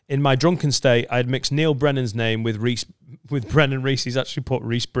 In my drunken state, I had mixed Neil Brennan's name with Brennan Reese. He's actually put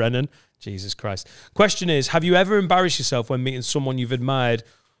Reese Brennan. Jesus Christ. Question is, have you ever embarrassed yourself when meeting someone you've admired,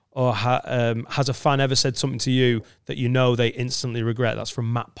 or has a fan ever said something to you that you know they instantly regret? That's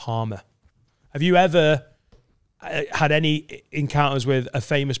from Matt Palmer. Have you ever had any encounters with a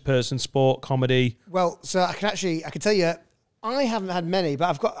famous person, sport, comedy? Well, so I can tell you, I haven't had many, but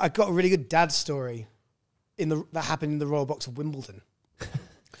I've got a really good dad story that happened in the Royal Box of Wimbledon.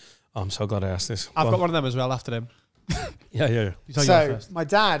 Oh, I'm so glad I asked this. I've got one of them as well after him. Yeah. So my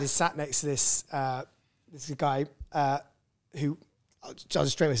dad is sat next to this guy who, I'll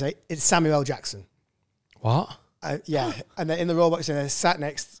just straight away say, it's Samuel L. Jackson. What? Yeah, and they're in the Royal Box and they're sat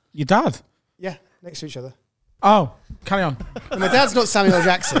next. Your dad? Yeah, next to each other. Oh, carry on. And my dad's not Samuel L.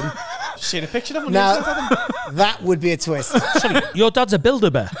 Jackson. Seen a picture of him? Now, that would be a twist. Sorry, your dad's a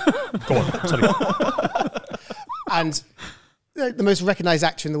Build-A-Bear. Go on, sorry. And the most recognised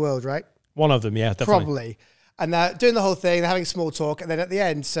actor in the world, right? One of them, yeah, definitely. Probably. And they're doing the whole thing, they're having small talk, and then at the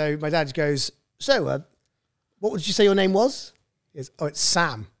end, so my dad goes, so, what would you say your name was? He goes, oh, it's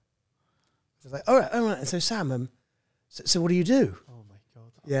Sam. I was like, all right. And so Sam, so what do you do? Oh my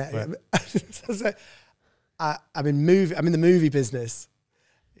God. Yeah. Right. I'm in the movie business.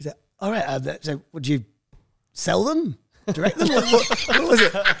 He said, all right, so would you sell them? Direct them? what was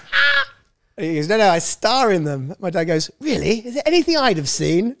it? And he goes, no, I star in them. My dad goes, really? Is there anything I'd have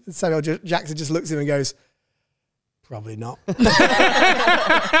seen? And Samuel Jackson just looks at him and goes, probably not.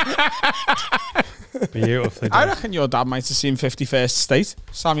 Beautifully done. I reckon your dad might have seen 51st State,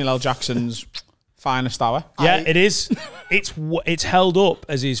 Samuel L. Jackson's finest hour. Yeah, it is. It's held up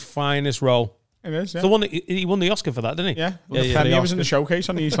as his finest role. It is, yeah. The one that he won the Oscar for that, didn't he? Yeah. He was in the showcase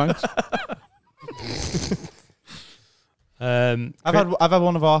on the East Lancs. I've had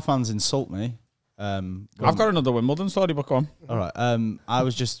one of our fans insult me I've got another Wimbledon story, but go on. All right. I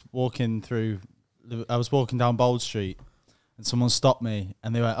was just walking through. I was walking down Bold Street, and someone stopped me,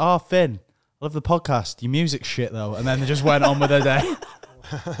 and they went, "Oh, Finn, I love the podcast. Your music's shit though." And then they just went on with their day.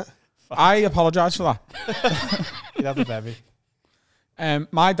 I apologise for that. You have a baby.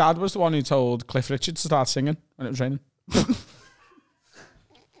 My dad was the one who told Cliff Richard to start singing when it was raining.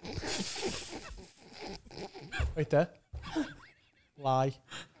 Right there. Lie.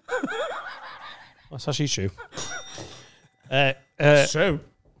 That's actually true. So,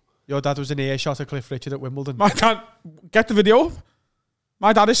 Your dad was in earshot of Cliff Richard at Wimbledon my dad, get the video up.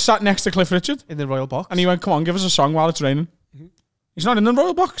 My dad is sat next to Cliff Richard, in the Royal Box. and he went, "Come on, give us a song while it's raining." He's not in the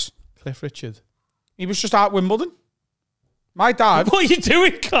Royal Box. Cliff Richard. He was just at Wimbledon. My dad. What are you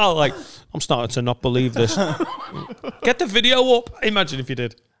doing, Carl? Like, I'm starting to not believe this. Get the video up. Imagine if you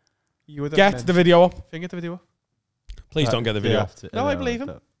did. You were the Get the video up. Can you get the video up? Please don't get the video. No, I believe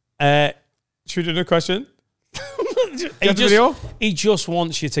him. Should we do another question? Get the video up. He just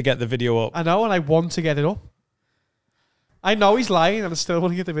wants you to get the video up. I know, and I want to get it up. I know he's lying, and I still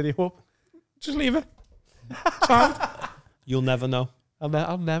want to get the video up. Just leave it. You'll never know.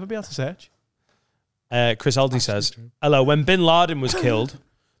 I'll never be able to search. Chris Aldi says, hello, when Bin Laden was killed,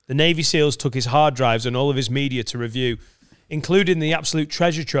 the Navy SEALs took his hard drives and all of his media to review, including the absolute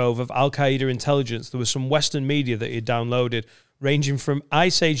treasure trove of Al-Qaeda intelligence. There was some Western media that he had downloaded, ranging from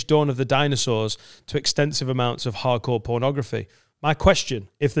Ice Age Dawn of the Dinosaurs to extensive amounts of hardcore pornography. My question,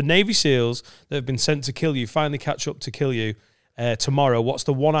 if the Navy SEALs that have been sent to kill you finally catch up to kill you tomorrow, what's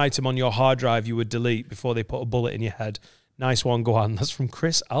the one item on your hard drive you would delete before they put a bullet in your head? Nice one, go on. That's from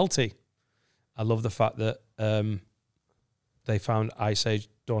Chris Alti. I love the fact that they found Ice Age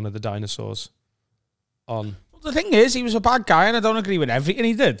Dawn of the Dinosaurs on. Well, the thing is, he was a bad guy, and I don't agree with everything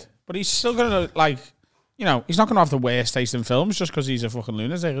he did. But he's still going to, like, you know, he's not going to have the worst taste in films just because he's a fucking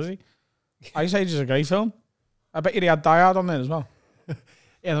lunatic, is he? Ice Age is a great film. I bet you he had Die Hard on there as well. Yeah,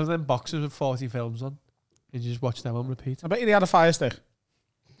 there was them boxes with 40 films on. You just watch them on repeat. I bet you he had a fire stick.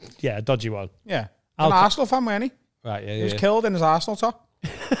 Yeah, a dodgy one. Yeah. An Arsenal fan, wasn't he? Right, yeah, He was killed in his Arsenal top.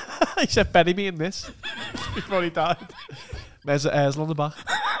 He said, bury me in this before he died. There's an Ersel on the back.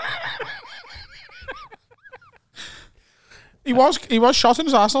 He was shot in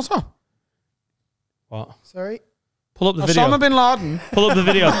his Arsenal top. What? Sorry? Pull up the video. Osama bin Laden. Pull up the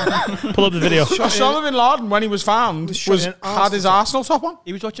video. Pull up the video. Osama bin Laden, when he was found, had his Arsenal top on.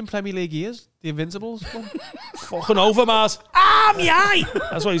 He was watching Premier League years. The Invincibles. Fucking over, Mars. Ah, me eye.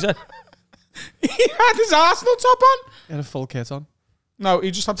 That's what he said. He had his Arsenal top on. He had a full kit on. No,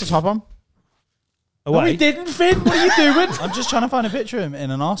 he just had the top on. Away. No, he didn't, Finn. What are you doing? I'm just trying to find a picture of him in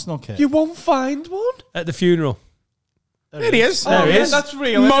an Arsenal kit. You won't find one. At the funeral. There he is. There he is. That's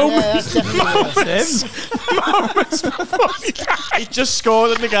real. Moments. Moments before he died. He just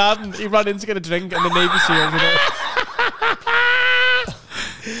scored in the garden. He ran in to get a drink, and the Navy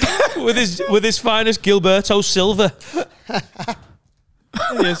SEALs with his finest Gilberto Silva.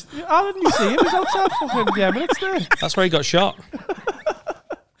 He is. How didn't you see him? He's outside fucking Emirates there. That's where he got shot.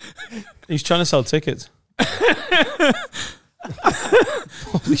 He's trying to sell tickets.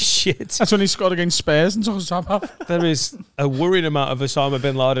 Holy shit. That's when he scored against Spurs and took his top off. There is a worrying amount of Osama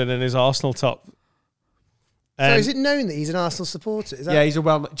bin Laden in his Arsenal top. So is it known that he's an Arsenal supporter? Is that Yeah, he's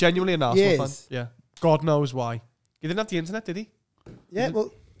a genuinely an Arsenal fan. Yes. Yeah. God knows why. He didn't have the internet, did he? Yeah,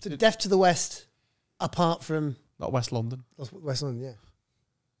 well, to deaf to the West, apart from Not West London. West London, yeah.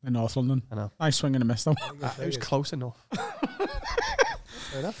 In North London. I know. Nice swing and a miss, though. It was close enough.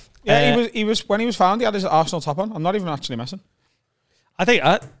 Fair enough. Yeah, he was when he was found, he had his Arsenal top on. I'm not even actually messing. I think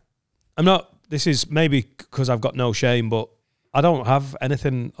I'm not. This is maybe because I've got no shame, but I don't have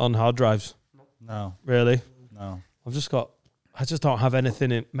anything on hard drives. No. Really? No. I just don't have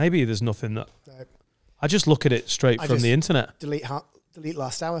anything in. Maybe there's nothing that. No. I just look at it straight from just the internet. Delete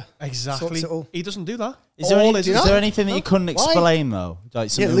last hour. Exactly. Sorts it all. He doesn't do that. Is there anything that you couldn't Why? explain though? Like Yeah,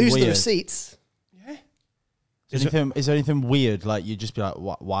 something lose weird. the receipts. Is there anything weird? Like you'd just be like,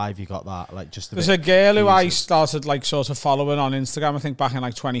 why have you got that? Like just There's a girl who I started like sort of following on Instagram, I think back in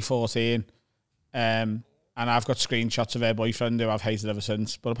like 2014. And I've got screenshots of her boyfriend who I've hated ever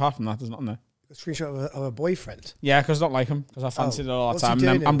since. But apart from that, there's nothing there. A screenshot of a boyfriend. Yeah, because I don't like him. Because I fancied it all the What's he time.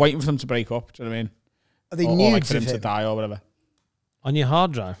 doing And I'm waiting for them to break up. Do you know what I mean? Are they Or nudes like for him of to him? die or whatever. On your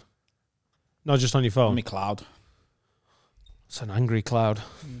hard drive? Not just on your phone? On my cloud. It's an angry cloud.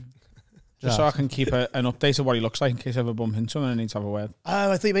 Just so I can keep an update of what he looks like in case I ever bump into him and I need to have a word.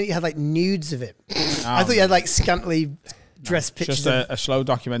 Oh, I thought you meant you had like nudes of it. I thought you had like scantily dressed pictures. Just a slow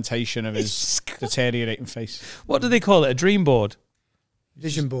documentation of his deteriorating face. What do they call it? A dream board?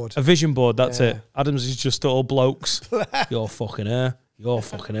 Vision board. A vision board, that's Yeah. it. Adams is just all blokes. Your fucking hair. You're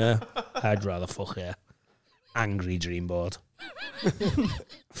fucking her. I'd rather fuck her. Angry dream board.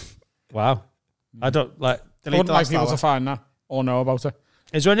 Wow. I don't like. I wouldn't like people to find that or know about it.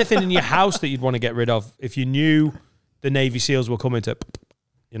 Is there anything in your house that you'd want to get rid of if you knew the Navy SEALs were coming to,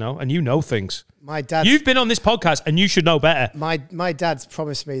 you know, and you know things? My dad. You've been on this podcast and you should know better. My dad's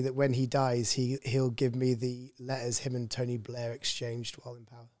promised me that when he dies, he'll give me the letters him and Tony Blair exchanged while in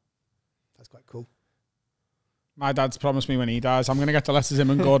power. That's quite cool. My dad's promised me when he dies, I'm going to get the letters him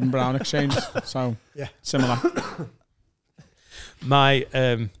and Gordon Brown exchanged. So, yeah, similar. My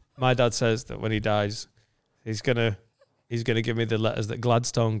dad says that when he dies, he's gonna give me the letters that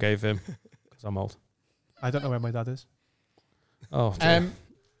Gladstone gave him because I'm old. I don't know where my dad is. Oh, dear.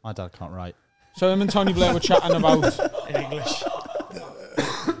 My dad can't write. So him and Tony Blair were chatting about In English.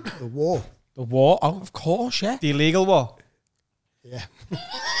 the war. the war. Oh, of course, yeah. The illegal war. Yeah.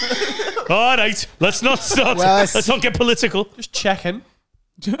 All right, let's not start. Well, let's not get political. Just checking.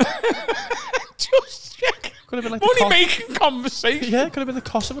 Just check. Could have been like Only making conversation. Yeah, could have been the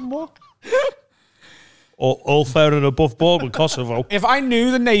Kosovan war. All fair and above board with Kosovo. If I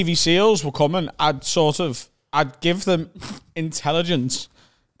knew the Navy SEALs were coming, I'd give them intelligence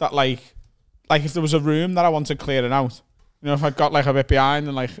that like if there was a room that I wanted clearing out, you know, if I'd got like a bit behind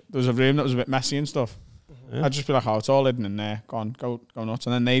and like there was a room that was a bit messy and stuff, I'd just be like, oh, it's all hidden in there. Go on, go nuts.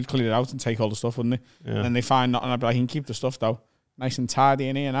 And then they'd clear it out and take all the stuff, wouldn't they? Yeah. And then they find nothing. I'd be like, you can keep the stuff though. Nice and tidy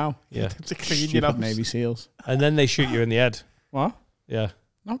in here now. Yeah. To clean Stupid Navy SEAls. And then they shoot you in the head. What? Yeah.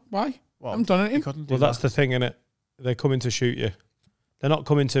 No, why? What? I haven't done anything. Well, that's the thing, innit? They're coming to shoot you. They're not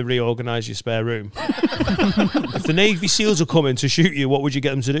coming to reorganise your spare room. If the Navy SEALs are coming to shoot you, what would you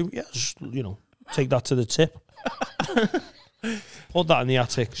get them to do? Yeah, just, you know, take that to the tip. Hold that in the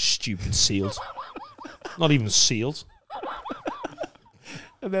attic. Stupid SEALs. Not even SEALs.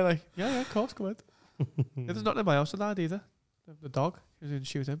 And they're like, yeah, of course, come in. There's nothing in my house with that either. The dog, you didn't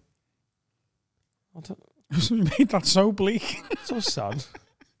shoot him. You made that so bleak. So sad.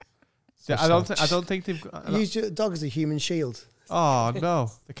 Yeah, I don't think they've got. Use your dog as a human shield. Oh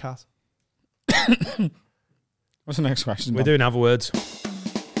no, the cat. What's the next question? We're doing have words.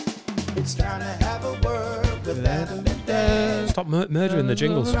 It's time to have a word with Adam and Dan. Stop murdering the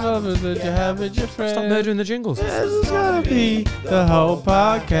jingles. Stop Murdering the jingles. This is gonna be the whole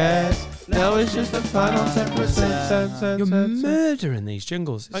podcast. Now it's just the final 10%. You're murdering these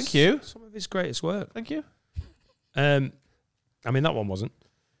jingles. It's Thank you. Some of his greatest work. Thank you. I mean, that one wasn't.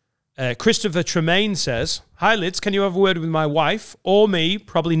 Christopher Tremaine says, hi, Lids, can you have a word with my wife or me?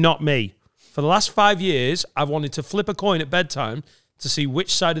 Probably not me. For the last 5 years, I've wanted to flip a coin at bedtime to see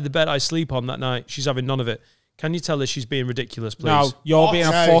which side of the bed I sleep on that night. She's having none of it. Can you tell her she's being ridiculous, please? No, you're being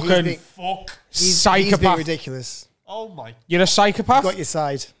a fucking psychopath. He's being ridiculous. Oh my. You're a psychopath. You've got your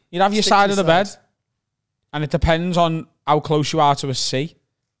side. You'd have your Stick side to of the your bed, side. and it depends on how close you are to a sea.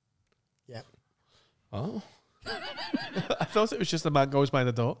 Yeah. Oh. I thought it was just the man goes by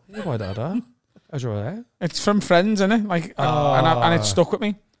the door. Why that? How's your hair? It's from Friends, isn't it? Like, and it stuck with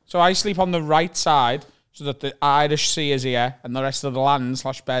me. So I sleep on the right side, so that the Irish Sea is here, and the rest of the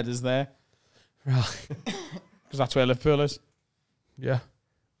land/bed is there. Right. Because that's where Liverpool is. Yeah.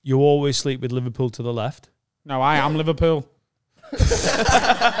 You always sleep with Liverpool to the left. No, I am Liverpool.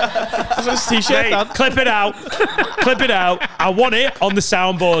 That's a t-shirt. Hey, clip it out. Clip it out. I want it on the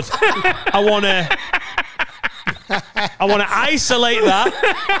soundboard. I want to isolate that,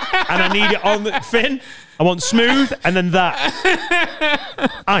 and I need it on the Finn. I want smooth, and then that.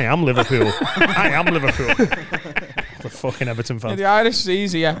 I am Liverpool. I am Liverpool. The fucking Everton fan. Yeah, the Irish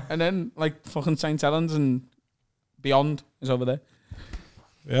Sea's here, and then like fucking St. Helens and beyond is over there.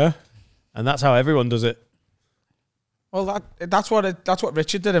 Yeah, and that's how everyone does it. Well, that's what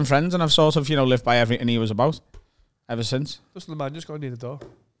Richard did in Friends, and I've sort of lived by everything he was about ever since. Just the man just going near the door.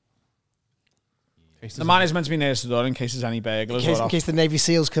 The man is meant to be nearest the door in case there's any burglars. In case the Navy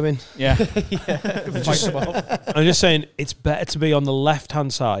SEAls come in. Yeah. I'm just saying it's better to be on the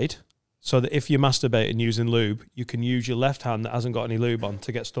left-hand side so that if you're masturbating using lube, you can use your left hand that hasn't got any lube on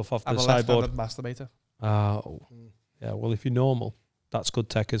to get stuff off the sideboard. I'm a left-handed masturbator. Oh. Yeah, well, if you're normal, that's good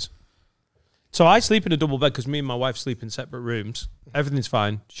techers. So I sleep in a double bed because me and my wife sleep in separate rooms. Everything's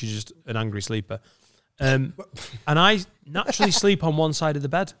fine. She's just an angry sleeper. And I naturally sleep on one side of the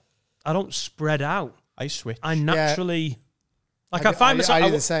bed. I don't spread out. I switch. I naturally... Like I find myself... I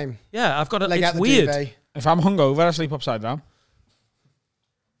do the same. Yeah, I've got a... Leg out It's the weird. duvet. If I'm hungover, I sleep upside down.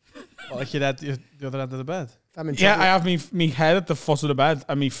 Well, like your head, the other end of the bed. If I'm in Yeah, trouble. I have me head at the foot of the bed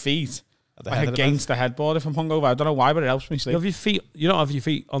and me feet At the like head of the against the headboard if I'm hungover. I don't know why, but it helps me You sleep. have your feet... You don't have your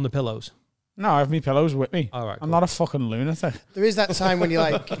feet on the pillows. No, I have me pillows with me. All right, I'm cool. not a fucking lunatic. There is that time when you're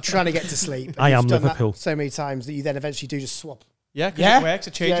like trying to get to sleep. And I am you've done Liverpool. that so many times that you then eventually do just swap Yeah, because it works.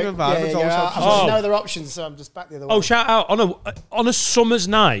 A change of environment always helps. I've got no other options, so I'm just back the other way. Oh, shout out on a summer's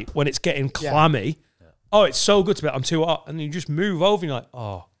night when it's getting clammy. Yeah. Oh, it's so good to be. I'm too hot, and you just move over, and you're like,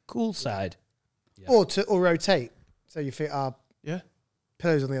 oh, cool side. Yeah. Or rotate, so your feet are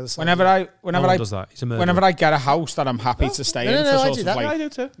pillows on the other side. Whenever I does that. He's a murderer. Whenever I get a house that I'm happy to stay in for sort of like I do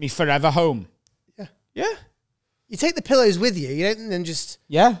too. me forever home. Yeah. You take the pillows with you. You don't then just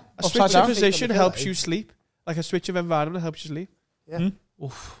a switch of position helps you sleep. Like a switch of environment helps you sleep. Yeah.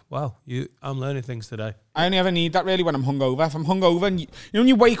 Oof, wow, I'm learning things today. I only ever need that really when I'm hungover. If I'm hungover, and you know when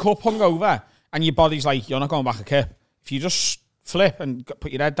you wake up hungover and your body's like, you're not going back a kip. If you just flip and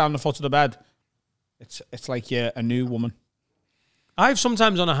put your head down the foot of the bed, it's like you're a new woman. I've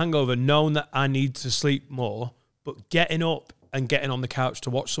sometimes on a hangover known that I need to sleep more, but getting up and getting on the couch to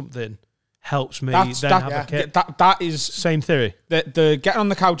watch something helps me have a kip. That is same theory. The getting on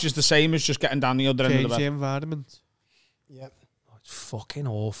the couch is the same as just getting down the other end of the bed. Change the environment. Yep. It's fucking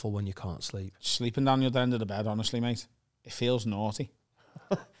awful when you can't sleep. Sleeping down the other end of the bed, honestly, mate, it feels naughty.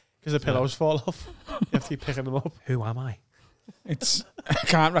 Because the pillows fall off. You have to keep picking them up. Who am I? I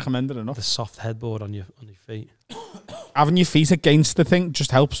can't recommend it enough. The soft headboard on your feet. Having your feet against the thing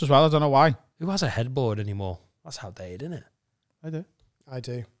just helps as well. I don't know why. Who has a headboard anymore? That's outdated, isn't it? I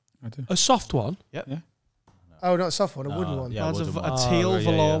do. A soft one? Yep. Yeah. Oh, not a soft one, a wooden one. Yeah, mine's a teal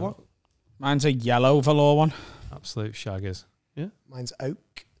velour one. Mine's a yellow velour one. Absolute shaggers. Yeah. Mine's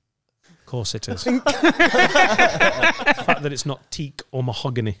oak. Of course it is. The fact that it's not teak or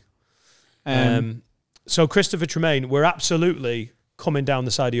mahogany. So, Christopher Tremaine, we're absolutely coming down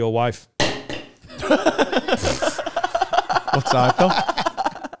the side of your wife. What side, though?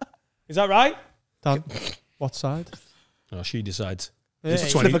 Is that right? Dan, what side? Oh, she decides.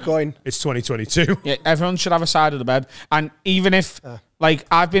 Flip a coin. It's 2022. Yeah, everyone should have a side of the bed. And even if, like,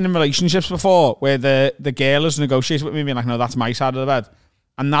 I've been in relationships before where the girl has negotiated with me being like, no, that's my side of the bed.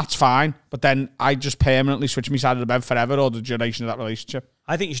 And that's fine. But then I just permanently switch my side of the bed forever or the duration of that relationship.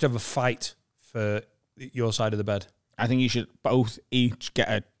 I think you should have a fight for your side of the bed. I think you should both each get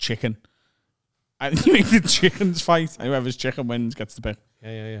a chicken. I think you make the chickens fight. And whoever's chicken wins gets the pick.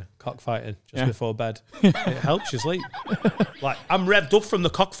 Yeah. Cockfighting just before bed. It helps you sleep. Like, I'm revved up from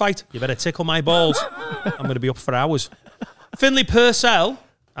the cockfight. You better tickle my balls. I'm going to be up for hours. Finley Purcell.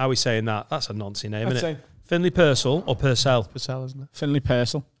 How are we saying that? That's a Nancy name, isn't it? Finley Purcell or Purcell? Purcell, isn't it? Finley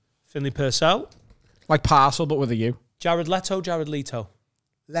Purcell. Finley Purcell. Like parcel, but with a U. Jared Leto, Jared Leto.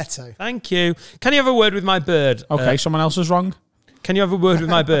 Leto. Thank you. Can you have a word with my bird? Okay, someone else is wrong. Can you have a word with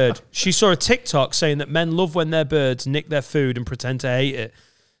my bird? She saw a TikTok saying that men love when their birds nick their food and pretend to hate it.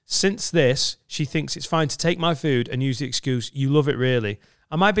 Since this, she thinks it's fine to take my food and use the excuse, you love it really.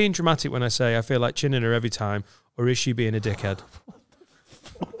 Am I being dramatic when I say I feel like chinning her every time, or is she being a dickhead?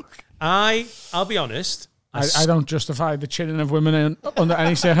 I'll be honest. I don't justify the chinning of women under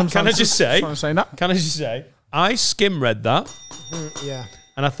any circumstances. Can I just say? Can I just say? I skim read that. Yeah.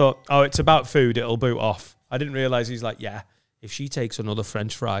 And I thought, oh, it's about food. It'll boot off. I didn't realise he's like, yeah, if she takes another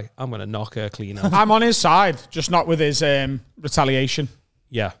French fry, I'm going to knock her clean out. I'm on his side, just not with his retaliation.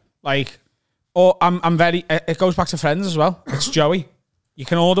 Yeah. Like, or I'm very, it goes back to friends as well. It's Joey. You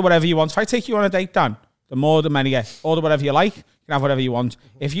can order whatever you want. If I take you on a date, Dan, the more the merrier. Order whatever you like. You can have whatever you want.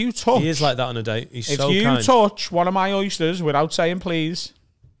 If you touch... He is like that on a date. He's so kind. If you touch one of my oysters without saying please...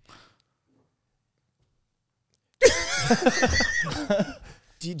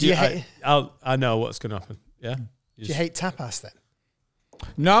 do you hate... I know what's going to happen. Yeah. Do you hate tapas then?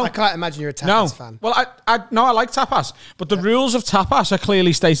 No. I can't imagine you're a tapas fan. Well, I like tapas. But the rules of tapas are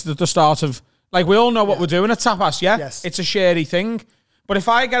clearly stated at the start of... Like, we all know what we're doing at tapas, yeah? Yes. It's a sharey thing. But if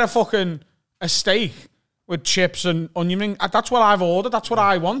I get a steak with chips and onion ring, that's what I've ordered. That's what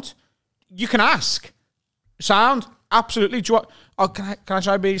I want. You can ask. Sound? Absolutely. Do you want... Oh, can I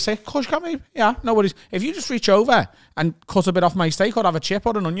try a big steak? Of course you can, maybe. Yeah, no worries. If you just reach over and cut a bit off my steak or have a chip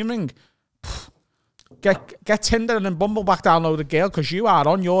or an onion ring, get Tinder and then Bumble back download a girl because you are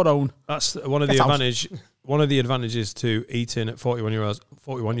on your own. That's one of the advantage. One of the advantages to eating at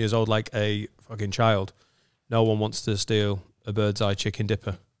 41 years old like a fucking child. No one wants to steal a bird's eye chicken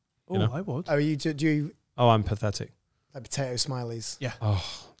dipper. Oh, know? I would. Oh, do you? Oh, I'm pathetic. Like potato smileys. Yeah. Oh,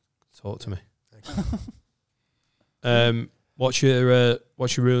 talk to me. What's your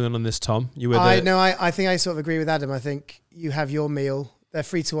ruling on this, Tom? I think I sort of agree with Adam. I think you have your meal. They're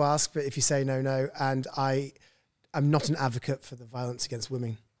free to ask, but if you say no, no. And I'm not an advocate for the violence against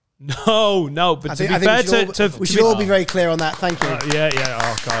women. No. But to be fair, we should all be very clear on that. Thank you. Yeah.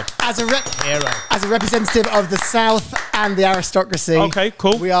 Oh God. As a representative of the South and the aristocracy, okay,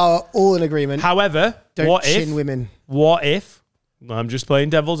 cool. We are all in agreement. However, don't chin women. What if? I'm just playing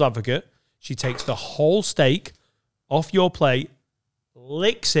devil's advocate. She takes the whole steak off your plate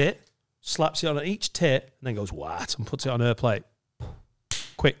licks it, slaps it on each tit, and then goes, what? And puts it on her plate.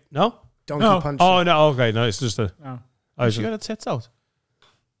 Quick. No? Donkey punch. Oh, no. Okay, no, it's just a... No. She got her tits out?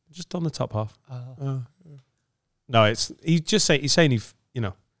 Just on the top half. No, he's saying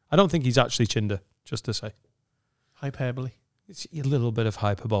I don't think he's actually chinned her, just to say. Hyperbole. It's a little bit of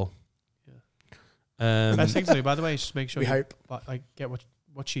hyperbole. Best thing to do, by the way, is just make sure We hope. Like get what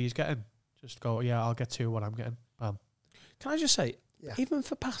she's getting. Just go, yeah, I'll get what I'm getting. Bam. Can I just say, Yeah. even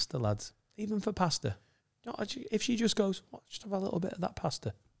for pasta, lads, if she just goes, just have a little bit of that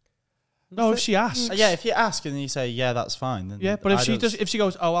pasta. No, if she asks. Yeah, if you ask and you say, yeah, that's fine. Then Yeah, but if she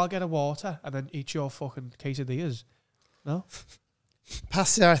goes, oh, I'll get a water and then eat your fucking quesadillas. No?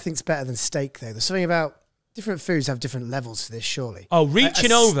 Pasta, I think, is better than steak, though. There's something about different foods have different levels to this, surely. Oh,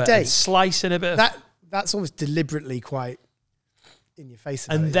 reaching a over steak, and slicing a bit of... That's almost deliberately quite in your face.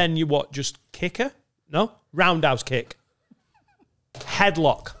 And then you what? Just kick her? No? Roundhouse kick.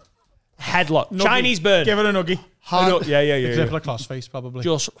 Headlock. Nuggie. Chinese burn. Give her a nuggie. Hard. Yeah. Example of crossface, probably.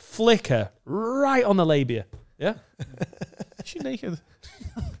 Just flick her right on the labia. Yeah? Is she naked?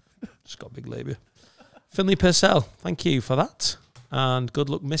 Just got big labia. Finley Purcell, thank you for that. And good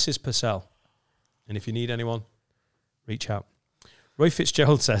luck, Mrs. Purcell. And if you need anyone, reach out. Roy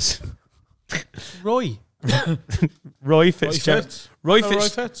Fitzgerald says... Roy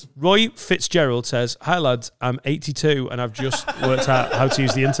Fitzgerald says, hi lads, I'm 82 and I've just worked out how to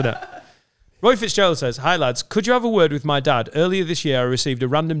use the internet. Roy Fitzgerald says, hi lads, could you have a word with my dad? Earlier this year I received a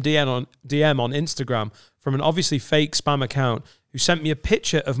random DM on Instagram from an obviously fake spam account who sent me a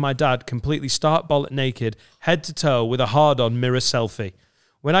picture of my dad completely stark bollock naked, head to toe with a hard-on mirror selfie.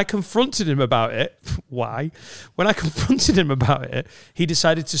 When I confronted him about it, why? When I confronted him about it, he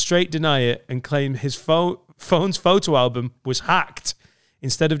decided to straight deny it and claim his phone's photo album was hacked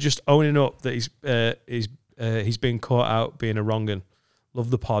instead of just owning up that he's been caught out being a wrong'un. Love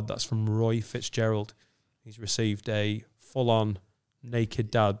the pod. That's from Roy Fitzgerald. He's received a full-on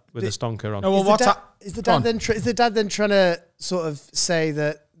naked dad with a stonker on. No, well, is the dad then trying to sort of say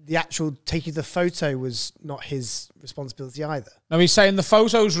that the actual taking the photo was not his responsibility either? No, he's saying the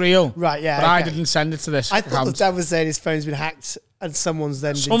photo's real. Right, yeah. But I didn't send it to this I thought account. the dad was saying his phone's been hacked and someone's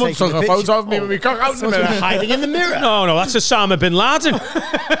then Someone been taking took a photo of me when we cock out in the mirror. hiding in the mirror. No, that's Osama bin Laden.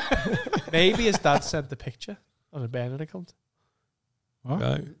 Maybe his dad sent the picture on a burner account.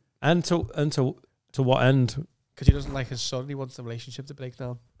 Right. And to what end? Because he doesn't like his son. He wants the relationship to break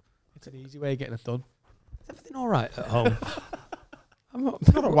down. It's an easy way of getting it done. Is everything all right at home? I'm not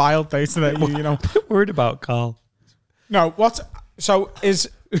It's not a wild day today, you know. worried about Carl. No, what? So is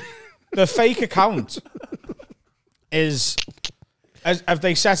the fake account have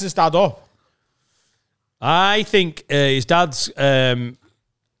they set his dad up? I think his dad's...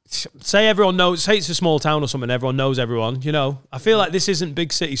 say everyone knows... Say it's a small town or something. Everyone knows everyone, you know. I feel like this isn't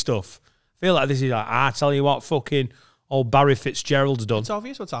big city stuff. I feel like this is like, I tell you what, fucking old Barry Fitzgerald's done. It's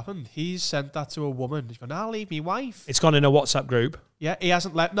obvious what's happened. He's sent that to a woman. He's gone, I'll leave me wife. It's gone in a WhatsApp group. Yeah, he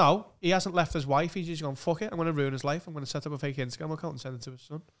hasn't left his wife. He's just gone, fuck it, I'm going to ruin his life. I'm going to set up a fake Instagram account and send it to his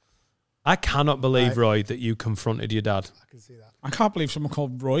son. I cannot believe, Roy, that you confronted your dad. I can see that. I can't believe someone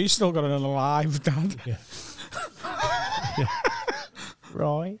called Roy still got an alive dad. Yeah.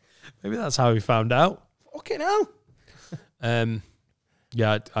 Roy. Maybe that's how he found out. Fucking hell.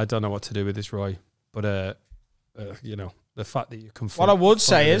 Yeah, I don't know what to do with this, Roy. But, you know, the fact that you confront... What I would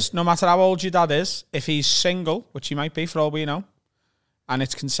say is, no matter how old your dad is, if he's single, which he might be for all we know, and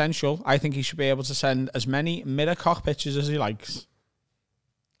it's consensual, I think he should be able to send as many mirror cock pictures as he likes.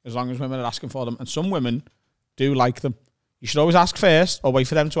 As long as women are asking for them. And some women do like them. You should always ask first, or wait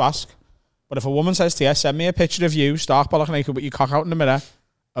for them to ask. But if a woman says to you, send me a picture of you, stark bollock naked with your cock out in the mirror,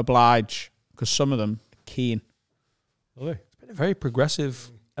 oblige. Because some of them are keen. It's been a very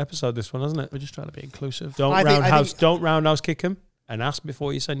progressive episode, this one, hasn't it? We're just trying to be inclusive. Don't roundhouse kick him and ask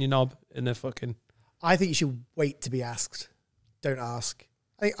before you send your knob in the fucking... I think you should wait to be asked. Don't ask.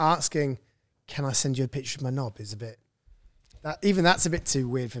 I think asking, can I send you a picture of my knob is a bit... Even that's a bit too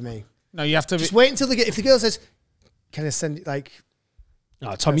weird for me. No, you have to... Just wait until if the girl says, can I send it, like...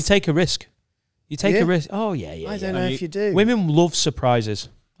 No, Tom, you take a risk. You take a risk. Oh, yeah. I don't know if you do. Women love surprises.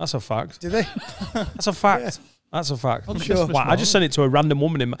 That's a fact. Do they? That's a fact. Yeah. That's a fact. I'm sure. Wow, I just send it to a random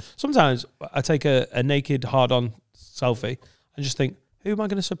woman. Sometimes I take a naked hard-on selfie and just think, who am I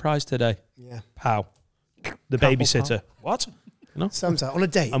going to surprise today? Yeah. Pow. The babysitter. What? You know? Sometimes. On a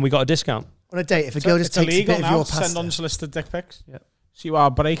date. And we got a discount. On a date, if a girl just takes a bit of your pasta. Send unsolicited dick pics. Yeah. So you are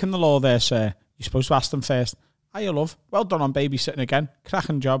breaking the law there, sir. You're supposed to ask them first. Hiya, love. Well done on babysitting again.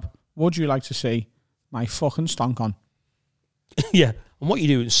 Cracking job. Would you like to see my fucking stonk on? Yeah. And what you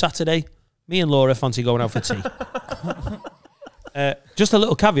doing Saturday? Me and Laura fancy going out for tea. Just a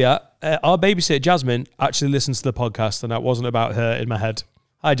little caveat. Our babysitter, Jasmine, actually listens to the podcast, and that wasn't about her in my head.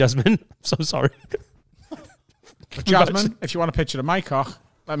 Hi, Jasmine. I'm so sorry. Jasmine, if you want a picture of my cock,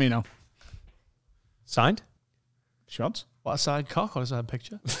 let me know. Signed? Shots? What, a signed cock or a signed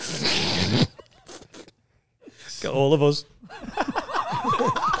picture? Get all of us.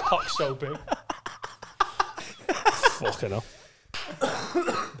 Cock's so big. Fucking hell.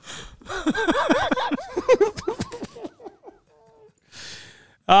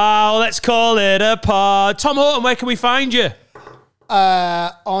 Oh, let's call it a pod. Tom Houghton, where can we find you?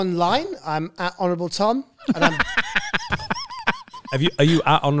 Online, I'm at Honourable Tom. And I'm Are you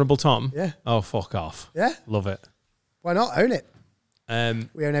at Honourable Tom? Yeah. Oh, fuck off. Yeah. Love it. Why not? Own it.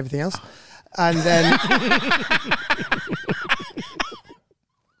 We own everything else. And then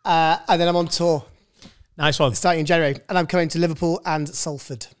I'm on tour. Nice one. Starting in January. And I'm coming to Liverpool and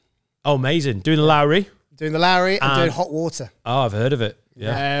Salford. Oh, amazing. Doing the Lowry. Doing the Lowry and doing Hot Water. Oh, I've heard of it.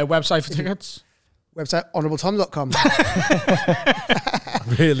 Yeah. Website for tickets? Website, honourabletom.com.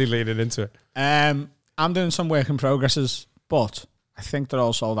 Really leaning into it. I'm doing some work in progresses, but I think they're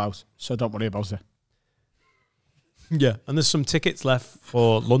all sold out, so don't worry about it. Yeah. And there's some tickets left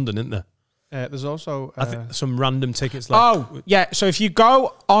for London, isn't there? There's also I think some random tickets left. Oh, yeah. So if you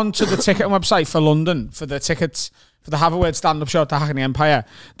go onto the ticket website for London, for the tickets for the Have a Word stand-up show at the Hackney Empire,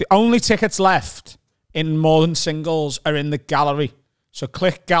 the only tickets left in more than singles are in the gallery. So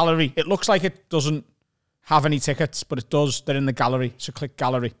click gallery. It looks like it doesn't have any tickets, but it does. They're in the gallery. So click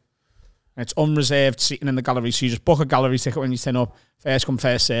gallery. And it's unreserved seating in the gallery. So you just book a gallery ticket when you turn up. First come,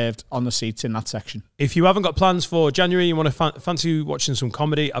 first served on the seats in that section. If you haven't got plans for January, you want to fancy watching some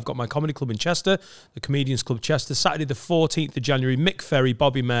comedy, I've got my comedy club in Chester, the Comedians Club Chester, Saturday the 14th of January, Mick Ferry,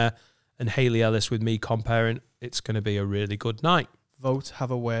 Bobby Mayer and Hayley Ellis with me comparing. It's going to be a really good night.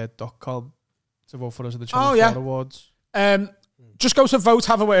 VoteHaveAword.com to vote for us at the Channel 4 Awards. Just go to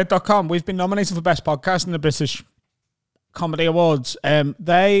votehaveaword.com. We've been nominated for Best Podcast in the British Comedy Awards.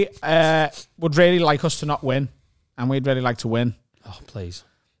 They would really like us to not win, and we'd really like to win. Oh, please.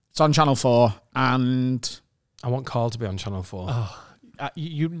 It's on Channel 4, and I want Carl to be on Channel 4. Oh,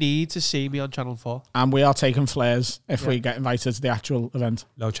 you need to see me on Channel 4. And we are taking flares if we get invited to the actual event.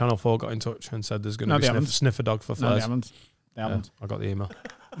 No, Channel 4 got in touch and said there's going to be sniffer dog for flares. No, they haven't. I got the email.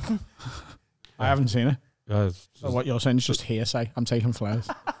 I haven't seen it. So what you're saying is just hearsay. I'm taking flares.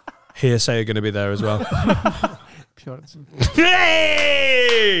 Hearsay are going to be there as well. Puritan.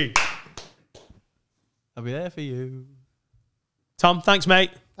 Hey! I'll be there for you. Tom, thanks,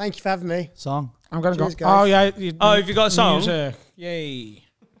 mate. Thank you for having me. Song. I'm going to go. Cheers, guys. Oh, yeah. Have you got a song? Music. Yay.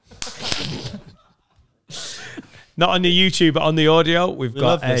 Not on the YouTube, but on the audio. We've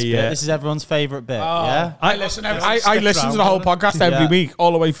got this bit. This is everyone's favourite bit. Yeah. I listen to the whole podcast every week,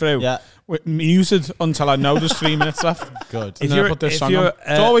 all the way through. Yeah. We're muted until I know there's 3 minutes left. Good. If you're, put this song on.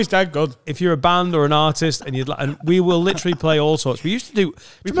 It's always dead good. If you're a band or an artist, and and we will literally play all sorts. We used to do.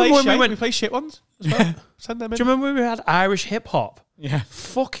 We play shit ones as well. Send them in. Do you remember when we had Irish hip hop? Yeah.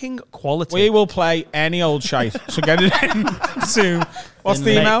 Fucking quality. We will play any old shite. So get it in soon. What's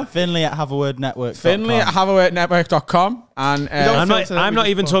the email? Finley at haveawordnetwork.com. Finley at haveawordnetwork.com. And I'm not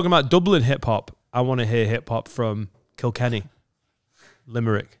even talking about Dublin hip hop. I want to hear hip hop from Kilkenny,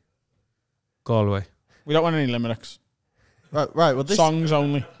 Limerick, Galway. We don't want any limericks. Right. Well, this songs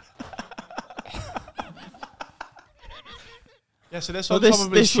only. Yeah, so this one's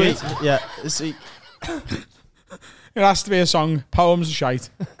probably this shit. week. Yeah, this week. It has to be a song. Poems are shite.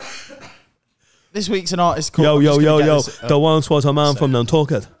 This week's an artist called... Yo. The once was a man from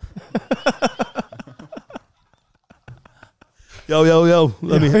Nantucket. Yo.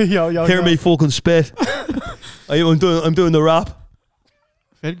 Let me hear me fucking spit. I'm doing the rap.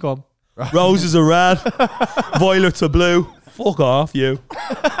 Finn, go on. Roses are red. Violets are blue. Fuck off, you.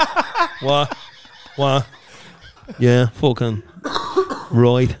 What? Yeah, fucking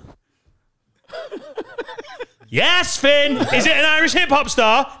right. Yes, Finn. Is it an Irish hip hop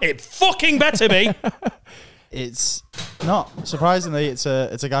star? It fucking better be. It's not. Surprisingly, it's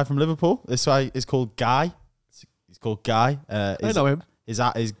a guy from Liverpool. This guy is called Guy. He's called Guy. I know him.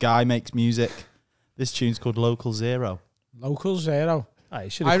 His Guy makes music. This tune's called Local Zero. Local Zero. I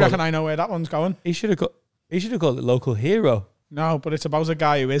reckon I know where that one's going. He should have called it Local Hero. No, but it's about a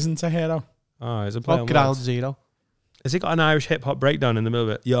guy who isn't a hero. Oh, he's a play on Ground words. Zero. Has he got an Irish hip hop breakdown in the middle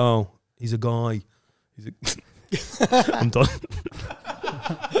of it? Yo, he's a guy. I'm done.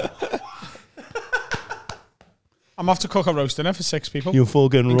 I'm off to cook a roast dinner for 6 people. You're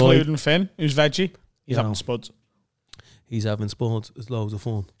fucking right. Including Finn, who's veggie. He's having spuds. He's having spuds. It's loads of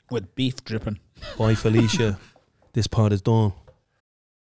fun. With beef dripping. Bye, Felicia. This part is done.